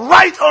get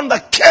right on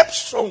the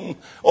capstone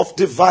of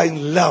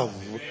divine love.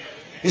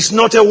 It's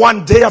not a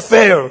one-day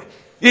affair.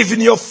 Even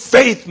your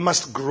faith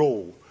must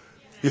grow.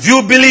 If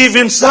you believe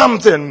in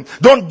something,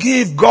 don't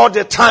give God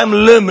a time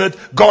limit.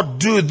 God,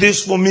 do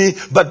this for me,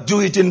 but do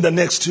it in the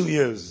next 2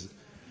 years.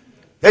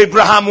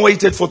 Abraham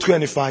waited for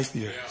 25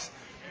 years.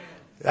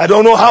 I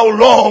don't know how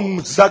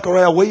long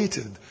Zechariah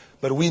waited,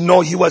 but we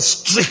know he was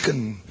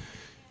stricken.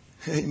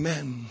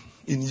 Amen.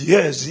 In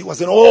years, he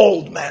was an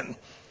old man.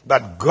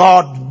 But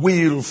God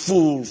will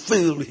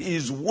fulfill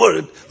his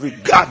word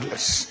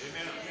regardless.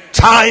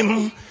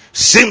 Time,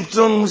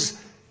 symptoms,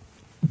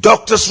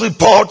 doctor's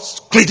reports,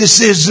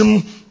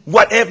 criticism,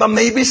 whatever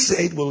may be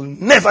said will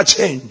never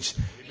change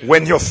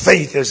when your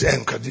faith is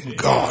anchored in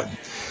God.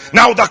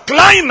 Now the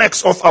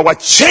climax of our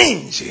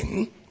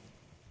changing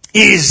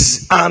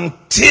is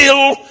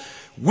until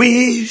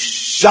we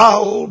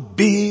shall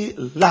be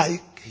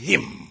like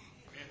him.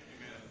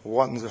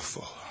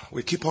 Wonderful.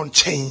 We keep on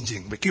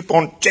changing. We keep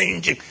on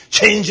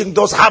changing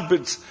those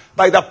habits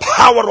by the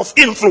power of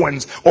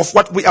influence of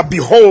what we are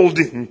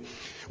beholding.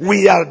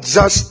 We are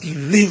just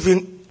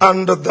living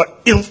under the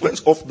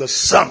influence of the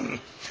sun,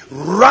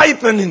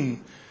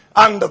 ripening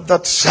under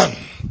that sun,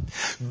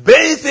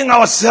 bathing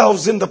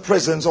ourselves in the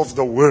presence of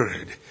the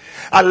word,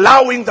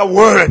 allowing the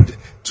word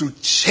to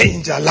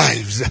change our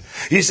lives.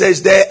 He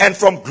says there, and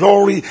from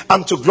glory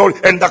unto glory.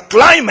 And the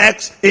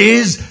climax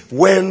is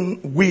when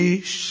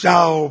we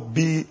shall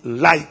be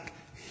like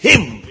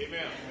him.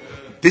 Amen.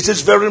 This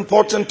is very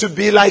important, to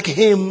be like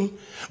him,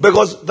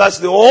 because that's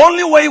the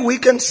only way we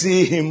can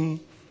see him.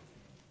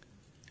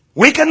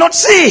 We cannot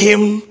see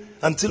him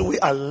until we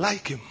are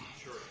like him.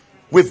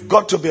 We've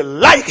got to be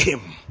like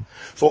him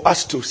for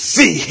us to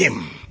see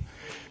him.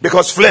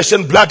 Because flesh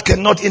and blood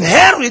cannot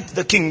inherit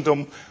the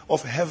kingdom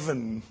of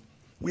heaven.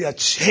 We are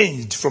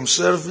changed from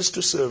service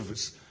to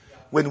service.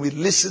 When we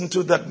listen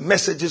to the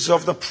messages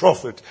of the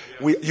prophet,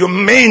 you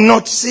may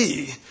not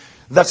see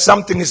that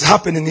something is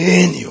happening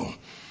in you.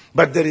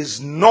 But there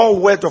is no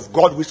word of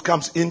God which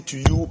comes into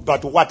you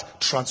but what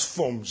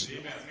transforms you.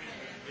 Amen.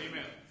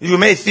 You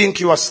may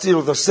think you are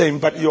still the same,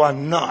 but you are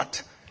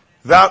not.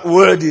 That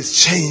word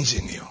is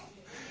changing you.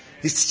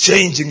 It's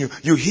changing you.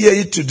 You hear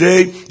it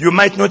today. You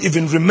might not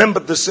even remember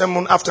the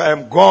sermon after I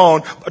am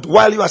gone. But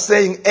while you are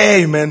saying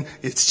amen,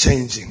 it's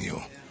changing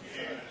you.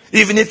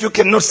 Even if you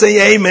cannot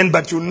say amen,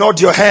 but you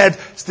nod your head,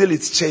 still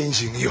it's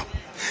changing you.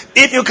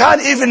 If you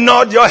can't even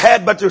nod your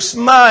head, but you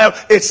smile,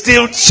 it's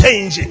still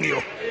changing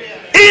you.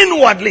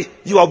 Inwardly,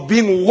 you are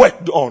being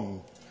worked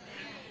on.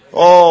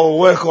 Oh,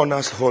 work on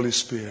us, Holy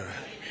Spirit.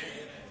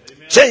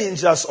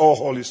 Change us, oh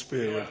Holy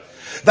Spirit.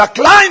 The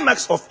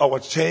climax of our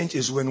change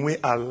is when we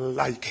are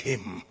like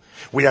him.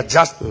 We are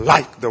just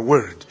like the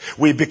word.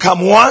 We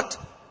become what?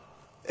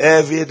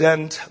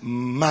 Evident,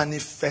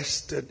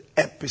 manifested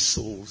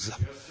epistles.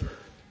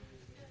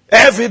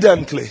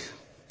 Evidently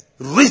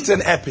written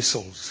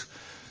epistles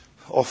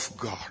of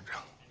God.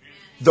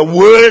 The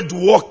word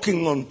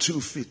walking on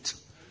 2 feet.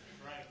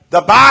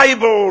 The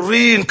Bible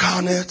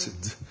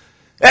reincarnated.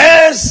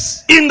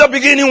 As in the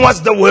beginning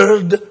was the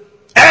word,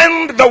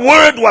 and the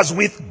word was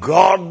with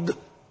God,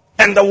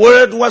 and the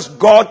word was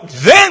God.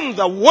 Then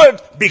the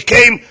word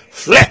became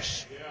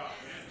flesh.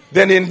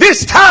 Then in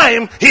this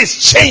time,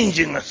 he's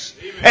changing us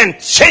and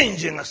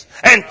changing us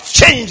and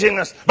changing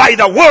us by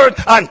the word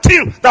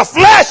until the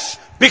flesh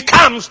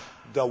becomes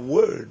the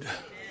word.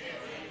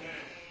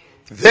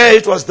 There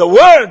it was the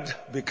word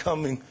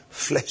becoming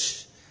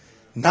flesh.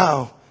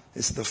 Now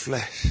it's the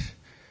flesh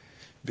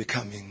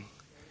becoming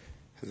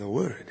the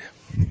word.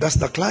 That's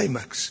the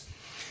climax.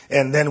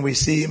 And then we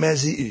see him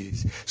as he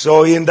is.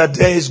 So in the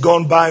days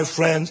gone by,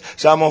 friends,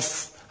 some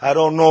of I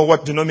don't know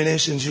what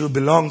denominations you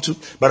belong to,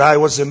 but I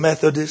was a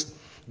Methodist,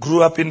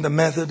 grew up in the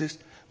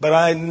Methodist, but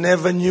I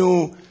never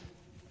knew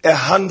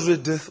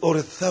 100th or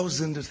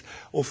 1,000th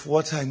of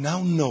what I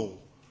now know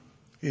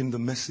in the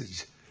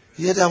message.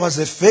 Yet I was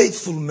a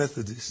faithful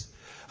Methodist.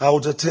 I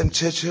would attend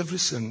church every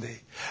Sunday.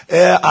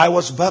 I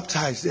was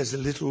baptized as a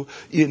little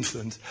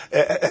infant,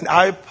 and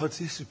I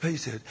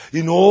participated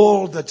in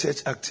all the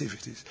church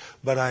activities.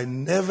 But I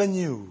never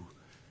knew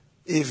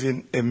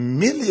even a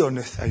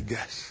millionth, I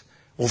guess,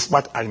 of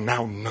what I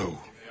now know.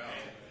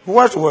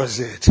 What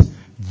was it?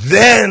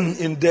 Then,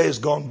 in days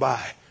gone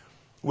by,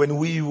 when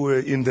we were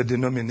in the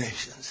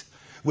denominations,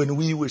 when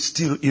we were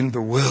still in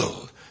the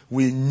world,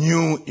 we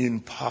knew in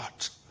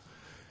part.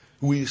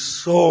 We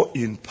saw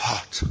in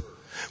part.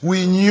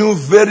 We knew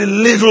very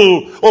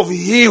little of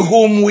He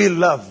whom we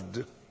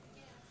loved.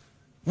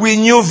 We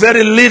knew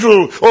very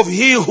little of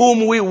He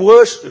whom we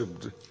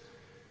worshipped.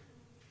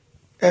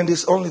 And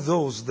it's only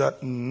those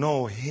that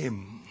know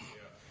Him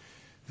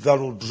that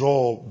will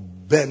draw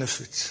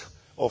benefits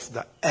of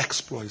the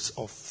exploits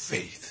of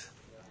faith.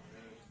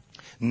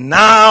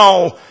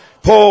 Now,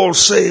 Paul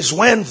says,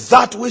 when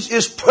that which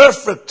is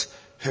perfect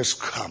has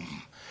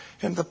come.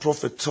 And the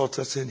prophet taught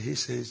us, and he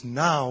says,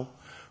 now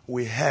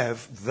we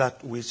have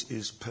that which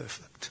is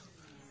perfect.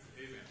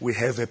 We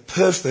have a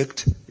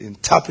perfect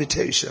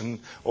interpretation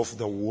of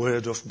the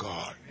Word of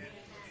God.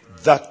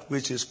 That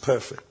which is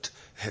perfect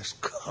has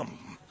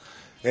come.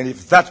 And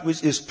if that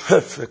which is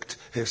perfect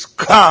has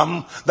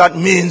come, that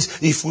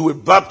means if we were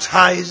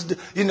baptized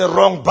in a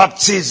wrong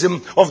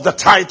baptism of the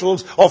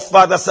titles of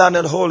Father, Son,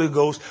 and Holy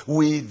Ghost,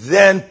 we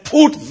then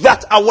put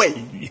that away.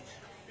 Amen.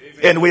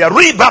 And we are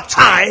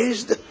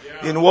rebaptized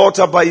in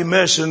water by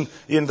immersion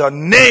in the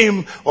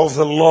name of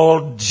the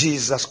Lord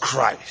Jesus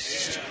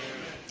Christ.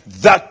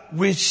 Amen. That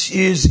which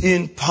is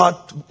in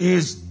part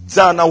is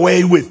done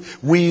away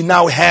with. We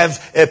now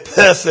have a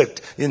perfect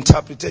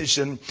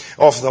interpretation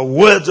of the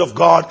words of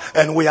God,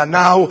 and we are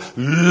now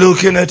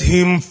looking at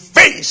Him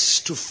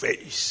face to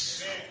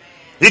face.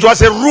 It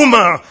was a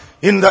rumor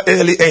in the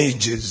early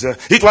ages.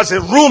 It was a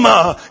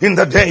rumor in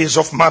the days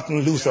of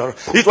Martin Luther.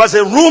 It was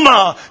a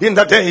rumor in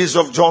the days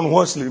of John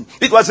Wesley.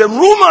 It was a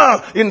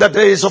rumor in the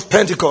days of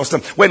Pentecost,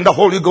 when the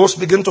Holy Ghost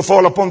began to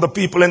fall upon the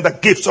people and the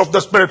gifts of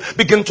the Spirit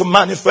began to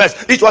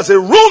manifest. It was a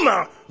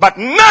rumor, but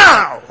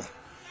now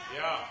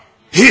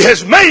He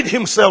has made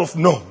Himself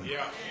known.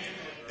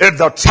 At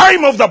the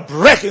time of the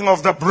breaking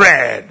of the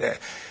bread,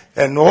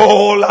 and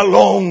all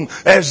along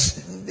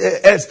as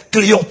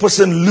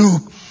Cleopas and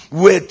Luke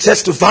were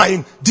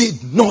testifying,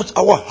 did not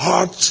our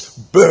hearts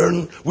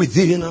burn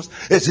within us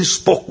as He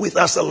spoke with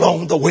us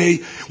along the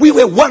way? We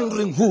were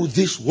wondering who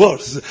this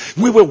was.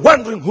 We were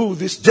wondering who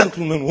this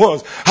gentleman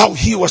was, how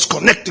he was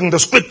connecting the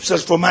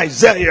scriptures from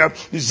Isaiah,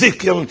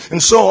 Ezekiel,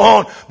 and so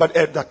on. But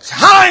at the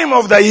time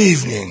of the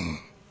evening,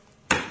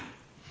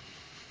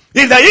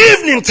 in the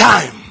evening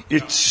time,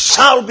 it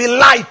shall be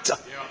light.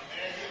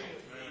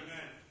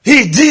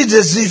 He did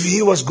as if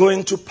he was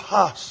going to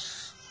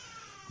pass,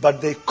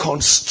 but they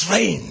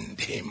constrained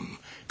him.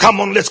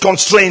 Come on, let's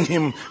constrain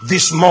him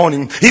this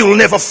morning. He will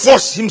never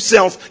force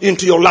himself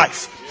into your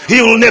life. He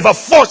will never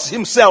force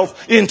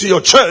himself into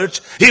your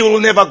church. He will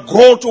never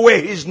go to where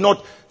he's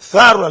not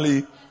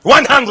thoroughly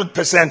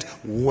 100%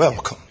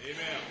 welcome.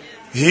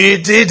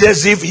 He did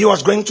as if he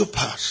was going to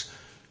pass,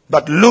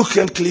 but Luke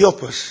and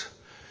Cleopas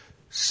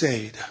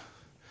said,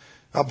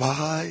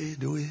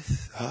 abide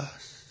with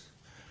us.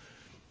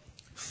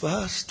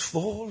 Fast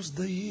falls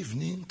the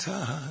evening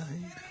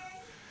tide.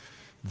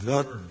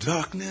 The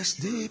darkness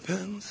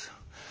deepens.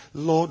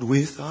 Lord,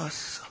 with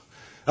us.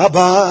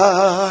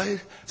 Abide.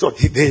 So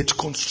they had to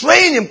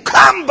constrain him.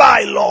 Come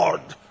by,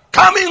 Lord.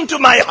 Come into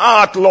my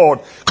heart, Lord.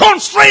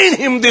 Constrain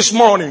him this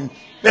morning.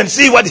 And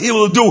see what he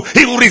will do.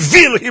 He will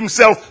reveal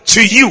himself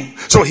to you.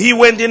 So he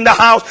went in the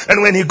house,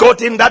 and when he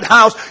got in that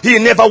house, he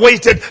never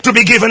waited to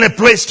be given a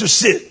place to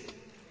sit.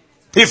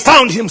 He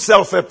found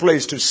himself a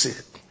place to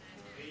sit.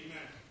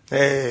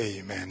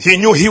 Amen. He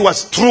knew he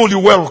was truly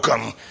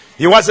welcome.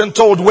 He wasn't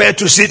told where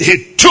to sit.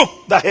 He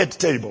took the head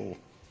table.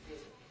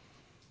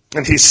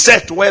 And he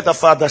sat where the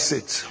Father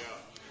sits.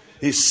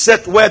 He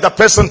sat where the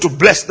person to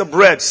bless the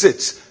bread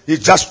sits. He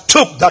just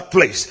took that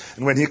place.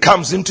 And when he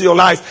comes into your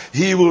life,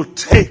 he will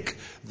take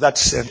that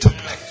center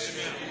place.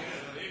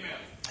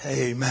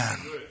 Amen.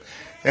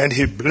 And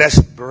he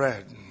blessed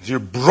bread. He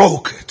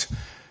broke it.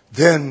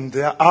 Then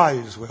their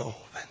eyes were open.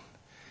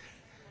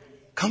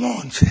 Come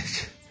on,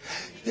 church.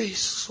 They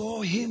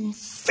saw him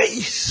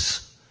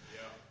face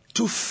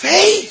to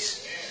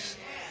face.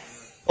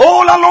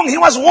 All along he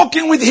was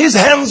walking with his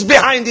hands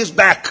behind his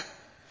back.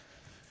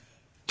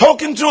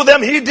 Talking to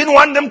them, he didn't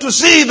want them to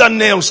see the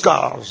nail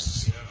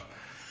scars.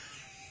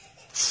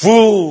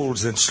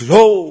 Fools and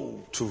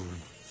slow to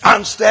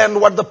understand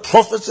what the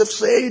prophets have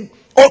said.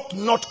 Ought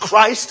not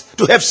Christ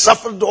to have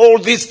suffered all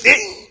these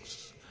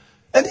things?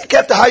 And he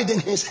kept hiding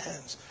his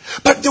hands.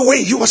 But the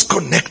way he was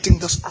connecting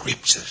the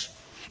scriptures.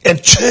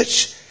 And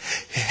church,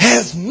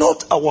 has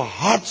not our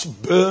hearts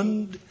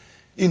burned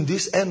in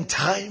this end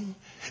time?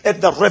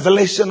 at the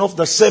revelation of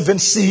the 7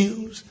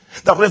 seals,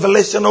 the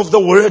revelation of the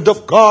Word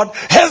of God?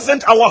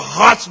 Haven't our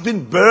hearts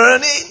been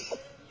burning?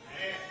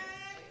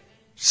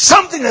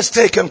 Something has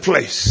taken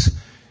place.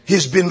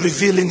 He's been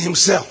revealing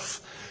himself.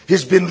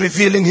 He's been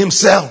revealing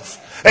himself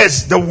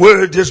as the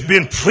word has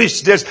been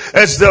preached, as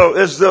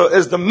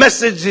the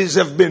messages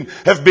have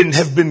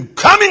been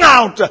coming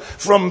out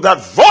from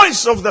that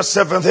voice of the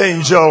 7th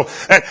angel.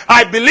 And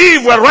I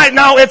believe we're right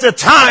now at a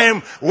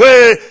time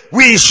where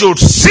we should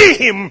see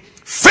him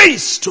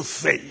face to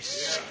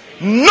face,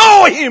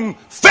 know him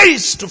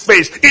face to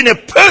face in a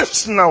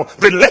personal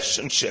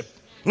relationship.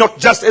 Not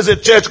just as a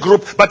church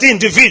group, but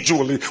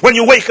individually. When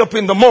you wake up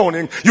in the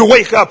morning, you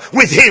wake up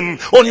with him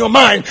on your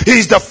mind.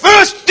 He's the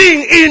first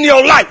thing in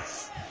your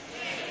life.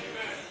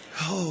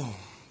 Oh,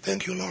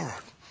 thank you, Lord.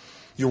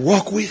 You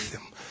walk with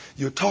him.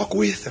 You talk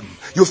with him.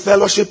 You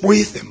fellowship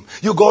with him.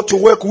 You go to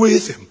work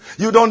with him.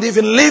 You don't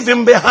even leave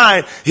him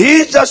behind.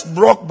 He just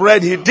broke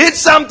bread. He did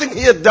something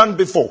he had done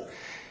before.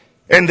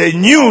 And they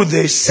knew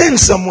they sent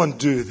someone to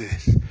do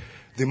this.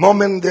 The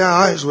moment their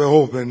eyes were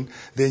open,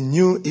 they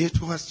knew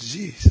it was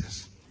Jesus.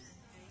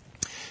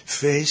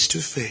 Face to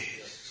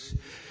face.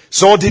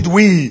 So did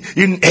we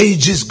in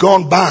ages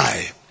gone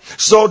by.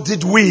 So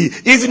did we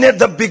even at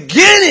the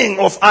beginning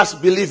of us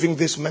believing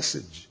this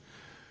message.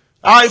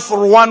 I,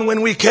 for one,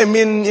 when we came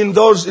in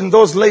those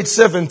late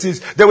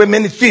 70s, there were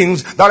many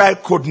things that I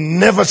could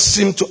never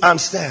seem to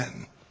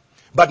understand.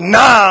 But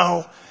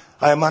now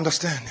I am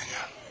understanding.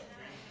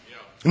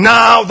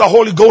 Now the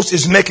Holy Ghost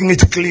is making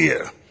it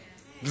clear.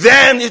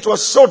 Then it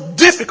was so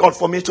difficult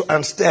for me to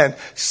understand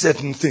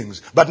certain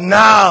things. But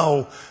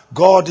now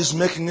God is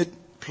making it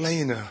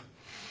plainer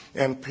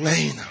and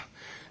plainer.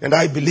 And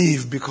I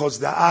believe because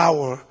the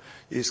hour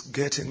is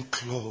getting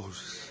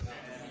close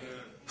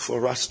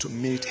for us to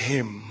meet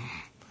him.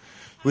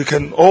 We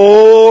can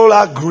all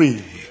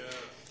agree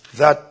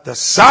that the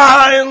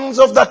signs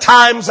of the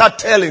times are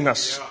telling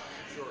us.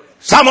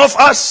 Some of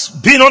us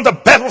been on the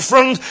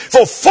battlefront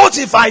for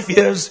 45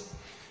 years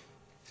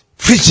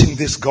preaching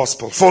this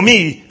gospel. For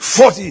me,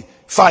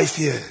 45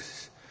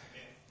 years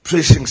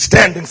preaching,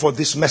 standing for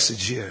this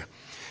message here.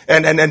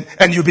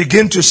 And you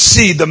begin to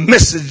see the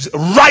message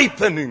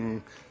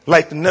ripening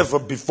like never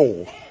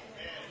before.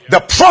 The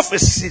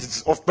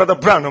prophecies of Brother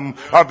Branham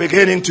are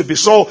beginning to be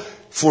so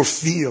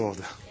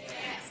fulfilled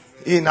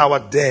in our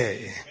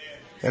day.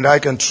 And I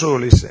can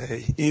truly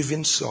say,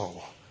 even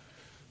so,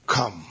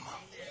 come,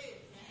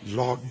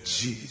 Lord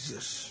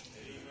Jesus.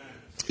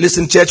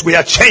 Listen, church, we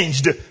are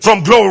changed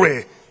from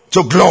glory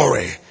to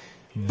glory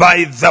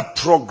by the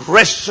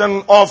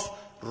progression of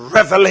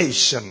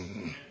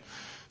revelation.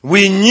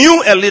 We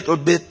knew a little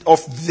bit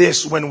of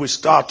this when we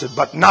started,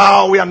 but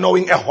now we are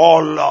knowing a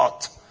whole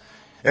lot.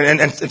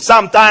 And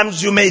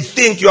sometimes you may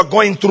think you are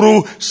going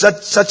through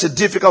such a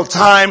difficult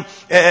time,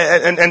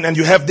 and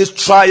you have this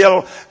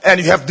trial, and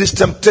you have this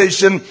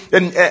temptation,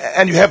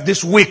 and you have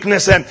this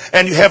weakness,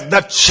 and you have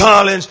that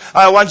challenge.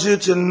 I want you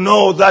to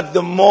know that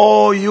the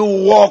more you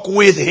walk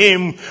with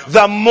him,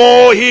 the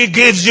more he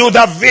gives you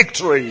the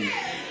victory.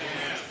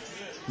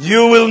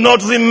 You will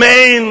not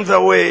remain the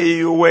way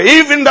you were.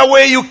 Even the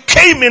way you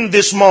came in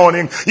this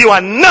morning, you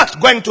are not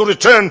going to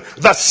return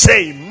the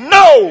same.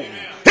 No!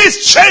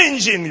 He's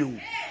changing you.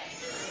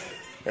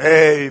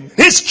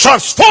 He's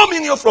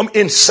transforming you from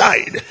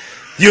inside.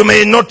 You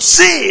may not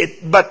see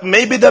it, but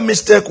maybe the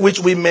mistake which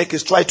we make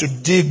is try to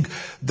dig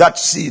that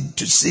seed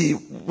to see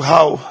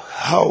how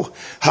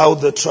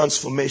the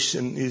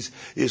transformation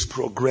is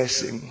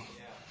progressing.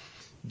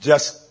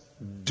 Just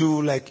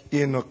do like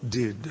Enoch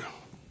did.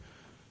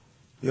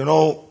 You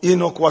know,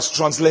 Enoch was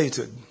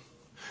translated.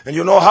 And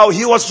you know how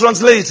he was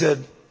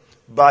translated?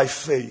 By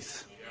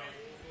faith.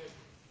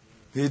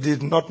 He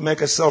did not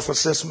make a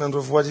self-assessment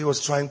of what he was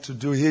trying to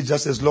do. He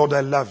just says, Lord, I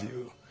love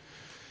you.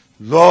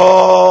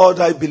 Lord,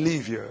 I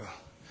believe you.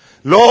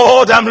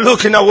 Lord, I'm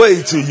looking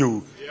away to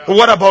you.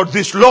 What about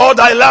this? Lord,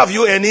 I love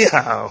you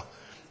anyhow.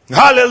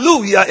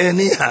 Hallelujah,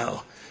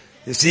 anyhow.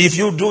 You see, if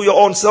you do your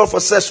own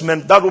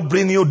self-assessment, that will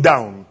bring you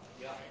down.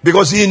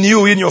 Because in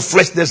you, in your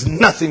flesh, there's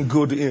nothing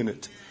good in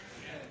it.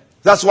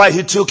 That's why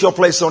he took your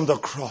place on the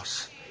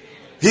cross.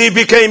 He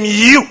became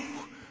you,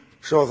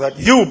 so that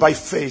you by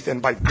faith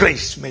and by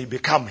grace may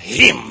become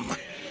him.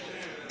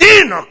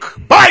 Enoch,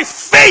 by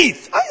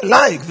faith. I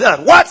like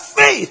that. What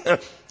faith?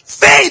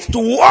 Faith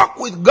to walk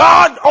with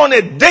God on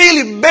a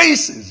daily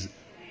basis.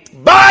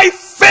 By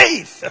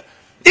faith.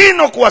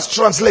 Enoch was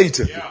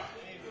translated.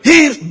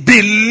 He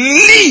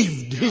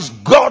believed his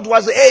God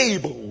was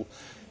able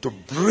to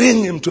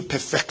bring him to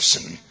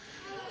perfection.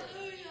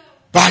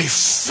 By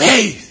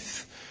faith.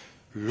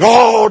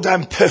 Lord,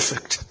 I'm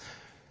perfect.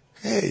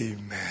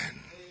 Amen.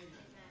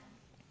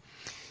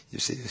 You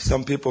see,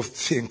 some people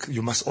think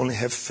you must only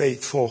have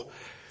faith for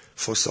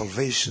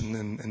salvation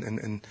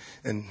and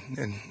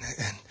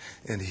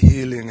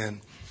healing,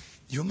 and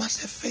you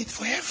must have faith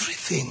for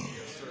everything.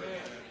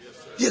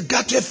 You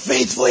got to have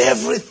faith for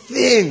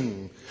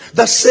everything.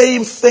 The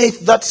same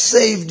faith that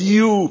saved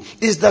you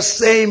is the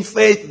same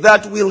faith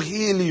that will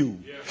heal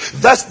you.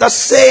 That's the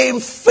same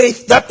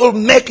faith that will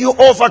make you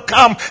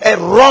overcome a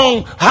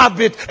wrong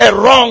habit, a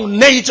wrong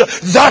nature.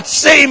 That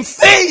same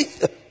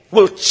faith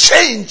will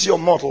change your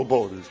mortal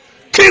bodies.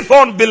 Keep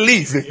on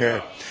believing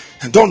it.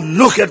 And don't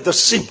look at the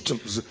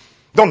symptoms.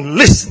 Don't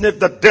listen at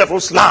the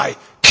devil's lie.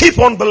 Keep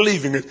on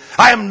believing it.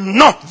 I am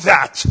not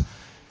that.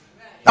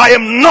 I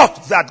am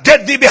not that.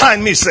 Get thee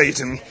behind me,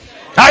 Satan.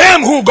 I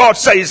am who God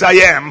says I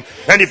am.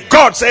 And if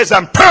God says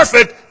I'm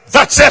perfect,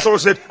 that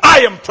settles it.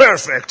 I am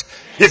perfect.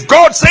 If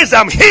God says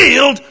I'm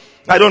healed,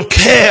 I don't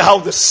care how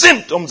the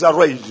symptoms are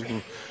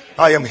raging.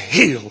 I am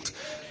healed.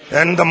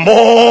 And the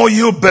more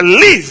you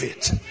believe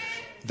it,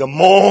 the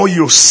more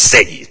you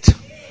say it.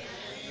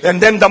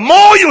 And then the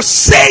more you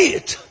say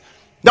it,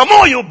 the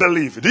more you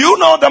believe it. Do you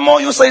know the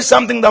more you say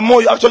something, the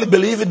more you actually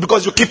believe it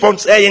because you keep on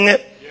saying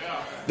it?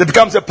 It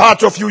becomes a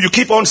part of you. You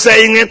keep on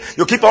saying it.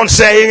 You keep on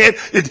saying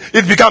it.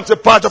 It becomes a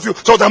part of you.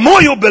 So the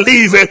more you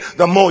believe it,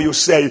 the more you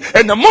say it.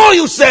 And the more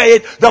you say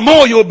it, the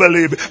more you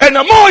believe it. And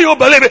the more you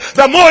believe it,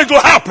 the more it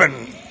will happen.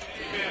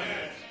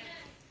 Amen.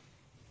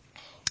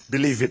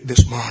 Believe it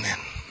this morning.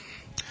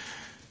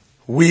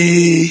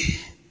 We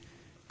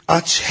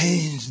are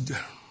changed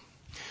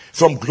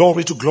from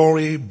glory to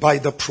glory by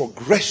the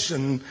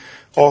progression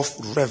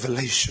of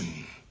revelation.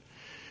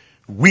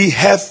 We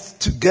have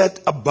to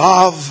get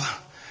above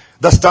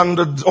the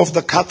standard of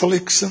the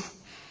Catholics,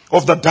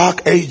 of the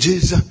Dark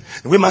Ages.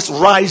 We must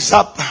rise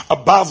up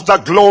above the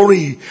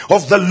glory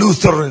of the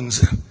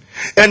Lutherans.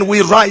 And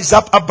we rise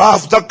up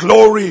above the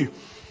glory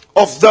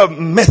of the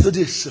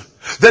Methodists.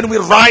 Then we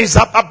rise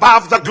up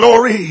above the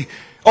glory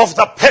of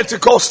the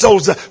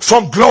Pentecostals,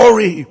 from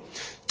glory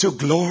to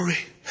glory.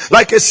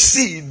 Like a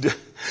seed,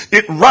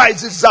 it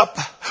rises up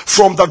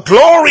from the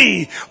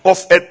glory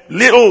of a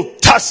little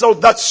tassel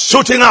that's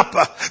shooting up.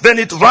 Then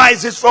it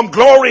rises from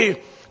glory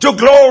to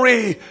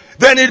glory.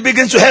 Then it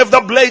begins to have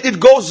the blade.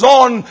 It goes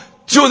on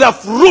to the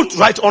fruit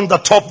right on the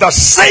top. The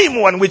same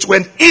one which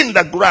went in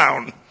the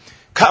ground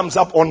comes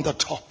up on the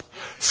top.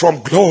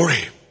 From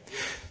glory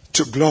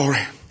to glory.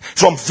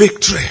 From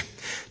victory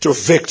to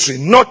victory.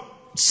 Not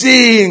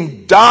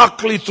seeing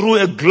darkly through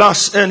a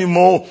glass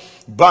anymore,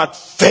 but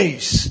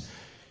face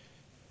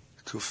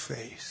to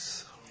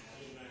face.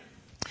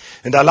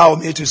 And allow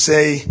me to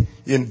say,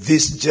 in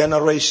this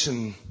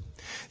generation,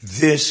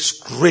 this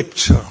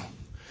scripture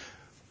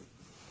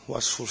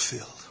was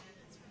fulfilled.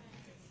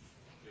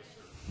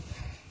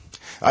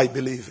 I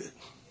believe it.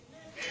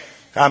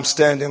 I'm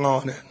standing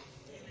on it.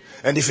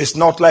 And if it's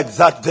not like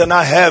that, then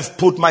I have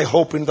put my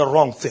hope in the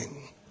wrong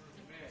thing.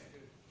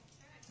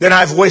 Then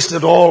I've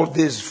wasted all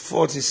these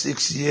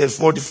 46 years,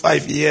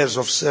 45 years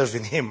of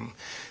serving Him.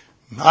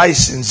 I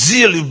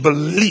sincerely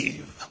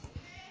believe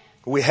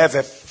we have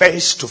a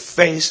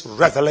face-to-face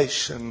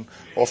revelation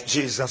of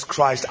Jesus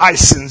Christ. I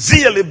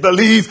sincerely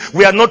believe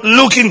we are not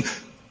looking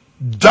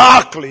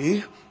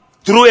darkly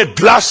through a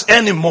glass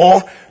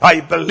anymore.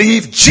 I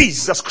believe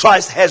Jesus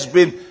Christ has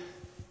been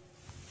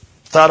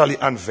thoroughly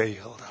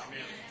unveiled.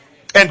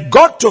 And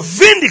God, to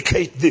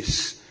vindicate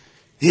this,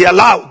 He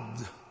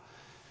allowed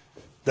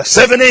the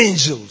 7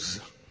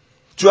 angels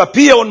to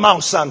appear on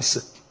Mount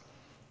Sunset.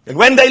 And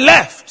when they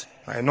left,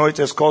 I know it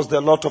has caused a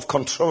lot of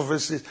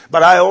controversies,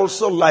 but I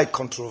also like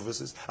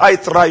controversies. I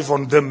thrive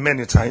on them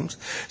many times,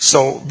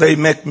 so they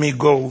make me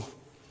go.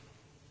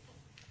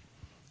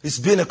 It's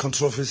been a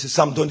controversy.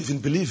 Some don't even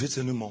believe it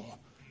anymore.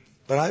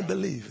 But I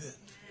believe it.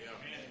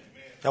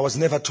 I was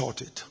never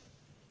taught it.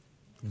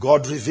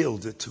 God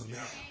revealed it to me.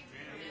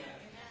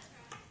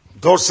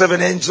 Those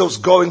 7 angels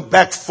going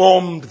back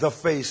formed the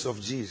face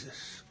of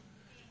Jesus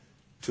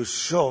to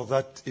show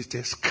that it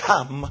has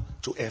come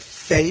to a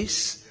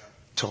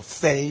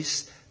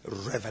face-to-face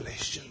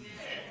revelation.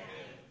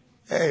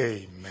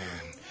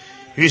 Amen.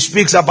 He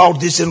speaks about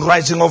this in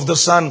Rising of the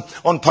Sun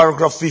on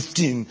paragraph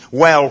 15.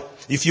 Well,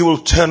 if you will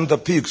turn the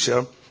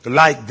picture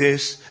like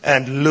this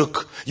and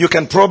look, you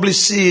can probably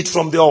see it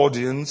from the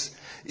audience.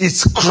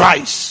 It's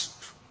Christ.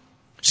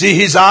 See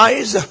His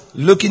eyes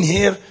looking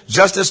here,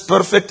 just as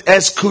perfect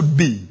as could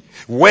be,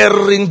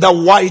 wearing the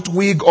white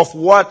wig of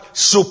what?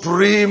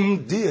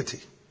 Supreme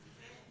deity.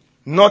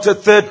 Not a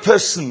third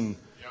person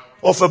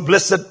of a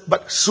blessed,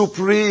 but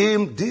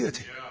supreme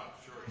deity.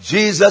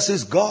 Jesus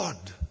is God.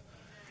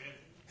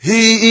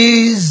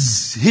 He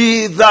is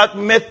He that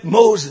met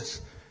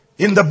Moses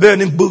in the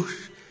burning bush.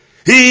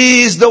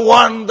 He is the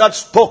one that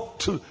spoke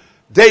to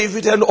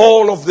David and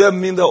all of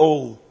them in the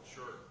old.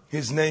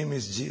 His name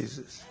is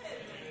Jesus.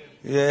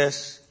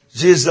 Yes,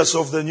 Jesus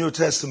of the New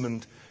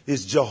Testament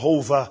is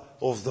Jehovah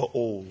of the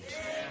old.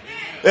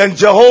 And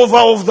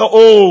Jehovah of the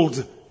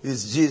old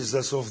is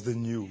Jesus of the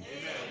new.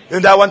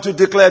 And I want to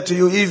declare to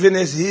you, even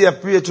as He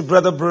appeared to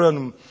Brother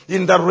Branham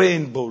in the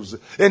rainbows,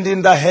 and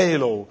in the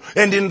halo,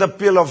 and in the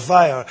pillar of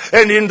fire,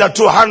 and in the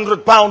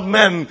 200-pound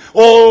man,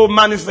 all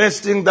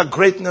manifesting the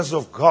greatness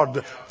of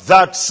God,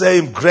 that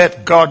same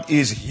great God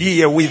is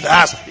here with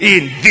us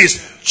in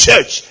this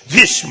church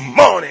this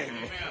morning.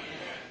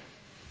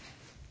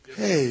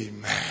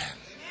 Amen.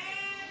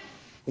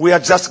 We are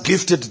just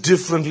gifted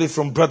differently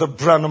from Brother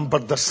Branham,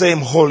 but the same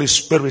Holy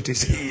Spirit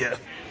is here.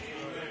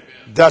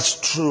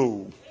 That's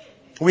true.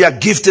 We are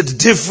gifted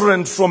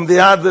different from the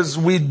others.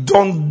 We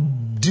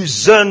don't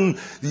discern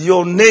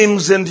your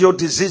names and your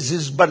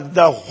diseases, but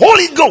the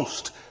Holy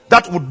Ghost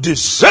that would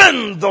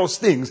discern those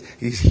things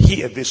is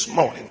here this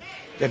morning.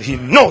 And He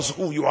knows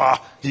who you are.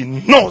 He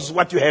knows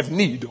what you have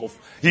need of.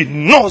 He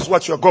knows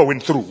what you're going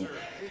through.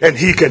 And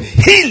He can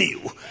heal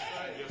you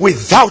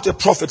without a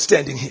prophet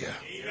standing here.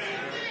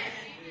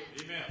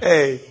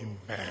 Amen.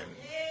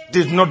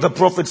 Did not the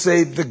prophet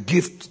say the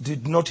gift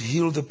did not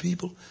heal the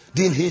people?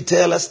 Didn't he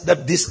tell us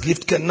that this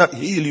gift cannot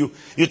heal you?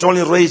 It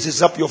only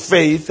raises up your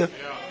faith.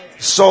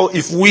 So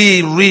if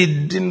we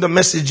read in the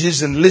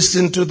messages and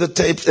listen to the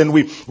tapes and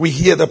we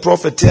hear the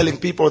prophet telling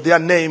people their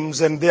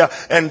names and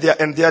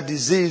their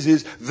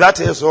diseases, that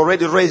has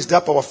already raised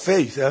up our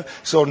faith.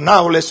 So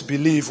now let's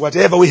believe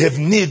whatever we have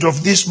need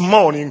of this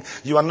morning,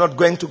 you are not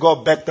going to go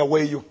back the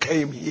way you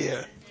came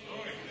here.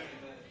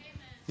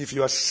 If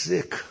you are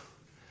sick,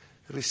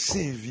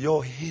 receive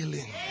your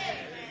healing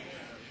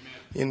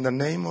in the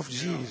name of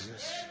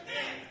Jesus.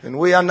 And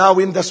we are now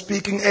in the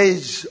speaking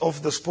age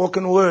of the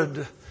spoken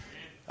word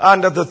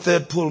under the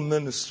third pull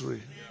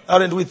ministry.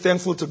 Aren't we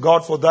thankful to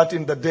God for that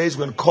in the days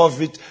when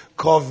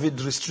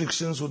COVID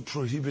restrictions would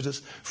prohibit us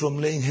from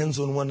laying hands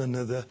on one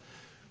another?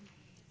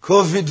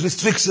 COVID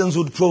restrictions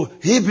would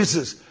prohibit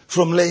us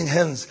from laying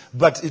hands,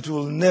 but it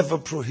will never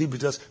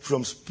prohibit us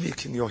from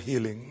speaking your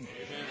healing.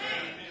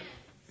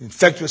 In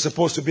fact, we're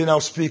supposed to be now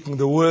speaking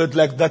the word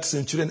like that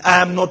centurion.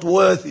 I am not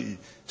worthy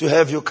to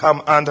have you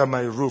come under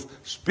my roof.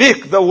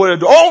 Speak the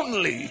word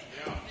only.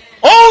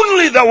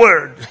 Only the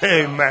word.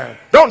 Amen.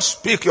 Don't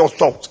speak your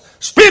thoughts.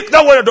 Speak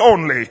the word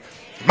only.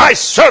 My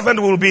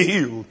servant will be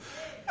healed.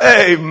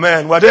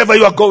 Amen. Whatever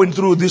you are going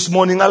through this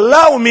morning,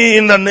 allow me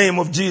in the name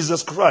of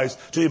Jesus Christ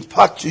to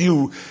impart to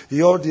you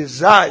your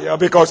desire,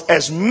 because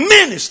as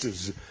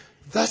ministers,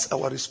 that's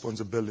our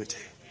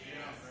responsibility.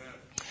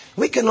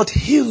 We cannot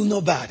heal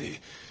nobody,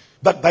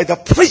 but by the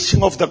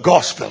preaching of the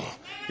gospel,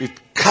 it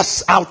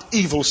casts out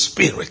evil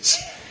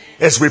spirits.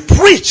 As we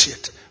preach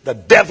it, the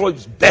devil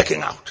is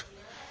backing out.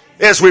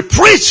 As we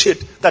preach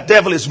it, the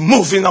devil is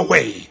moving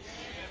away.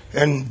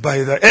 And by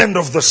the end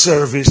of the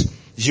service,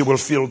 you will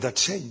feel the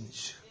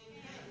change.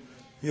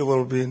 You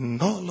will be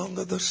no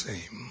longer the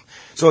same.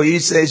 So he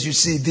says, you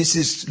see,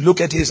 look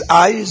at his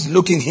eyes,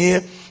 looking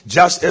here,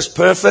 just as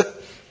perfect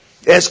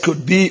as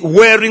could be,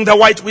 wearing the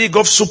white wig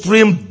of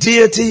supreme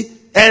deity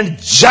and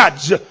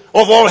judge of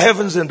all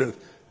heavens and earth.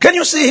 Can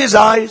you see his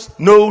eyes,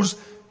 nose,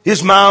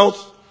 his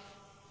mouth?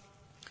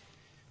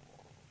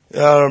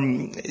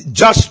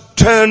 Just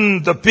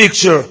turn the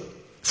picture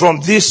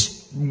from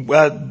this,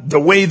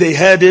 the way they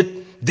had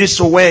it, this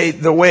way,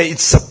 the way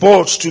it's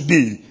supposed to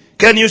be.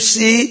 Can you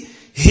see?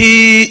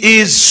 He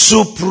is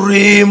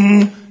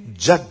supreme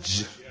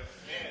judge.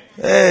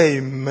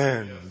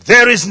 Amen.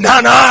 There is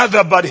none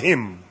other but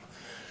him.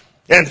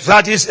 And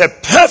that is a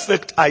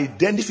perfect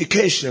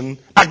identification,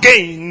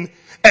 again,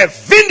 a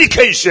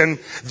vindication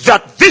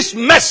that this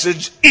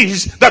message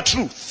is the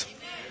truth.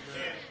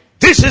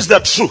 This is the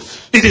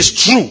truth. It is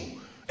true.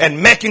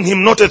 And making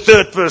him not a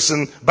third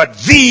person, but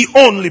the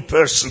only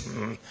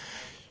person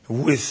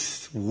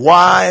with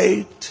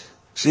white.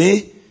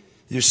 See?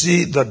 You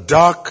see the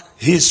dark,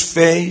 his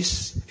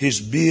face, his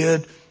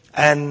beard,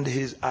 and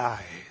his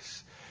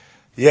eyes.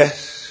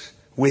 Yes,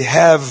 we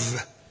have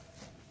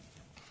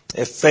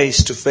a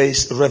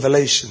face-to-face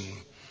revelation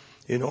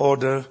in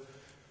order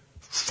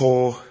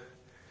for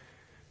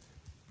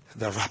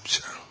the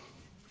rapture.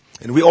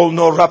 And we all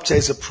know rapture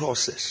is a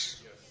process.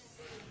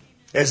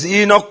 As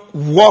Enoch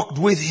walked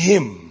with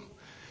him,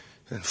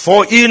 and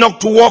for Enoch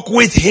to walk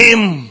with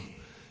him,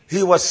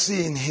 he was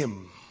seeing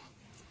him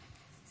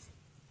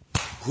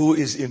who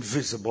is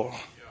invisible.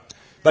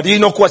 But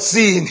Enoch was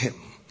seeing him.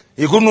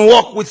 He couldn't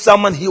walk with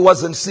someone he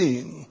wasn't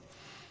seeing.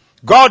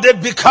 God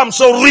had become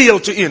so real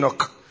to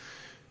Enoch.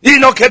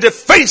 Enoch had a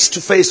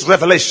face-to-face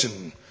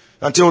revelation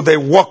until they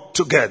walked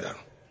together.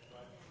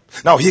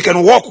 Now he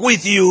can walk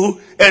with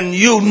you and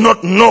you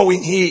not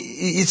knowing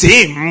it's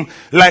him,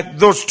 like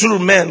those two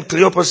men,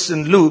 Cleopas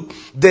and Luke.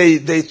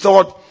 They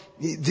thought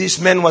this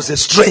man was a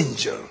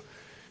stranger.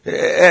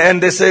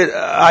 And they said,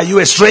 are you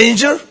a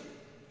stranger?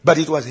 But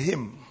it was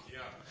him.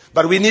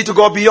 But we need to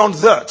go beyond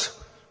that.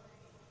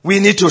 We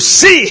need to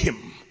see him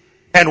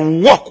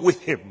and walk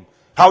with him.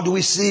 How do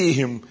we see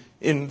him?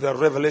 In the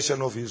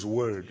revelation of his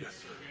word.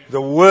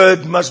 The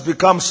word must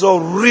become so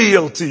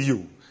real to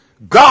you.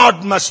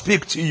 God must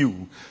speak to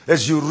you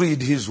as you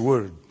read his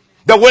word.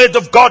 The word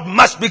of God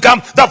must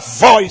become the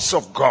voice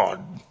of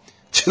God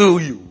to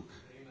you.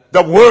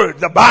 The word,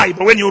 the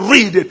Bible, when you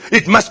read it,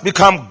 it must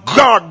become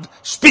God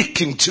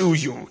speaking to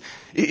you.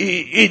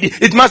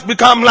 It must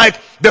become like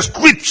the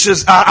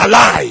scriptures are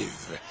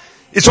alive.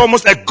 It's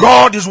almost like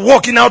God is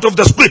walking out of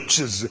the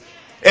scriptures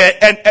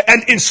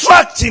and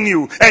instructing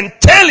you and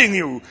telling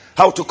you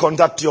how to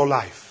conduct your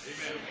life.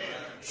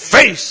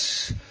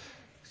 Face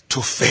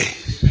to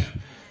face.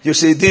 You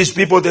see, these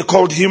people, they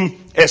called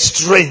him a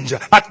stranger.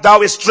 Art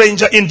thou a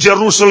stranger in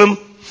Jerusalem?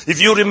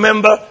 If you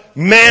remember,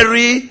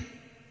 Mary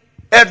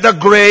at the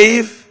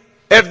grave,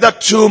 at the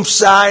tomb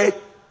site,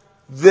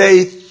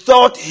 they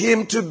thought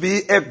him to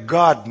be a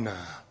gardener.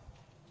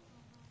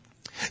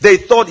 They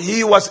thought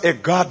he was a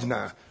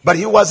gardener, but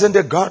he wasn't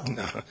a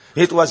gardener.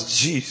 It was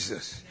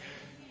Jesus.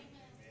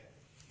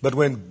 But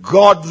when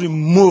God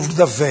removed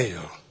the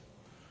veil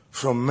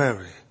from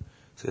Mary,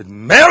 said,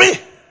 Mary?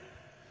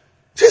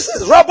 She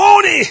says,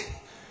 Rabboni.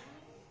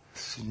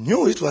 She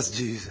knew it was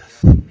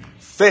Jesus.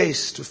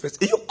 Face to face.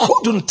 You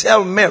couldn't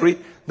tell Mary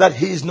that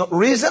he is not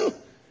risen.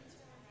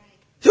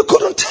 You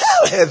couldn't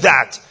tell her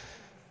that.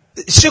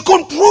 She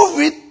couldn't prove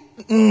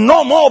it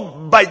no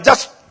more by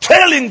just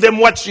telling them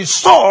what she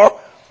saw,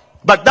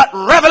 but that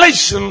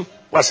revelation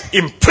was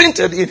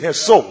imprinted in her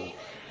soul.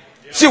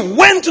 She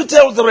went to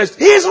tell the rest,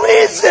 he's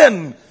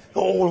risen.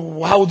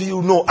 Oh, how do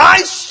you know?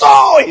 I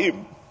saw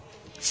him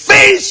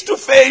face to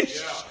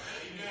face.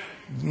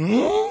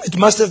 It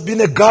must have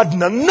been a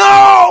gardener.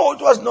 No,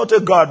 it was not a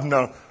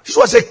gardener. It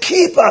was a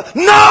keeper.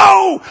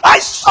 No, I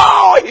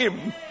saw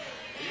him.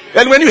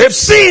 And when you have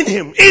seen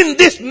him in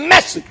this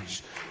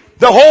message,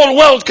 the whole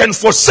world can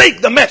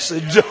forsake the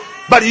message,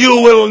 but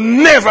you will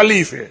never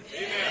leave it.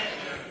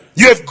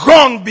 You have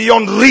gone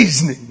beyond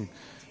reasoning.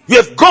 You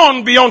have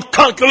gone beyond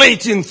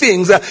calculating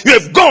things. You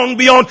have gone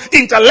beyond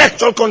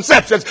intellectual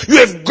conceptions. You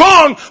have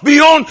gone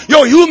beyond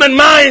your human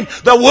mind.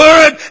 The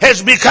word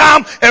has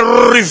become a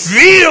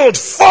revealed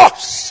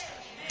force,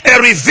 a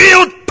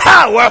revealed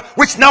power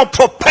which now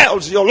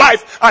propels your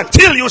life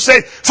until you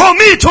say, for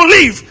me to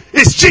live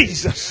is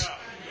Jesus.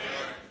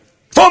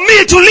 For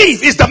me to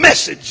live is the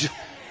message,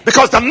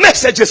 because the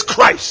message is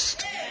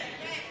Christ.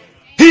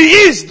 He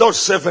is those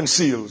 7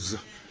 seals.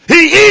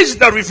 He is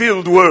the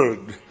revealed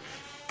word.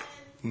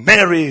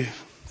 Mary,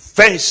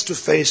 face to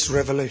face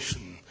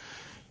revelation.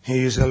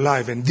 He is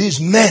alive. And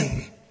these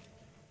men,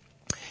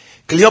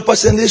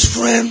 Cleopas and his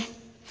friend,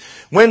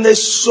 when they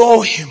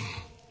saw him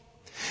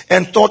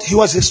and thought he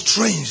was a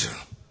stranger,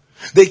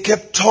 they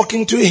kept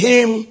talking to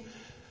him,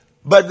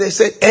 but they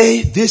said,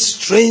 hey, this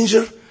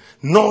stranger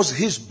knows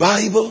his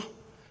Bible.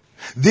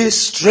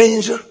 This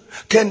stranger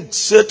can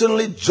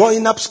certainly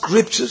join up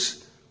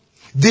scriptures.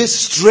 This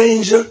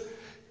stranger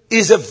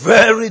is a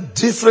very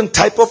different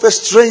type of a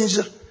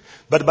stranger.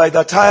 But by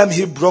the time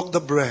he broke the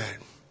bread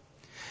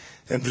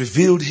and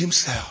revealed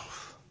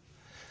himself,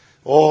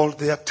 all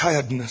their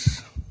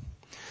tiredness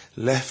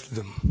left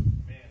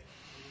them.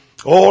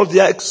 All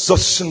their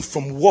exhaustion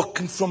from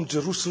walking from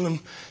Jerusalem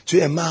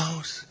to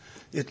Emmaus,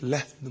 it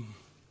left them.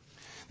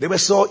 They were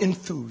so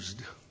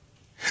enthused.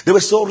 They were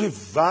so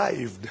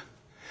revived.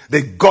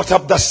 They got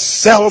up the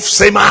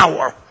same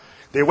hour.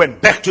 They went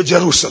back to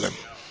Jerusalem.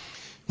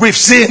 We've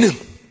seen him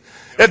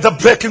at the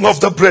breaking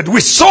of the bread.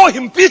 We saw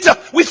him, Peter.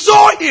 We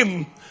saw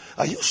him.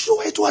 Are you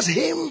sure it was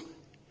him?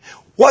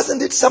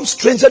 Wasn't it some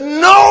stranger?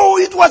 No,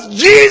 it was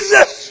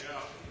Jesus.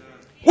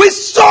 We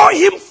saw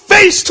him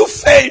face to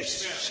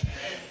face.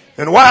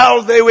 And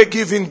while they were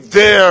giving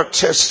their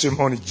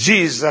testimony,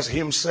 Jesus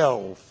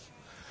himself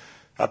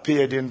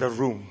appeared in the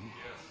room.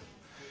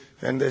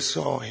 And they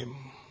saw him.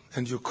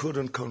 And you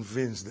couldn't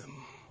convince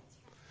them.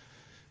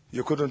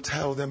 You couldn't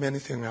tell them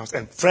anything else.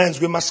 And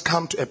friends, we must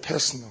come to a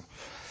personal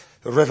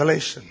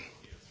revelation,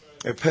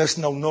 a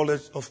personal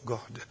knowledge of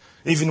God.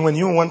 Even when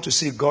you want to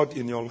see God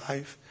in your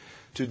life,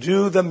 to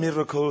do the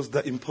miracles,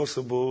 the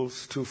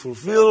impossibles, to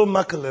fulfill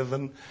Mark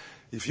 11,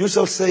 if you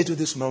shall say to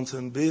this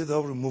mountain, be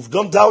thou removed,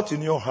 don't doubt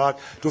in your heart,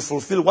 to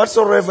fulfill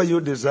whatsoever you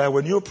desire.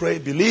 When you pray,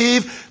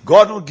 believe,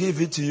 God will give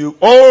it to you.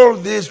 All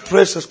these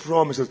precious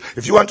promises.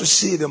 If you want to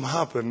see them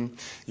happen,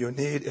 you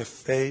need a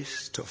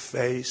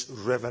face-to-face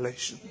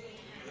revelation.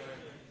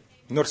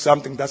 Not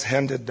something that's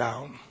handed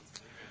down.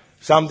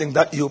 Something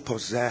that you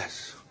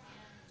possess.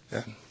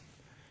 And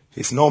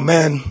if no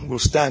man will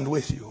stand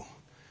with you,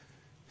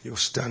 you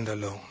stand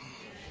alone.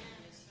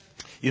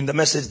 In the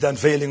message, the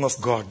unveiling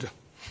of God.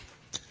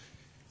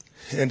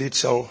 And it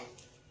shall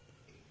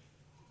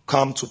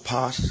come to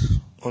pass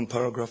on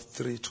paragraph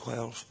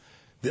 312,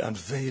 the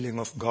unveiling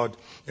of God.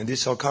 And it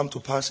shall come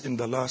to pass in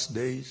the last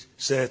days,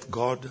 saith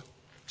God.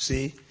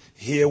 See,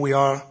 here we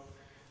are,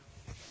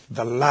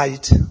 the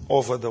light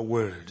over the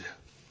word.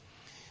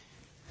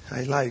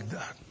 I like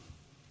that.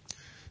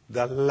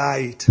 The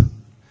light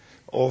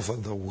over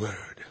the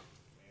word.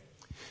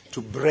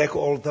 To break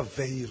all the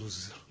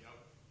veils.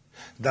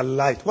 The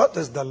light. What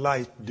does the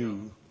light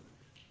do?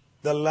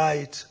 The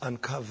light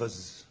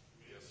uncovers.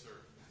 Yes, sir.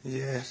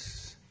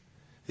 Yes.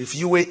 If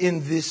you were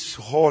in this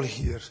hall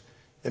here,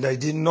 and I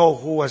didn't know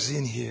who was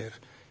in here,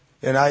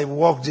 and I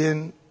walked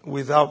in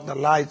without the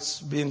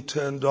lights being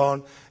turned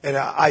on, and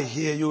I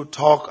hear you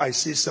talk, I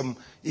see some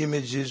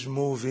images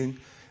moving,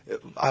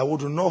 I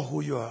wouldn't know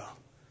who you are.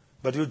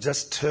 But you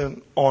just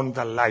turn on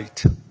the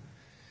light.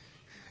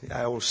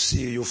 I will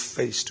see you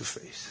face to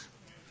face.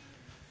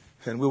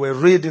 And we were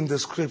reading the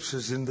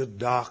scriptures in the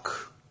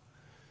dark.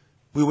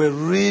 We were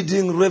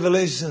reading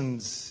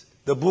Revelations,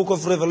 the book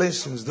of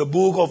Revelations, the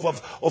book of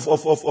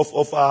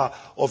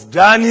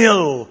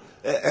Daniel,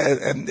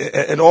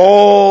 and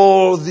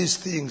all these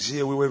things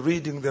here. We were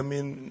reading them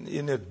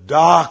in a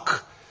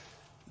dark,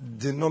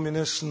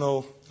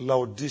 denominational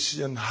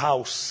Laodicean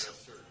house.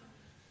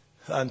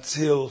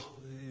 until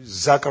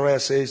Zechariah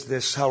says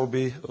there shall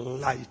be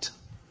light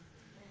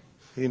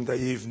in the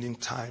evening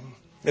time.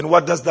 And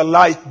what does the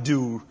light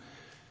do?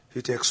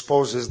 It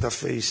exposes the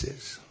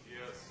faces.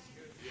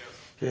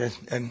 Yes.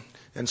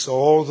 And so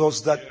all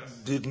those that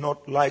did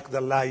not like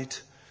the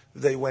light,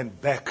 they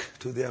went back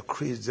to their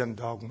creeds and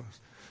dogmas.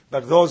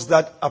 But those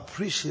that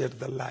appreciate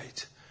the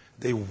light,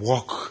 they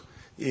walk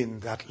in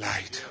that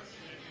light,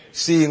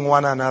 seeing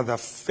one another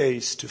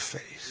face to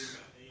face.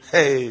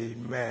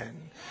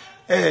 Amen.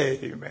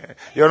 Amen.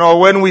 You know,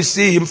 when we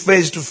see him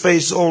face to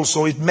face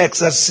also, it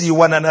makes us see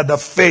one another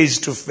face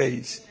to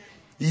face.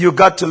 You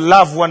got to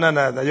love one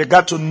another. You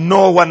got to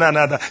know one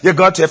another. You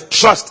got to have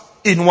trust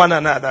in one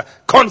another.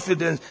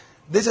 Confidence.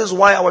 This is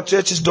why our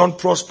churches don't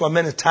prosper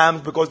many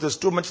times, because there's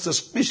too much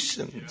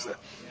suspicion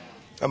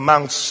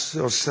amongst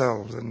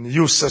yourselves. And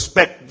you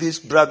suspect this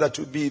brother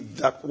to be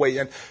that way,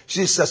 and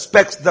she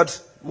suspects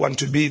that one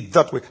to be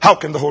that way. How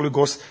can the Holy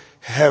Ghost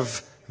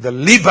have the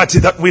liberty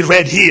that we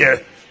read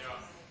here?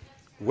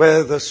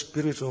 Where the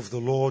Spirit of the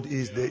Lord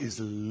is, there is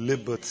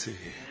liberty.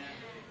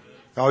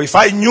 Now, if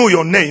I knew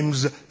your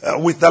names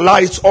with the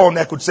lights on,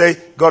 I could say,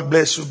 God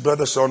bless you,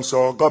 brother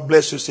so-and-so. God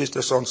bless you,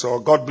 sister so-and-so.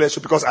 God bless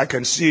you, because I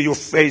can see you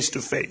face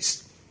to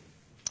face.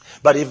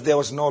 But if there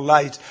was no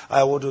light,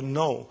 I wouldn't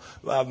know.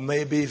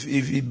 Maybe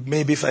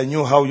if I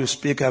knew how you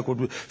speak, I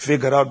could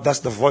figure out that's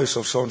the voice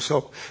of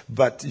so-and-so.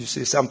 But you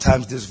see,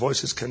 sometimes these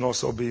voices can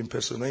also be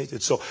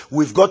impersonated. So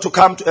we've got to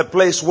come to a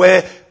place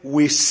where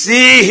we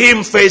see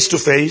him face to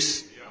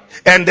face.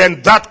 And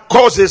then that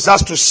causes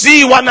us to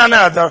see one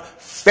another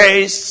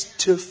face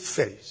to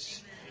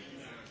face.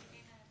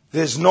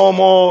 There's no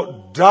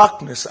more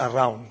darkness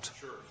around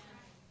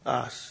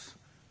us.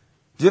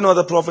 Do you know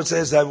the prophet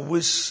says,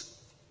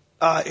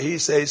 he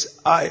says,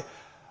 I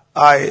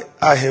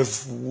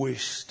have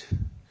wished.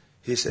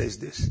 He says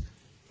this.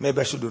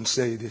 Maybe I shouldn't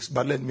say this,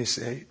 but let me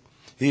say it.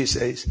 He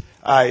says,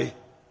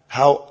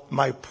 how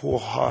my poor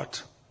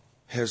heart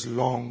has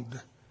longed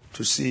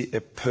to see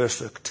a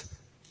perfect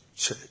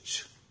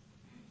church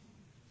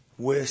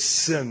where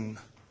sin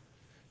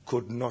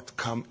could not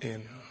come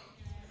in.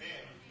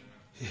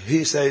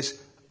 He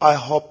says, I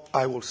hope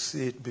I will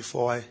see it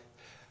before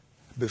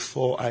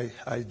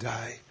I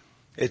die.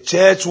 A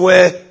church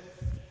where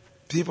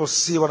people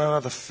see one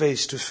another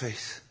face to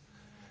face.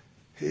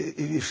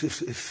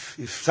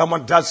 If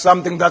someone does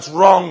something that's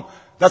wrong,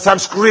 that's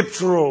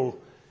unscriptural,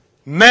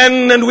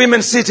 men and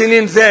women sitting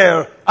in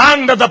there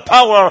under the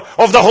power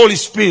of the Holy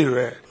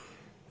Spirit,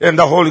 and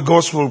the Holy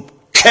Ghost will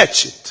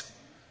catch it.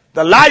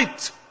 The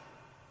light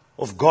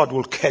of God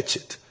will catch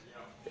it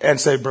and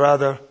say,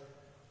 brother,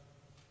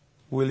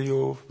 will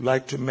you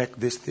like to make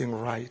this thing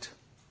right?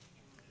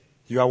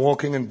 You are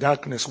walking in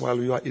darkness while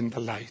you are in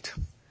the light.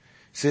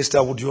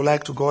 Sister, would you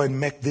like to go and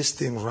make this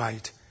thing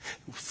right?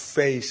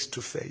 Face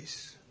to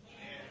face.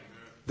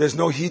 There's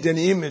no hidden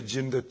image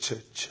in the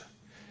church.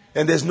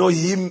 And there's no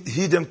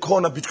hidden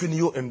corner between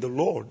you and the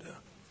Lord.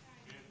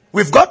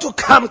 We've got to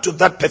come to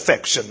that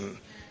perfection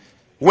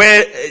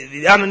where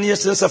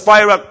Ananias and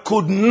Sapphira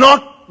could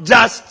not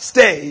just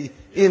stay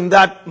in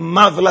that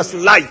marvelous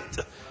light.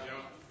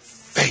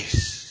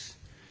 Face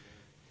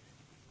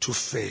to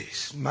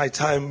face. My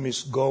time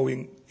is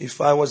going.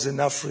 If I was in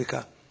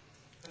Africa,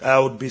 I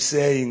would be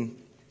saying,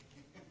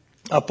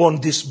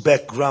 upon this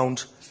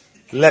background,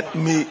 let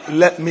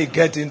me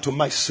get into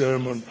my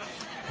sermon.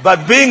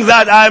 But being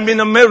that I'm in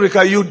America,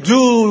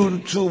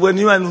 when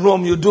you're in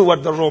Rome, you do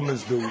what the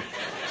Romans do.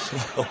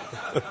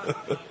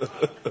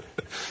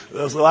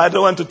 So I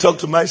don't want to talk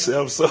to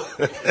myself.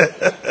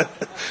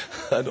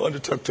 I don't want to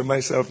talk to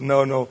myself.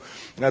 No.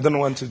 I don't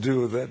want to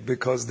do that,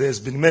 because there's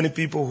been many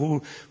people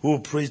who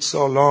preach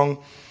so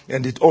long,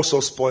 and it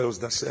also spoils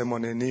the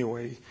sermon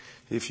anyway.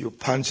 If you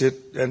punch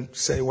it and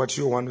say what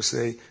you want to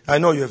say. I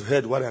know you have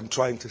heard what I'm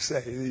trying to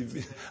say.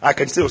 I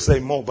can still say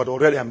more, but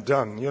already I'm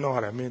done. You know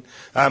what I mean?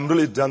 I'm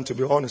really done, to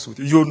be honest with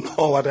you. You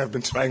know what I've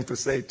been trying to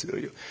say to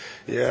you.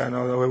 Yeah,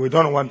 no, we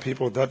don't want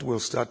people that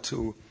will start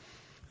to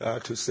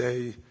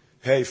say,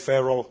 hey,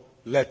 Pharaoh,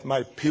 let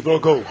my people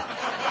go.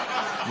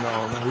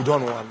 No, we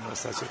don't want no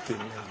such a thing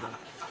like that.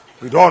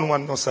 We don't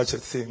want no such a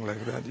thing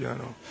like that, you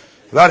know.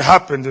 That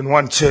happened in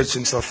one church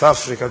in South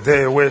Africa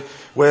there where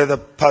the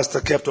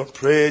pastor kept on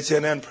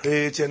preaching and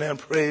preaching and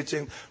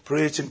preaching,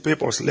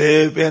 people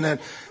sleeping, and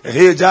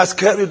he just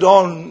carried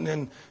on,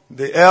 and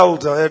the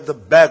elder at the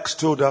back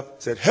stood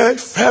up, said, hey,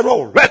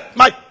 Pharaoh, let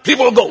my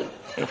people go.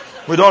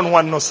 We don't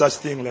want no such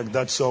thing like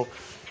that, so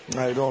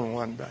I don't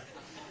want that.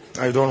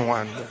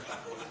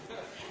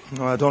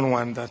 No, I don't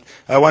want that.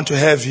 I want to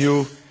have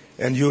you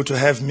and you to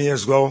have me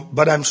as well.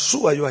 But I'm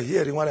sure you are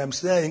hearing what I'm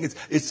saying.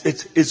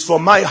 It's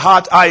from my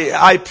heart.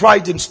 I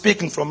pride in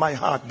speaking from my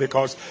heart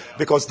because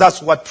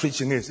that's what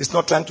preaching is. It's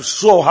not trying to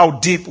show how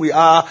deep we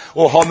are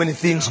or how many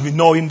things we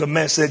know in the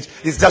message.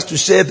 It's just to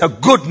share the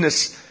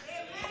goodness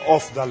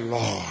of the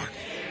Lord.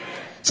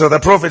 So the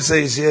prophet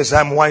says, yes,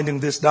 I'm winding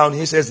this down.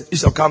 He says, it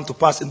shall come to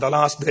pass in the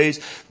last days,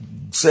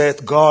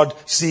 saith God,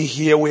 see,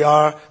 here we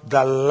are,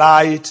 the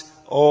light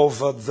of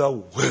the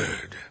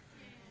word.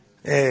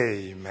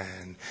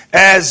 Amen.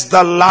 As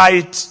the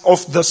light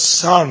of the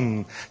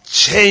sun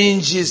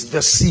changes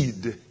the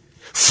seed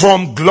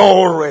from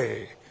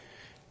glory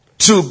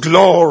to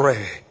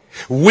glory,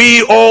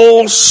 we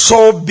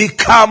also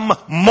become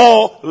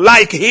more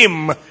like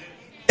Him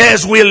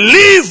as we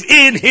live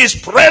in His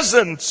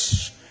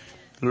presence,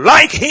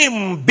 like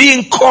Him,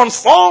 being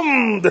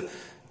conformed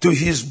to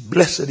His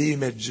blessed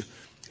image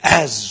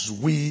as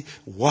we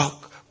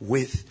walk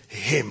with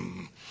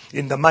Him.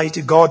 In the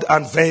mighty God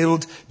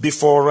unveiled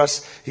before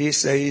us, He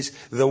says,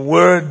 the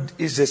word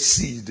is a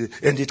seed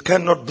and it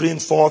cannot bring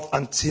forth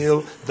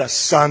until the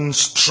sun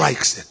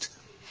strikes it.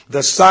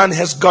 The sun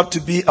has got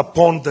to be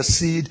upon the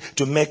seed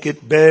to make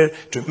it bear,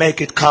 to make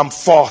it come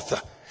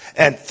forth.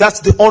 And that's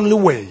the only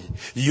way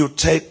you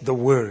take the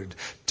word.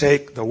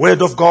 Take the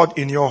word of God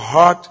in your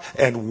heart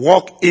and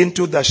walk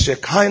into the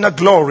Shekinah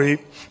glory.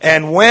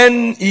 And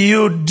when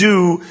you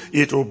do,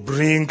 it will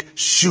bring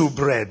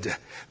shewbread,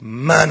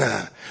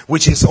 manna,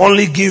 which is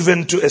only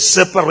given to a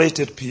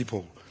separated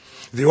people.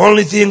 The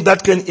only thing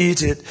that can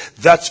eat it,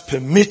 that's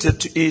permitted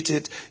to eat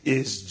it,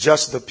 is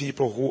just the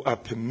people who are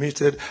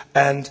permitted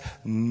and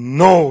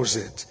knows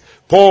it.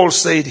 Paul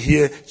said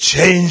here,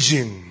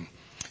 changing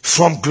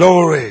from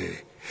glory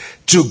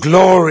to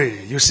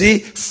glory. You see,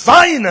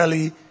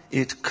 finally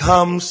it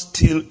comes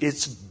till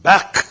it's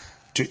back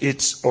to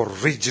its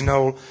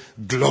original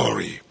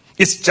glory.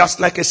 It's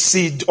just like a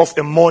seed of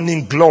a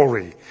morning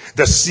glory.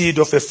 The seed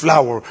of a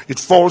flower, it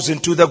falls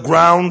into the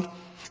ground.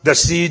 The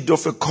seed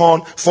of a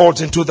corn falls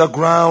into the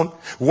ground.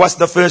 What's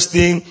the first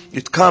thing?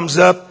 It comes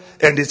up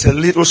and it's a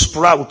little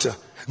sprout.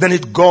 Then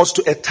it goes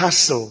to a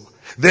tassel.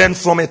 Then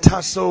from a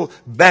tassel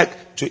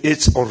back to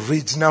its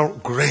original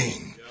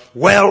grain.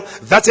 Well,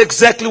 that's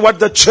exactly what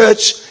the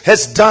church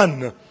has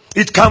done.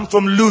 It came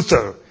from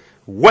Luther,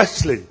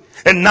 Wesley,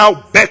 and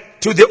now back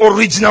to the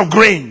original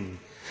grain.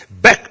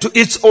 Back to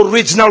its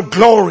original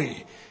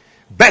glory.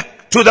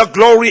 Back to the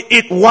glory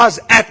it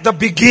was at the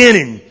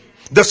beginning.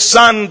 The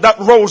sun that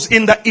rose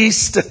in the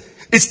east,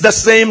 it's the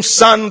same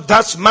sun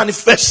that's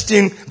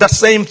manifesting the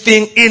same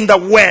thing in the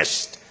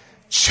west.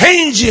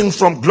 Changing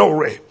from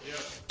glory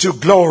to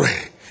glory.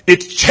 It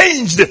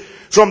changed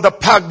from the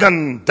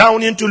pagan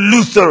down into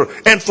Luther,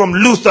 and from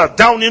Luther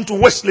down into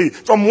Wesley,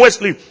 from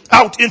Wesley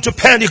out into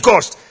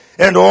Pentecost,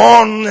 and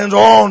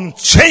on,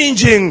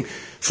 changing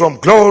from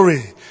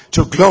glory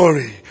to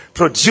glory,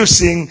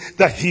 producing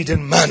the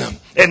hidden manna.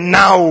 And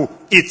now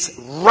it's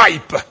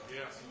ripe.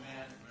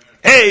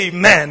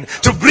 Amen.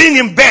 To bring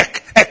him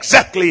back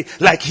exactly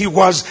like he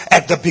was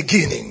at the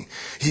beginning.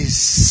 His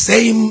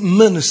same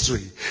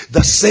ministry,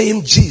 the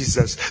same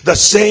Jesus, the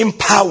same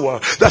power,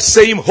 the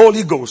same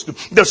Holy Ghost,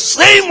 the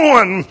same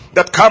one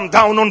that come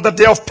down on the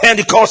day of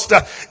Pentecost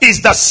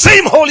is the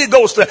same Holy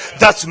Ghost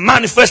that's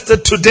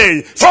manifested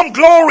today from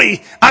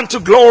glory unto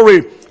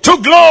glory to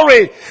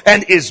glory,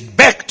 and is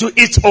back to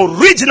its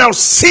original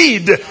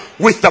seed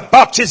with the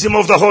baptism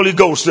of the Holy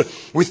Ghost,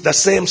 with the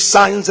same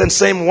signs and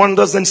same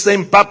wonders and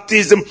same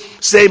baptism,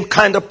 same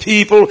kind of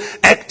people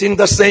acting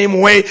the same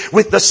way,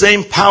 with the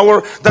same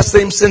power, the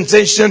same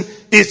sensation.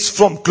 It's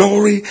from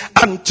glory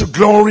unto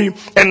glory,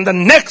 and the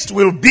next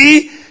will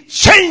be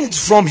changed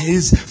from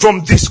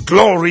this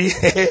glory,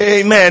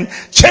 amen,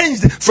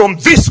 changed from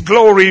this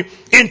glory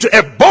into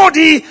a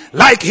body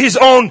like his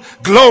own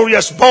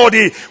glorious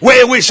body,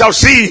 where we shall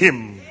see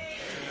him.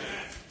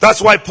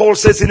 That's why Paul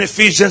says in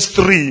Ephesians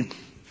 3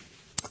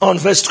 on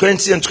verse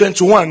 20 and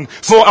 21,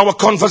 for our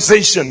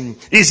conversation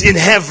is in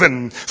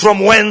heaven, from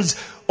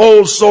whence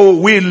also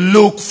we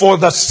look for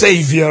the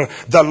Savior,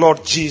 the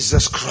Lord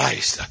Jesus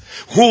Christ,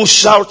 who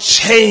shall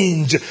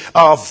change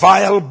our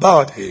vile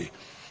body,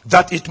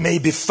 that it may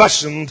be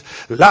fashioned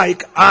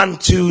like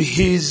unto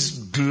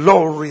his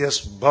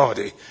glorious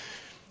body,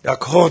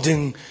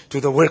 according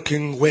to the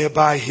working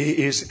whereby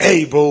he is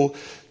able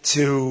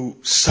to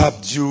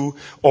subdue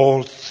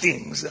all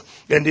things.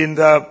 And in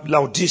the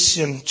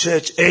Laodicean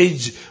church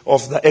age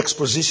of the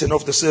exposition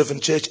of the seven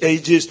church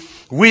ages,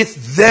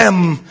 with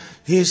them,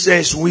 he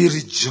says, we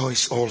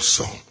rejoice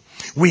also.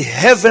 We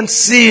haven't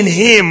seen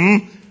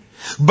him,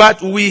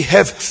 but we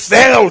have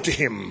felt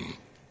him.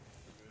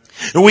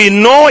 We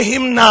know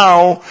him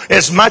now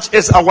as much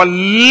as our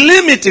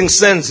limiting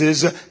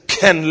senses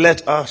can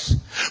let us.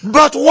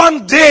 But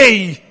one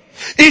day,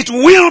 it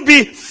will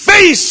be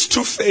face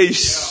to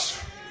face.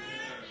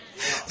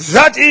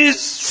 That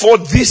is for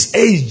this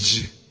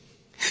age.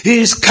 He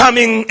is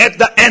coming at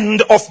the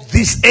end of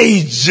this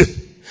age.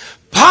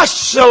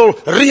 Partial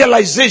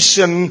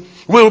realization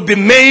will be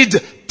made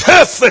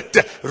perfect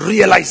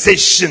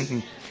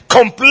realization.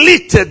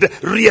 Completed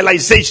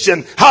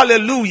realization.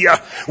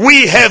 Hallelujah.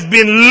 We have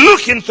been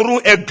looking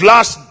through a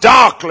glass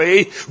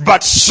darkly,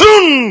 but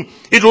soon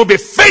it will be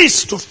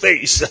face to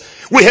face.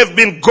 We have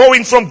been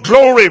going from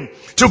glory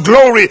to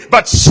glory,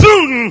 but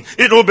soon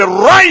it will be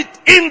right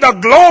in the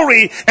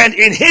glory, and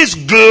in his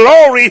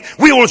glory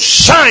we will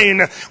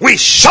shine. We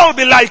shall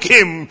be like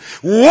him,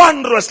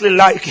 wondrously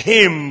like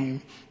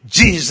him.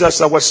 Jesus,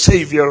 our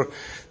Savior,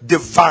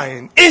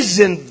 divine.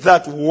 Isn't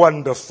that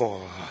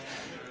wonderful?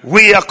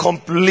 We are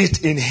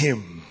complete in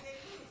him.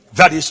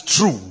 That is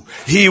true.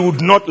 He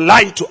would not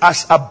lie to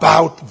us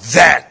about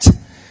that.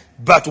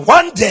 But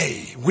one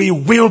day we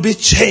will be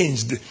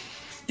changed.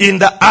 In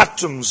the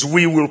atoms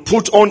we will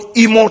put on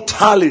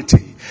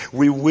immortality.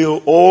 We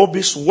will all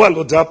be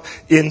swallowed up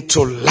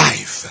into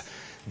life.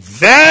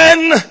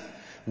 Then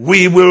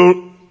we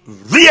will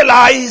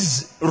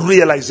realize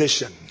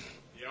realization.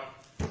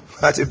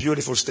 That's a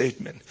beautiful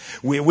statement.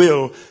 We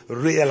will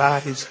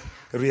realize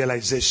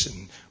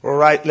realization. All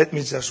right, let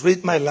me just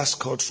read my last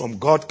quote from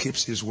God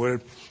Keeps His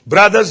Word.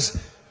 Brothers,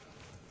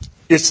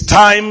 it's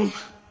time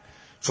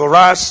for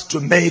us to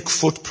make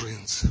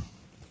footprints.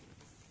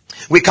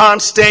 We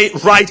can't stay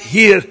right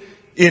here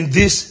in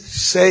this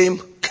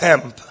same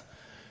camp.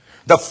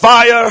 The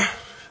fire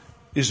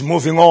is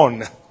moving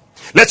on.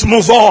 Let's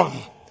move on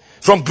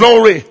from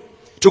glory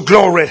to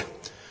glory,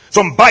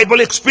 from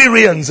Bible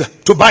experience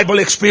to Bible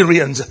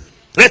experience.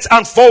 Let's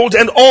unfold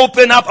and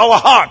open up our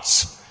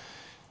hearts.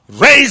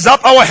 Raise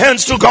up our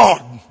hands to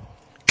God.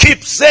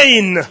 Keep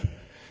saying,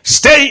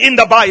 stay in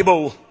the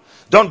Bible.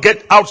 Don't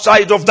get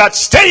outside of that.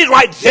 Stay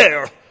right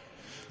there.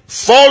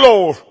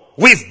 Follow.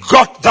 We've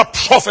got the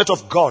prophet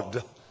of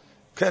God.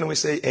 Can we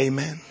say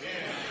amen?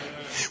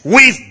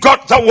 We've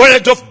got the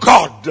word of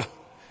God.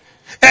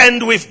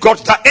 And we've got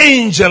the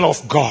angel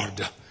of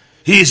God.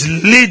 He is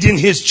leading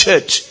his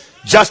church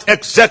just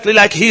exactly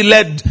like he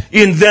led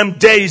in them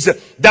days.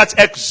 That's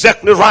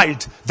exactly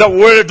right. The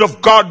word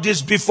of God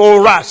is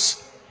before us.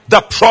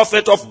 The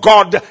prophet of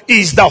God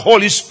is the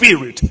Holy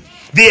Spirit.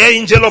 The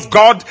angel of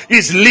God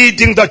is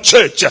leading the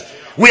church.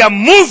 We are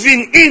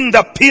moving in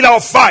the pillar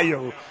of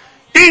fire,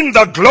 in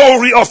the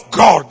glory of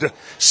God,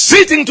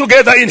 sitting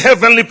together in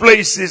heavenly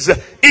places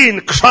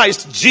in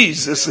Christ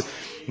Jesus.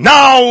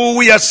 Now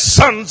we are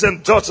sons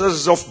and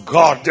daughters of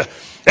God.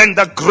 And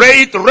the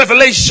great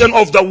revelation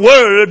of the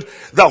word,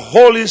 the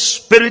Holy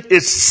Spirit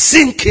is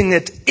sinking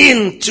it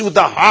into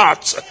the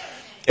heart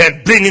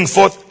and bringing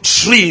forth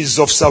trees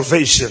of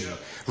salvation,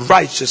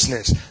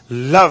 righteousness,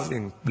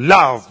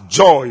 love,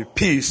 joy,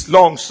 peace,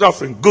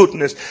 long-suffering,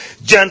 goodness,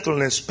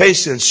 gentleness,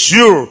 patience.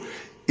 Sure,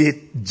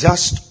 it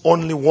just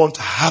only won't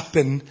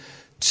happen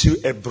to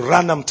a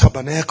Branham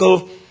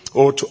tabernacle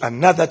or to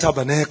another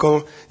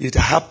tabernacle. It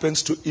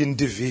happens to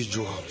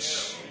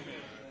individuals.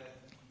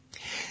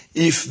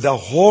 If the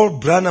whole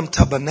Branham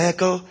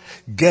tabernacle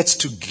gets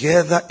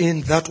together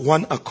in that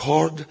one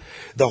accord,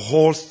 the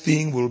whole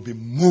thing will be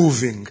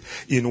moving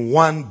in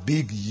one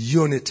big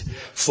unit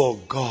for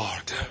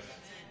God.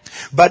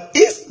 But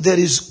if there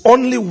is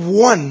only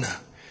one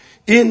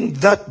in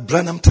that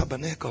Branham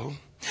tabernacle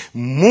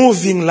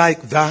moving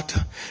like that,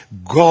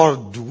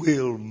 God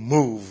will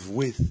move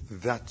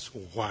with that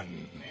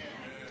one.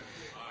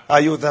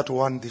 Are you that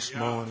one this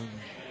morning?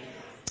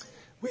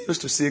 We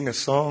used to sing a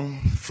song,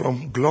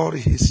 From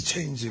Glory He's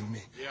Changing Me.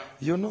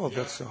 You know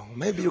that song.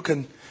 Maybe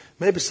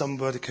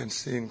somebody can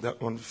sing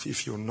that one.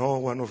 If you know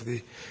one of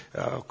the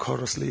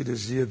chorus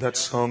leaders here, that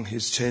song,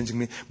 He's Changing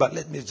Me. But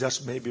let me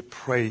just maybe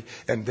pray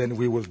and then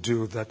we will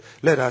do that.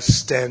 Let us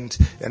stand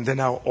and then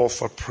I'll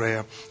offer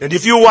prayer. And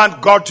if you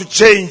want God to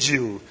change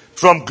you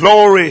from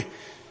glory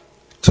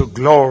to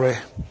glory,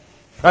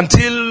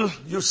 until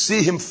you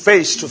see Him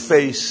face to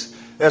face,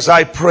 as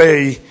I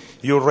pray,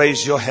 you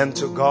raise your hand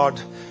to God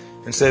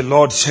and say,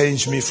 Lord,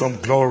 change me from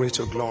glory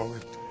to glory.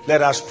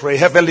 Let us pray.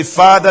 Heavenly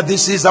Father,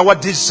 this is our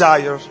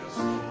desire.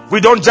 We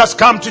don't just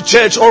come to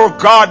church, oh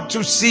God,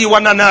 to see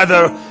one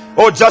another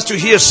or just to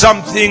hear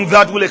something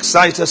that will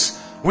excite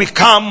us. We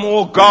come,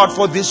 oh God,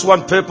 for this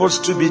one purpose,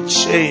 to be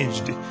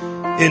changed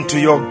into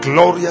your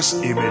glorious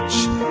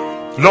image.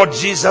 Lord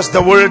Jesus,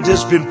 the word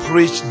has been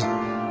preached.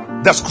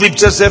 The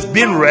scriptures have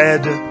been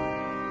read.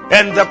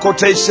 And the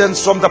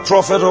quotations from the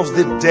prophet of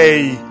the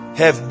day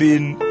have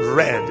been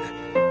read.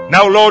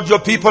 Now, Lord, your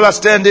people are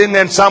standing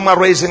and some are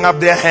raising up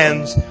their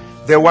hands.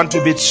 They want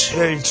to be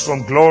changed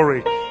from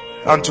glory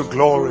unto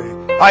glory.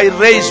 I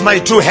raise my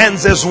two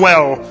hands as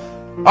well.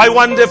 I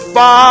want a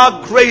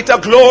far greater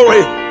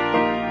glory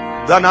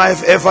than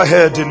I've ever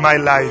had in my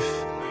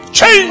life.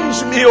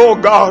 Change me, oh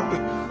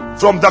God,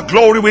 from the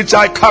glory which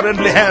I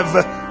currently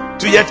have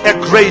to yet a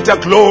greater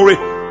glory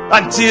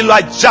until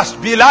I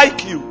just be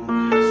like you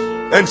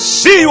and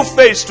see you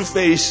face to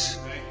face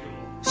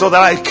so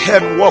that I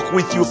can walk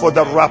with you for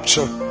the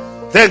rapture.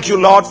 Thank you,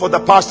 Lord, for the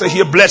pastor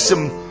here. Bless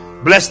him.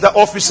 Bless the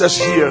officers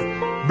here.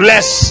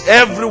 Bless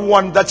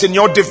everyone that's in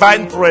your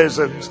divine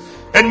presence.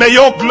 And may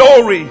your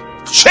glory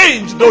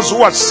change those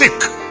who are sick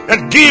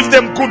and give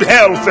them good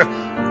health.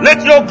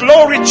 Let your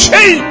glory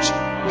change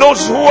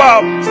those who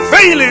are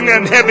failing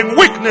and having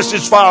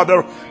weaknesses,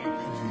 Father.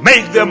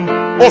 Make them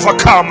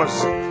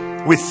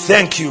overcomers. We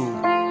thank you,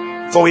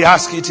 for we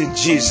ask it in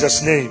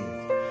Jesus' name.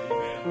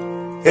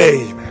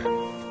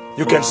 Amen.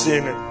 You can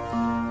sing it.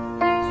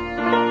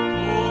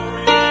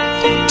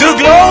 To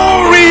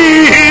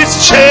glory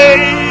is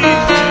changing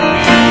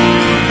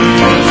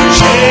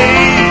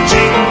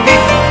me,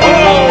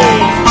 oh,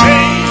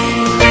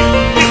 changing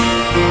me.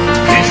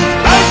 His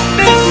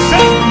likeness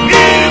and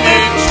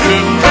image to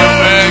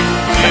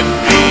perfect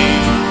me.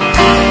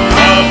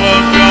 Love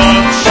of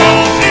God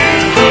shows in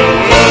the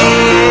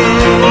world.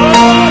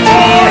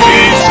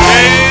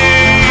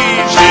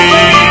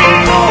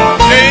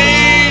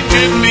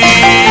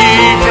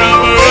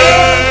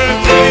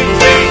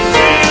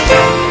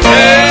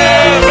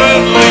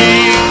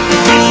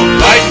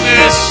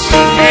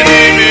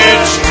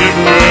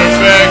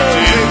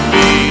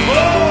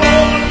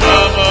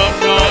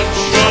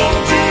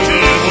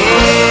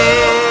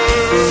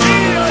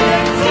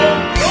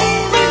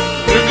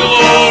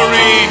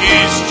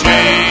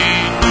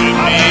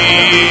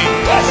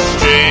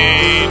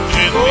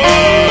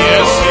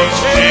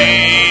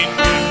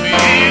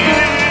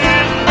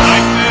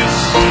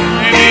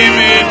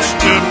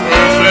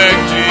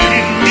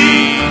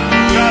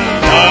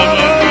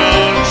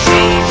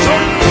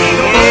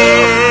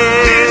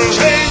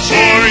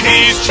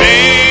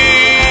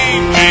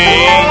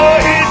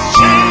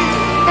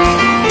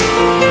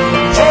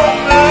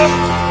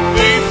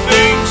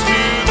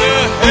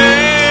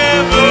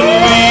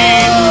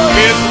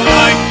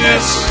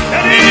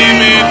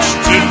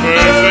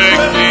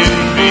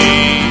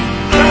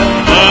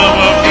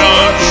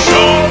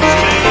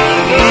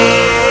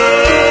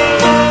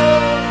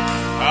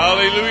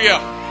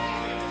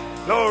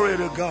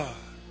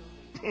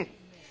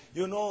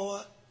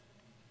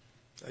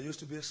 used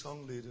to be a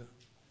song leader.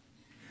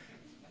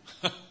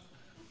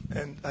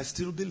 And I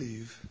still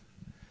believe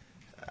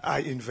I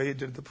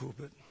invaded the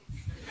pulpit.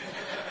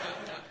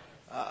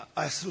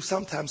 I still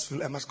sometimes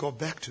feel I must go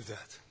back to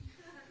that.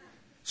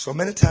 So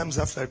many times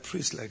after I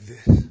preach like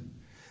this,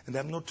 and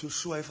I'm not too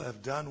sure if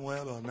I've done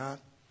well or not,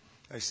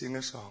 I sing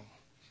a song.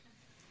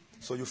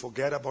 So you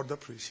forget about the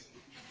preaching.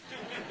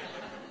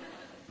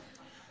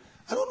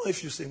 I don't know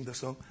if you sing the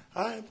song.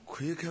 I'm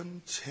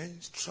quickened,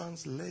 changed,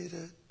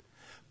 translated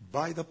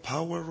by the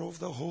power of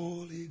the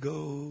Holy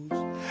Ghost.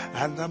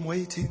 And I'm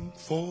waiting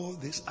for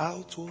this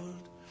outward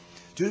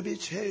to be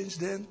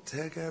changed and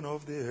taken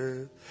off the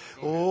earth.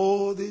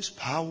 Oh, this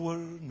power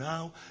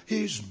now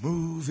is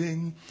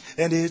moving,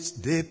 and it's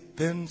deep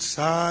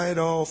inside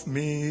of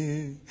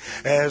me.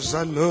 As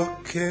I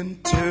look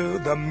into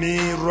the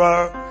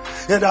mirror,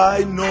 and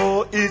I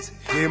know it's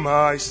Him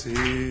I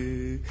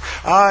see.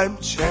 I'm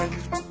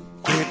changed,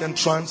 quick and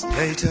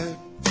translated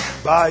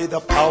by the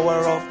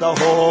power of the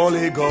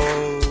Holy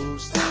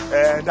Ghost.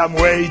 And I'm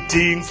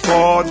waiting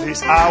for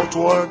this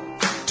outward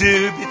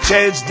to be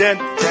changed and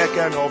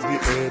taken off the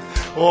earth.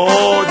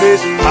 Oh,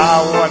 this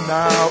power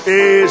now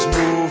is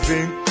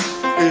moving.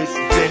 It's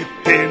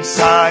deep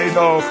inside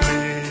of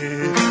me.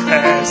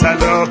 As I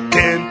look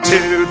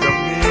into the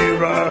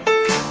mirror,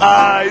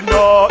 I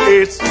know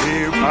it's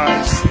Him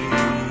I see.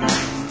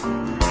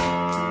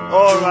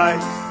 All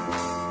right.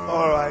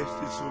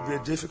 This will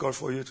be difficult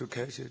for you to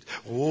catch it.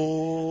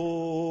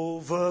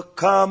 Overcoming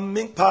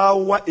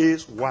power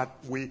is what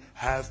we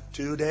have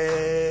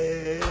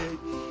today.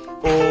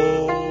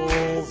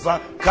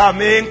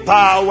 Overcoming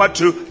power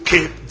to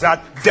keep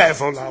that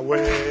devil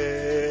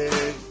away.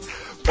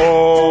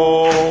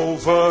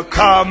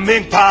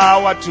 Overcoming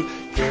power to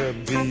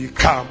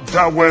become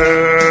the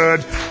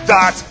word.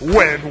 That's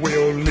when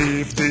we'll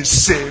leave this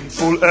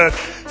sinful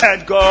earth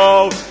and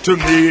go to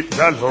meet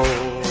the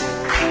Lord.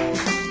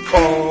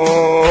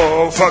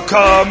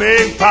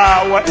 Overcoming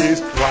power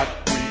is what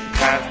we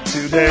have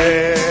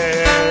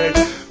today.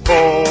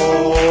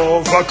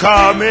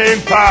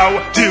 Overcoming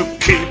power to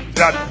keep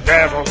that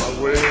devil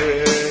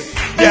away.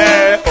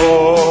 Yeah,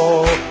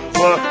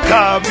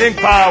 overcoming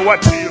power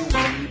till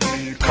we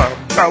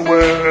become the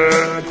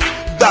word.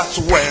 That's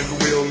when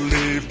we'll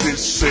leave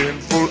this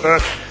sinful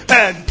earth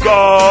and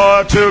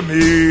go to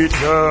meet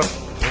her.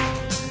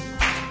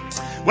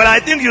 Well, I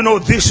think you know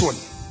this one.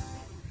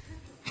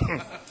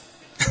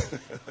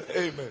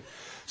 Amen.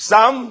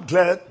 Some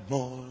glad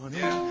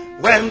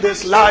morning when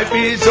this life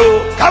is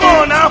over. Come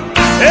on now.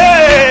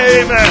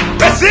 Amen.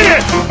 Let's sing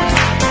it.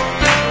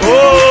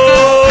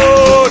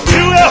 Oh, to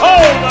a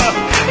home.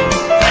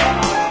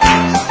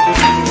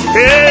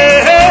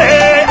 Hey, hey,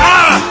 hey.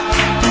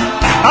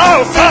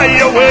 I'll fly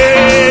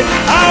away.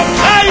 I'll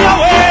fly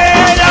away.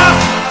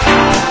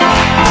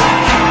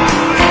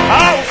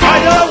 I'll fly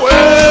away.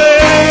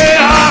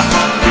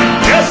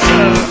 Yes,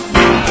 sir.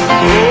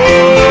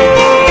 Oh.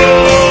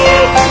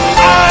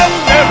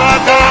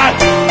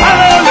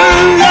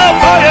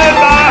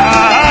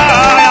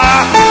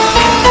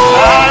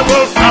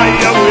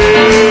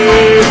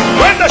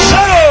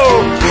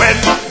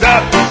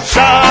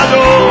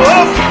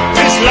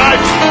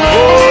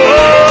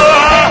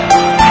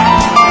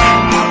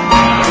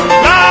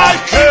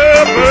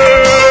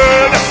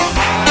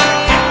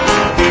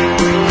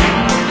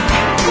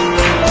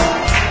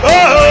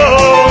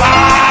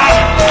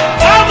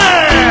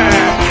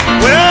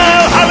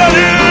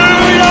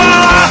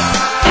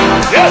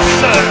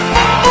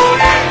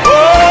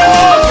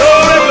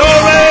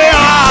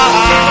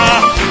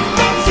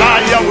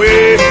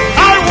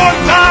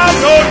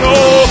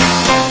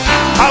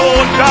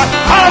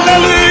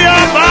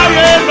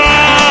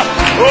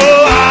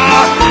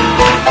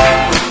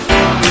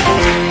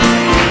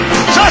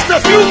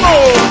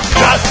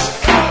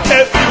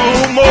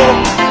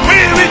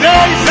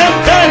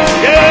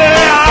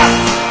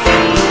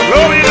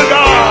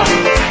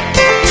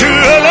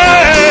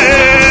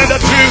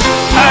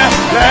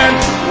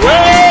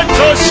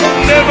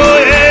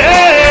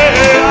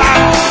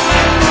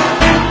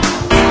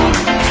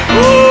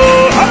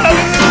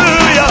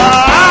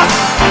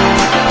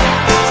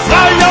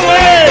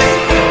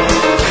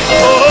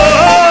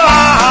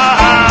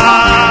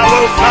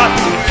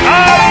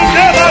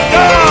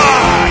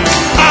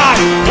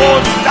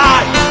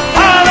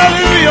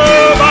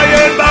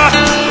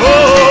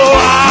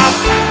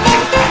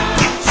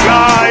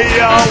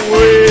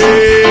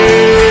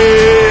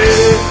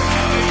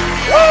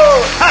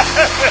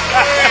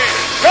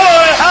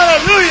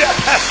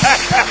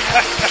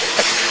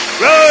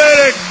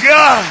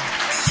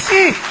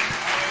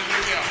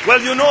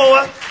 Well, you know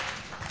what?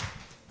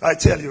 I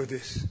tell you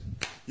this.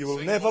 You will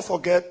never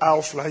forget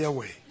I'll fly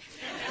away.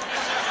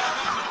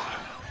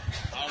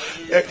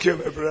 Thank you,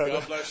 my brother.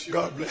 God bless you.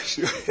 God bless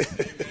you.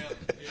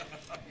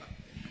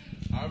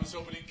 I was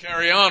hoping he'd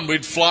carry on.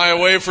 We'd fly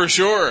away for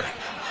sure.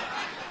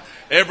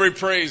 Every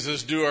praise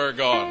is due our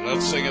God.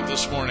 Let's sing it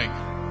this morning.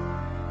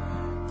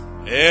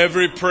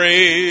 Every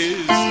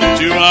praise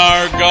to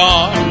our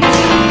God.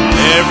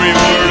 Every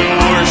word of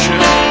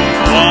worship,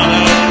 one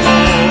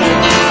accord.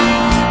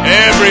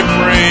 Every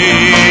praise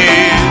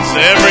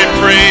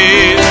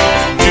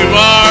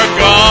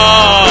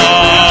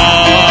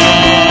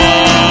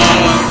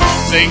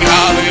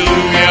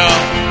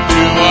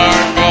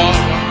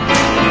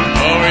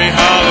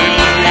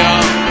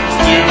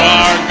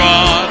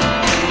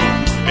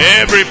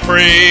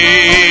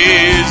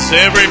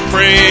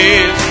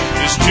praise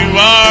is to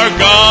our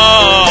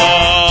God.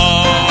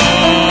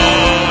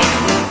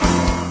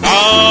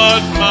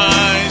 God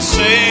my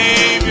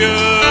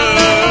Savior,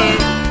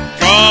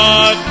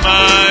 God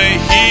my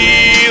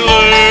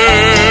healer.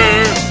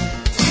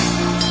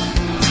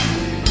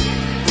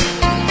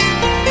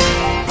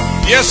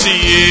 Yes, He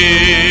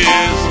is.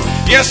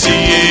 Yes, He is.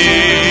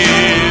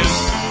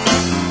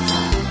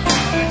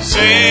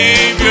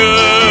 Savior,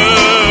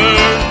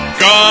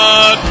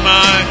 God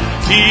my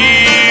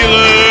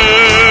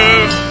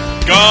healer,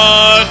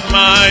 God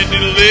my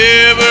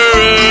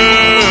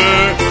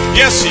deliverer.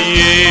 Yes, He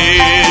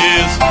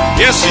is.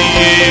 Yes, He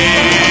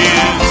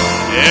is.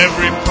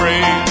 Every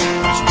praise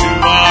is to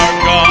our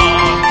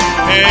God.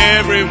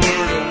 Every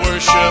word of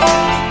worship,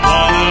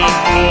 one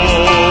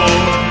accord.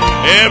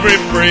 Every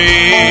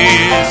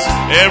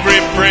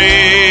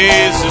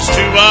praise is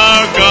to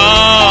our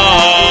God.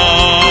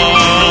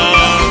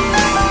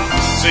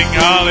 Sing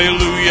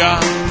hallelujah.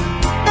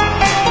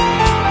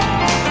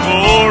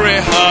 Glory,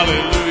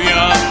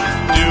 hallelujah,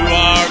 to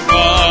our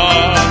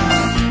God.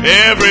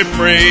 Every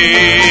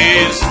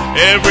praise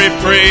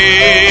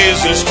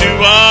is to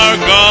our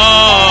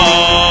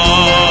God.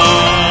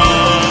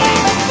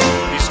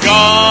 He's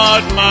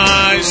God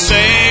my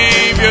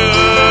Savior,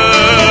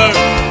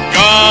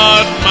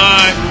 God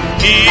my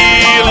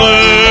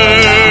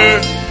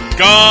healer,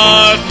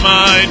 God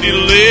my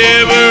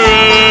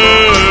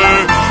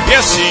deliverer.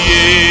 Yes, He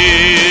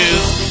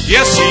is.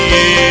 Yes, He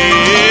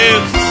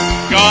is.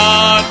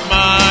 God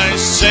my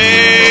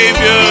Savior,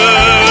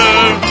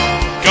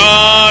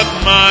 God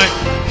my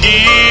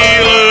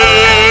healer,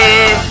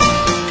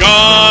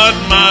 God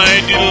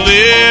my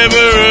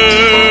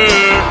deliverer.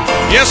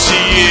 Yes, He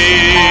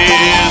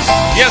is.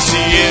 Yes,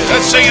 He is.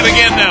 Let's sing it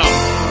again now.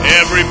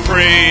 Every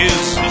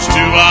praise is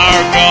to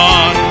our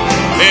God.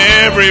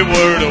 Every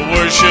word of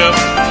worship.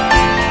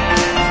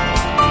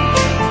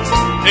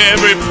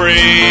 Every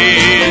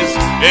praise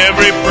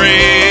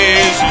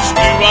is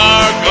to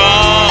our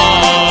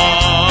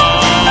God.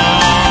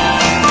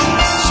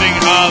 Sing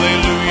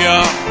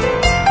hallelujah.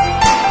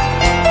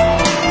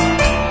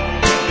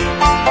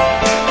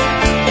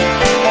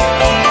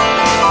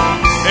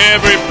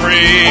 Every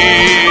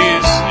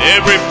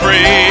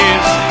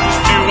praise is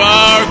to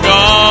our God.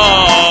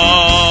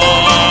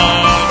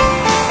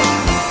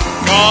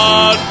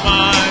 God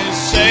my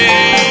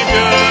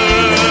Savior,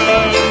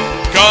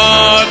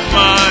 God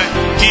my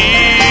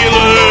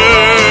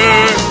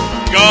healer,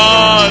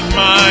 God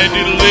my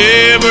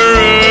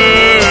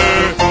deliverer.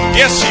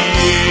 Yes, He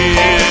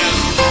is.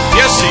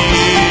 Yes, He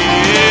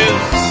is.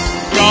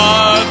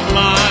 God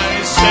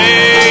my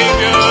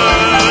Savior,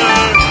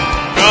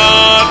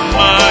 God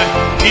my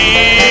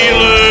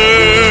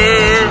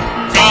healer,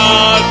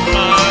 God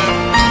my...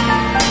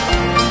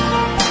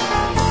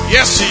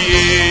 Yes, He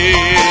is.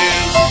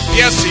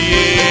 Yes, He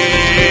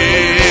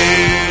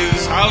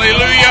is.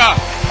 Hallelujah.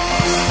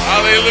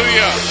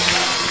 Hallelujah.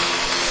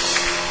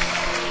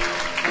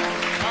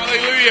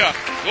 Hallelujah.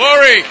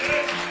 Glory.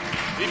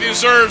 He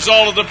deserves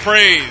all of the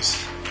praise.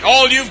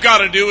 All you've got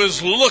to do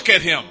is look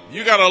at Him.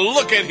 You got to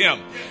look at Him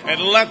and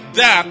let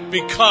that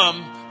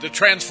become the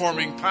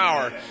transforming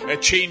power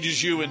that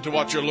changes you into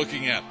what you're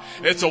looking at.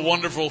 It's a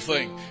wonderful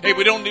thing. Hey,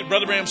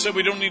 Brother Branham said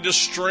we don't need to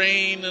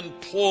strain and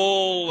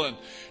pull and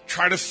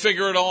try to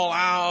figure it all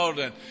out.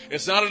 And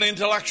it's not an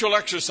intellectual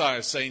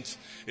exercise, saints.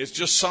 It's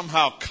just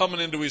somehow coming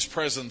into His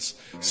presence.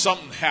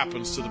 Something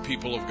happens to the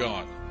people of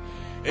God.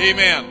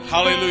 Amen.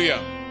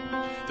 Hallelujah.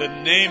 The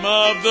name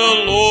of the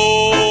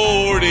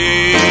Lord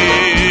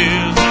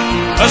is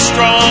a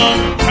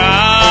strong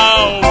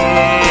tower.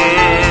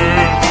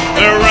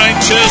 The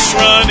righteous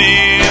run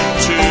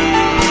into,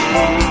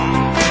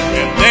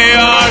 and they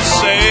are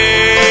saved.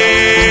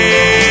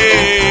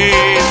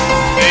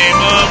 The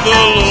name of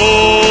the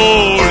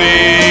Lord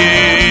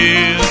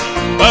is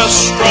a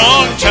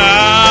strong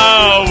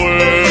tower.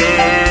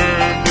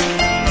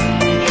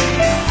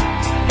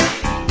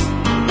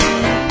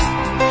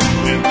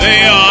 And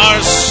they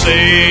are saved.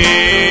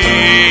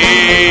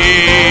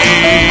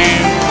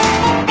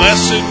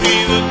 Blessed be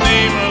the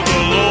name of the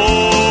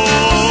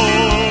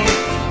Lord.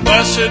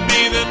 Blessed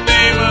be the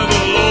name of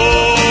the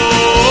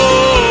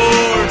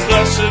Lord.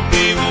 Blessed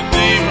be the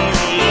name of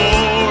the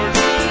Lord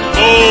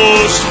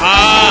Most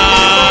High.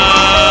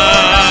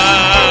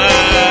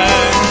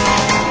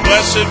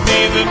 Blessed be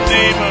the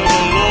name of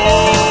the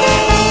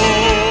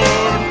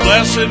Lord.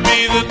 Blessed be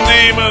the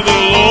name of the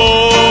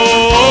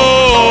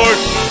Lord.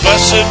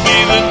 Blessed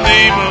be the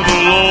name of the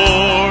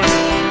Lord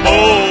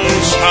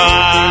Most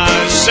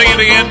High. Sing it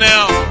again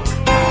now.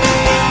 The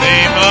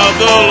name of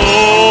the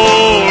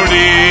Lord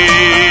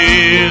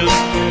is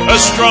a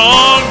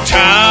strong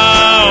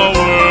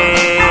tower.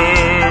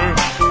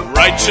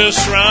 Righteous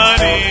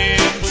run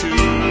into,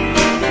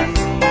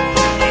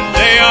 and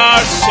they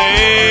are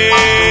saved.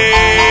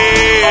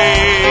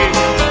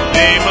 The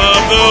name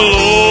of the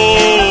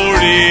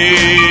Lord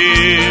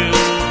is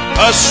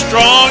a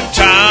strong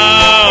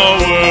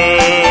tower.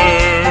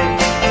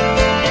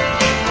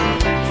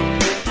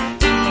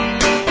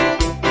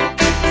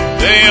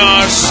 They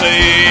are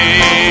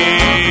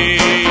saved.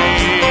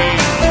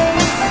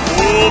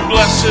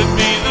 Blessed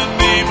be the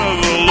name of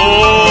the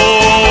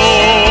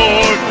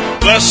Lord.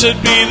 Blessed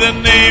be the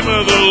name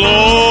of the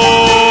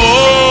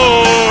Lord.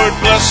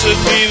 Blessed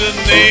be the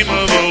name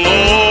of the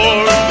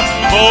Lord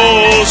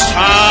Most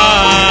High.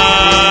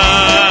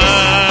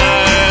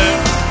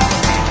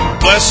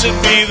 Blessed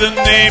be the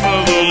name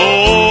of the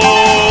Lord.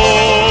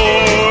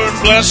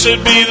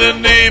 Blessed be the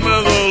name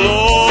of the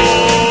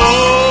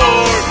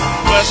Lord.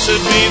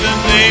 Blessed be the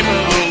name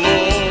of the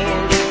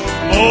Lord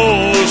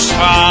Most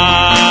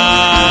High.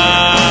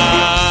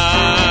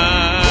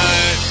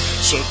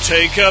 So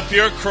take up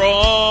your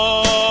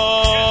cross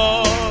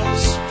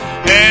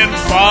and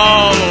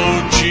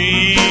follow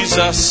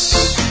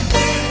Jesus.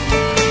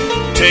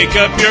 Take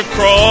up your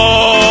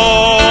cross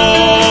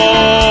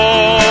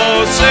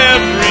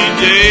every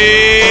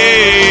day.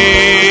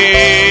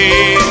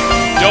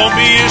 Don't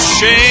be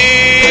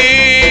ashamed.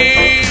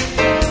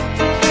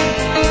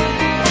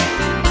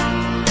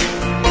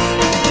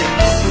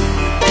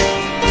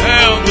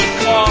 Count the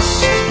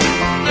cost.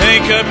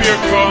 Take up your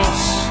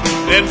cross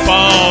and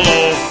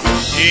follow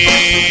Him.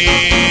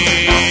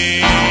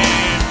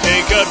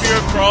 Take up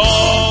your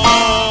cross.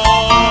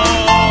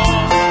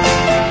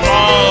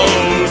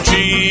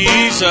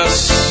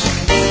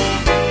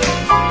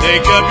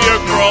 Take up your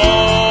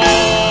cross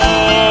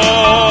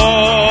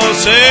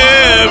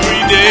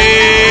every day.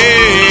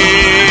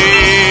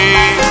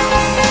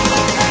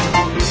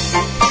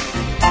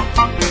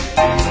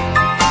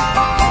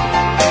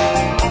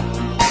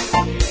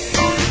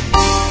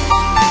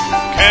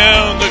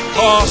 Count the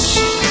cost.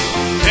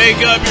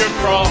 Take up your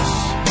cross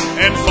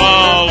and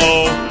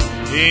follow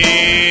Him.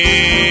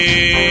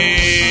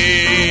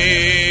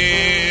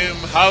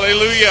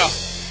 Hallelujah.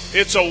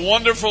 It's a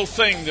wonderful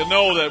thing to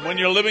know that when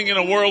you're living in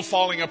a world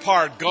falling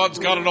apart, God's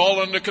got it all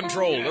under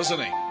control, doesn't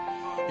He?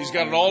 He's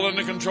got it all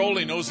under control.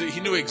 He knows that He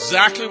knew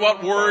exactly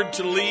what word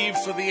to leave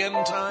for the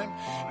end time.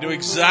 He knew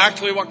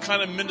exactly what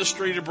kind of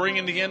ministry to bring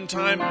in the end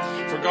time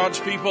for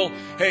God's people.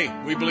 Hey,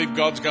 we believe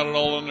God's got it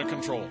all under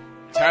control.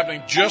 It's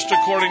happening just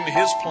according to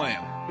His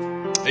plan.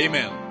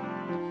 Amen.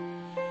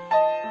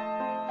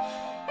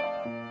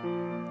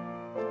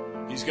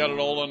 He's got it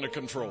all under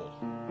control.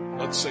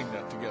 Let's sing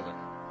that together.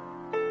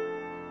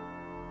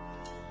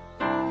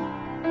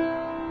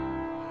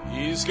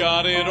 He's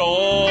got it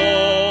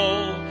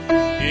all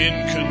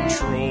in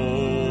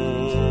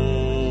control.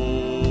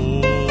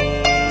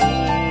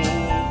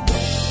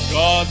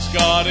 God's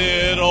got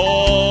it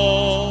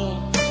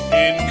all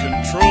in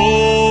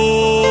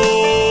control.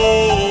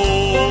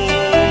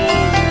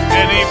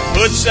 And He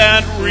puts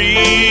that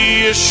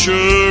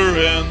reassurance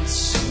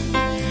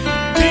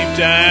deep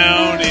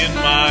down in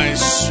my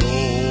soul.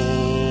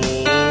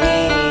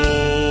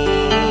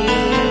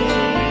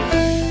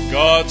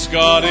 God's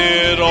got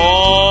it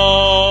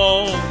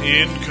all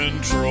in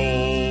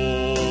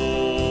control.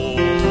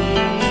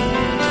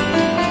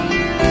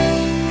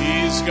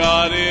 He's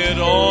got it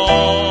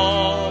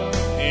all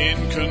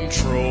in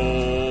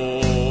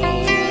control.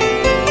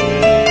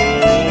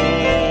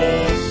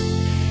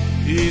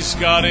 He's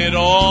got it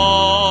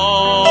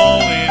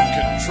all in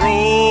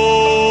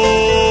control.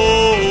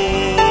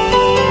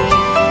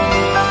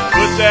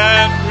 With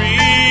that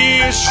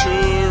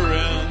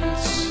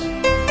reassurance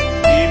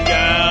deep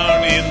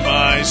down in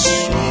my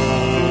soul.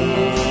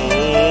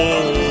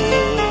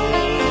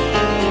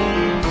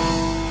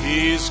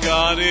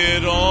 Got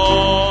it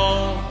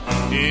all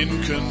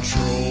in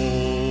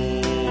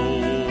control.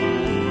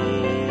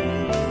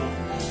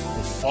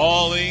 We're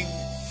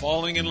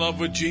falling in love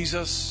with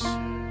Jesus.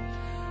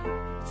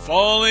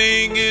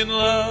 Falling in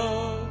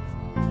love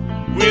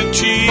with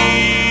Jesus.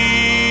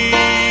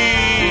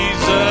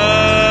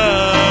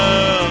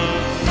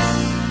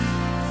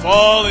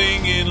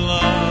 Falling in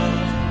love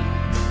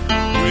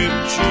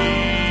with Jesus.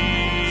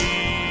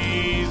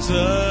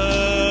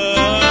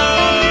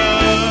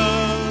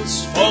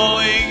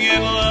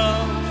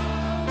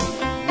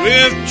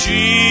 With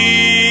Jesus,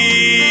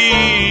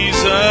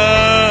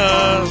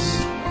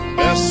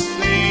 best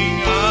thing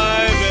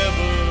I've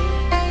ever.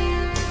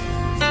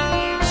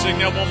 Sing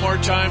that one more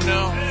time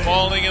now.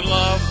 Falling in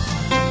love.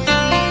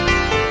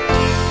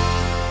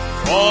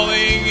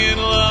 Falling in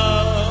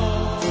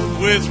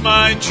love with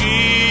my Jesus.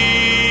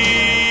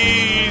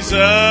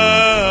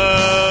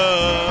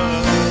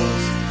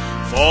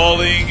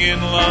 Falling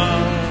in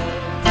love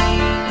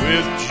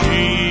with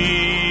Jesus.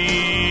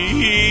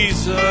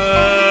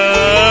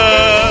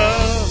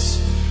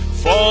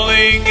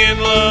 Falling in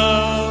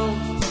love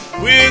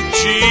with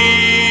Jesus,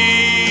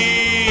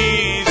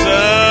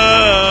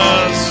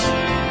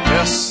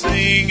 best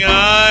thing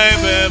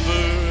I've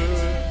ever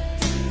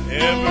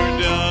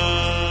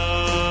done.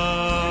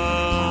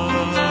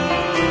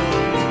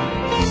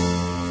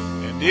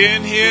 And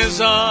in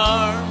His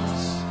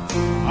arms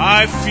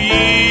I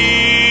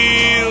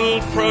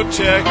feel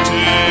protected.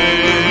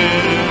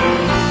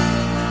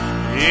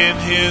 In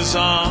His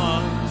arms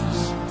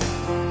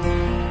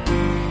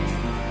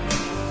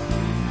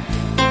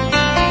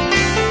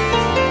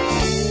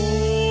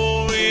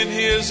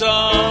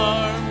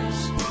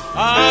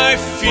I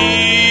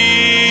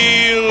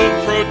feel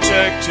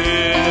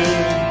protected.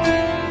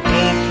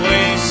 No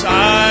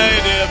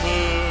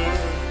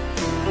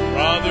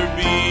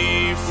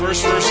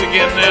First verse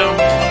again now.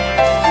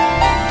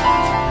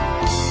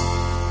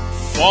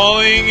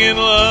 Falling in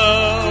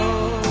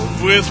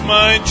love with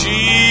my Jesus.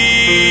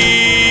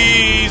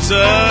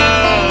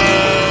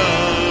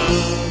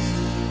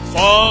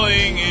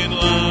 Falling in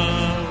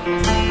love.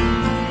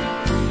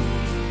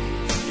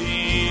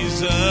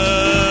 Jesus.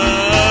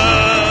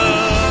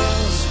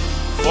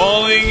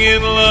 Falling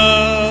in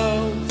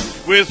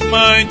love with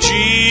my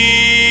Jesus.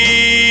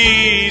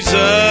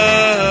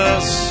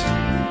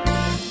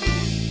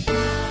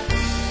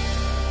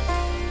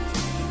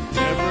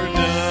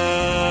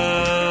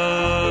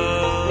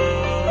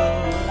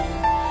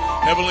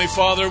 Heavenly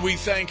Father, we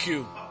thank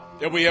you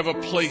that we have a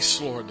place,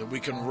 Lord, that we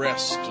can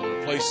rest,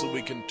 a place that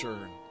we can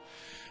turn.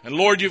 And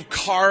Lord, you've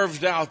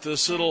carved out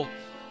this little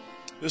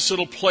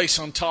place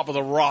on top of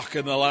the rock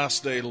in the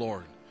last day,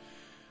 Lord,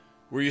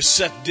 where you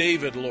set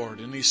David, Lord,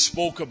 and he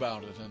spoke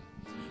about it and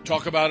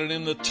talk about it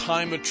in the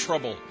time of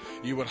trouble.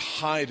 You would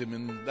hide him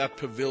in that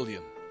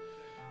pavilion.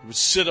 He would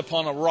sit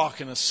upon a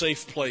rock in a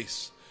safe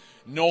place.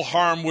 No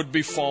harm would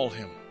befall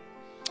him.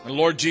 And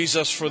Lord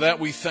Jesus, for that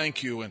we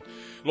thank you. And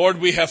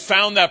Lord, we have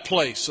found that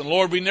place. And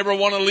Lord, we never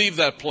want to leave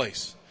that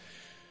place.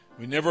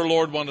 We never,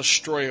 Lord, want to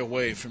stray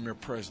away from your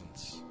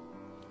presence.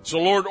 So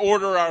Lord,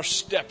 order our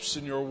steps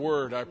in your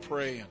word, I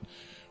pray. And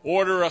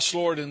order us,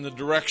 Lord, in the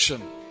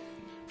direction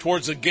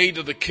towards the gate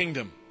of the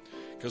kingdom.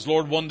 Because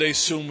Lord, one day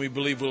soon we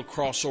believe we'll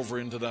cross over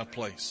into that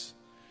place.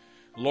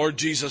 Lord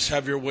Jesus,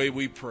 have your way,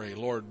 we pray.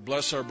 Lord,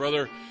 bless our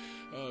brother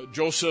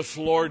Joseph,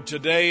 Lord,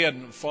 today.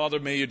 And Father,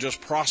 may you just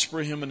prosper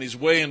him in his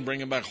way and bring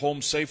him back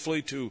home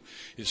safely to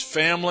his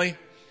family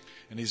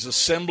and his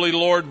assembly,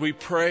 Lord, we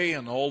pray,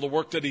 and all the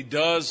work that he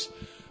does.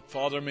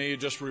 Father, may you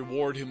just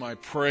reward him, I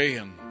pray,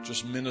 and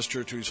just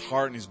minister to his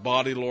heart and his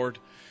body, Lord.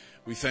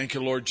 We thank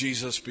you, Lord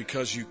Jesus,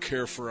 because you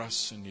care for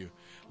us and you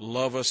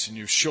love us and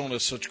you've shown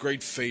us such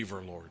great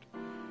favor, Lord.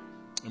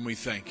 And we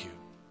thank you.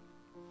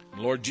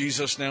 Lord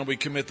Jesus, now we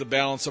commit the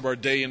balance of our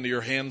day into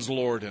your hands,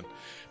 Lord, and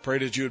pray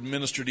that you would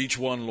minister to each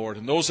one, Lord,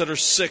 and those that are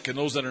sick and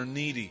those that are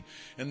needy,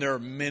 and there are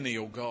many,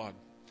 oh God.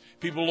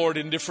 People, Lord,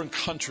 in different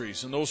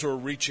countries and those who are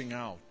reaching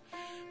out.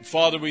 And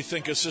Father, we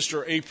think of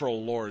Sister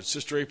April, Lord,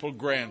 Sister April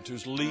Grant,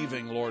 who's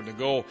leaving, Lord, to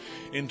go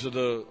into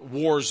the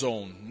war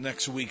zone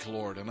next week,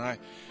 Lord. And I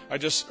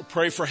just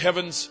pray for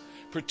heaven's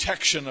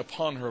protection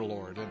upon her,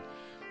 Lord, and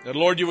that,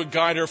 Lord, you would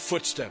guide her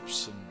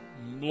footsteps.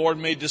 And Lord,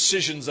 may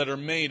decisions that are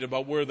made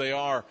about where they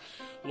are,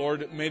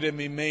 Lord, may they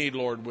be made,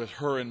 Lord, with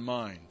her in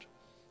mind.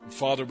 And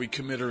Father, we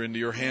commit her into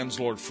your hands,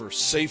 Lord, for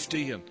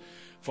safety. And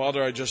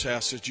Father, I just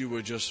ask that you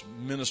would just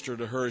minister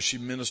to her as she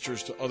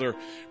ministers to other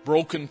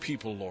broken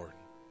people, Lord.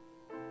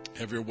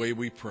 Have your way,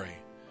 we pray.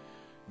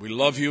 We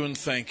love you and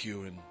thank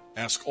you and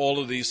ask all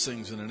of these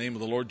things in the name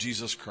of the Lord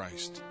Jesus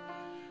Christ.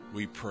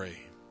 We pray.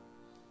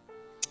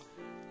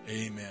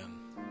 Amen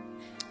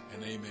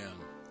and amen.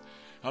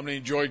 How many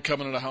enjoyed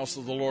coming to the house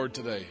of the Lord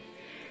today?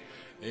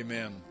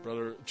 Amen.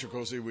 Brother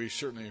Chicosi, we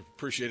certainly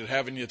appreciated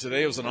having you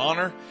today. It was an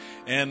honor.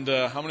 And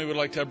how many would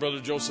like to have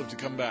Brother Joseph to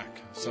come back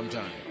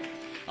sometime?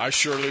 I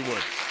surely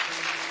would.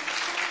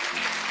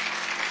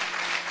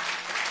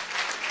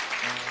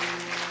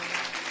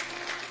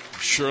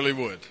 Surely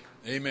would.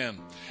 Amen.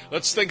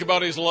 Let's think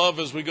about his love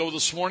as we go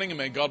this morning. And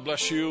may God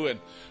bless you and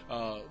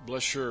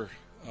bless your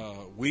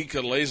week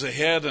that lays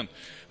ahead. And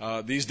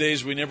these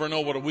days we never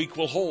know what a week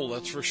will hold,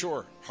 that's for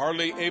sure.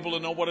 Hardly able to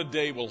know what a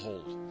day will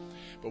hold.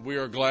 But we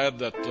are glad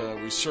that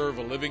we serve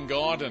a living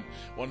God and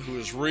one who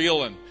is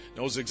real and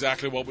knows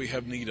exactly what we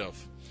have need of.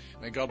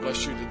 May God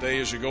bless you today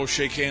as you go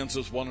shake hands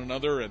with one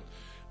another, and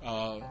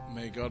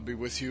may God be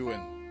with you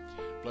and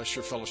bless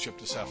your fellowship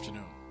this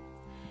afternoon.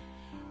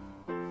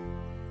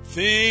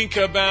 Think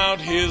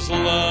about his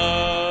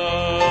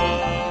love.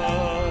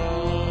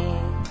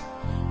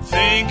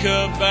 Think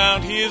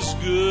about his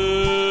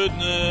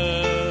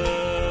goodness.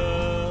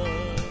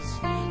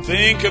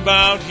 Think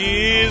about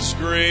his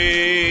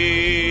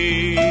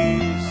grace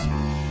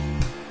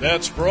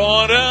that's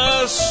brought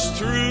us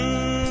through.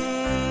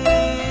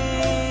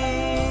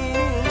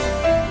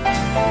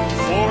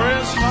 For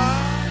as high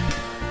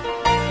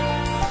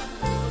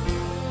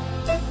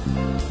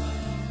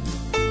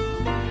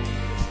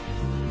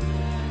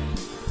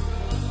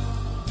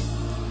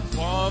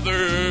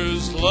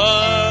Father's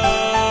love,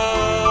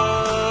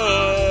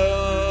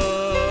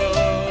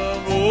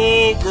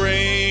 oh,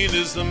 great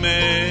is the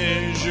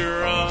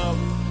measure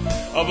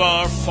of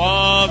our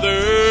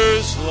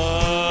Father's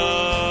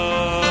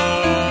love.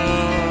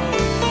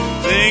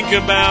 Think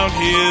about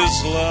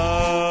his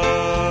love.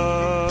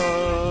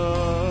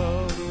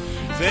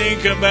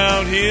 Think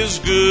about his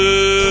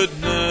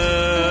goodness.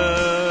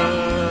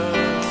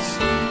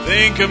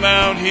 Think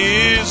about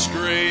his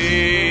grace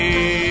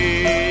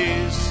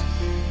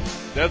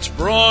that's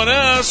brought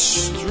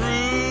us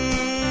through.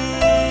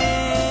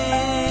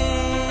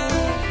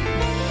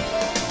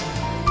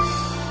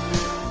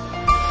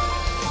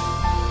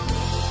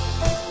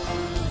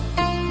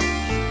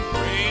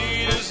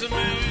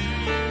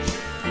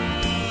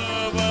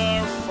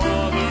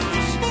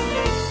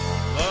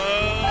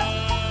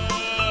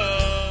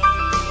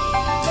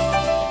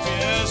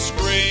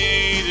 Great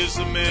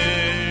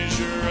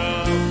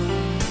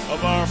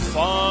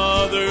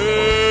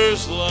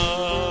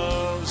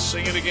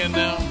again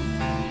now.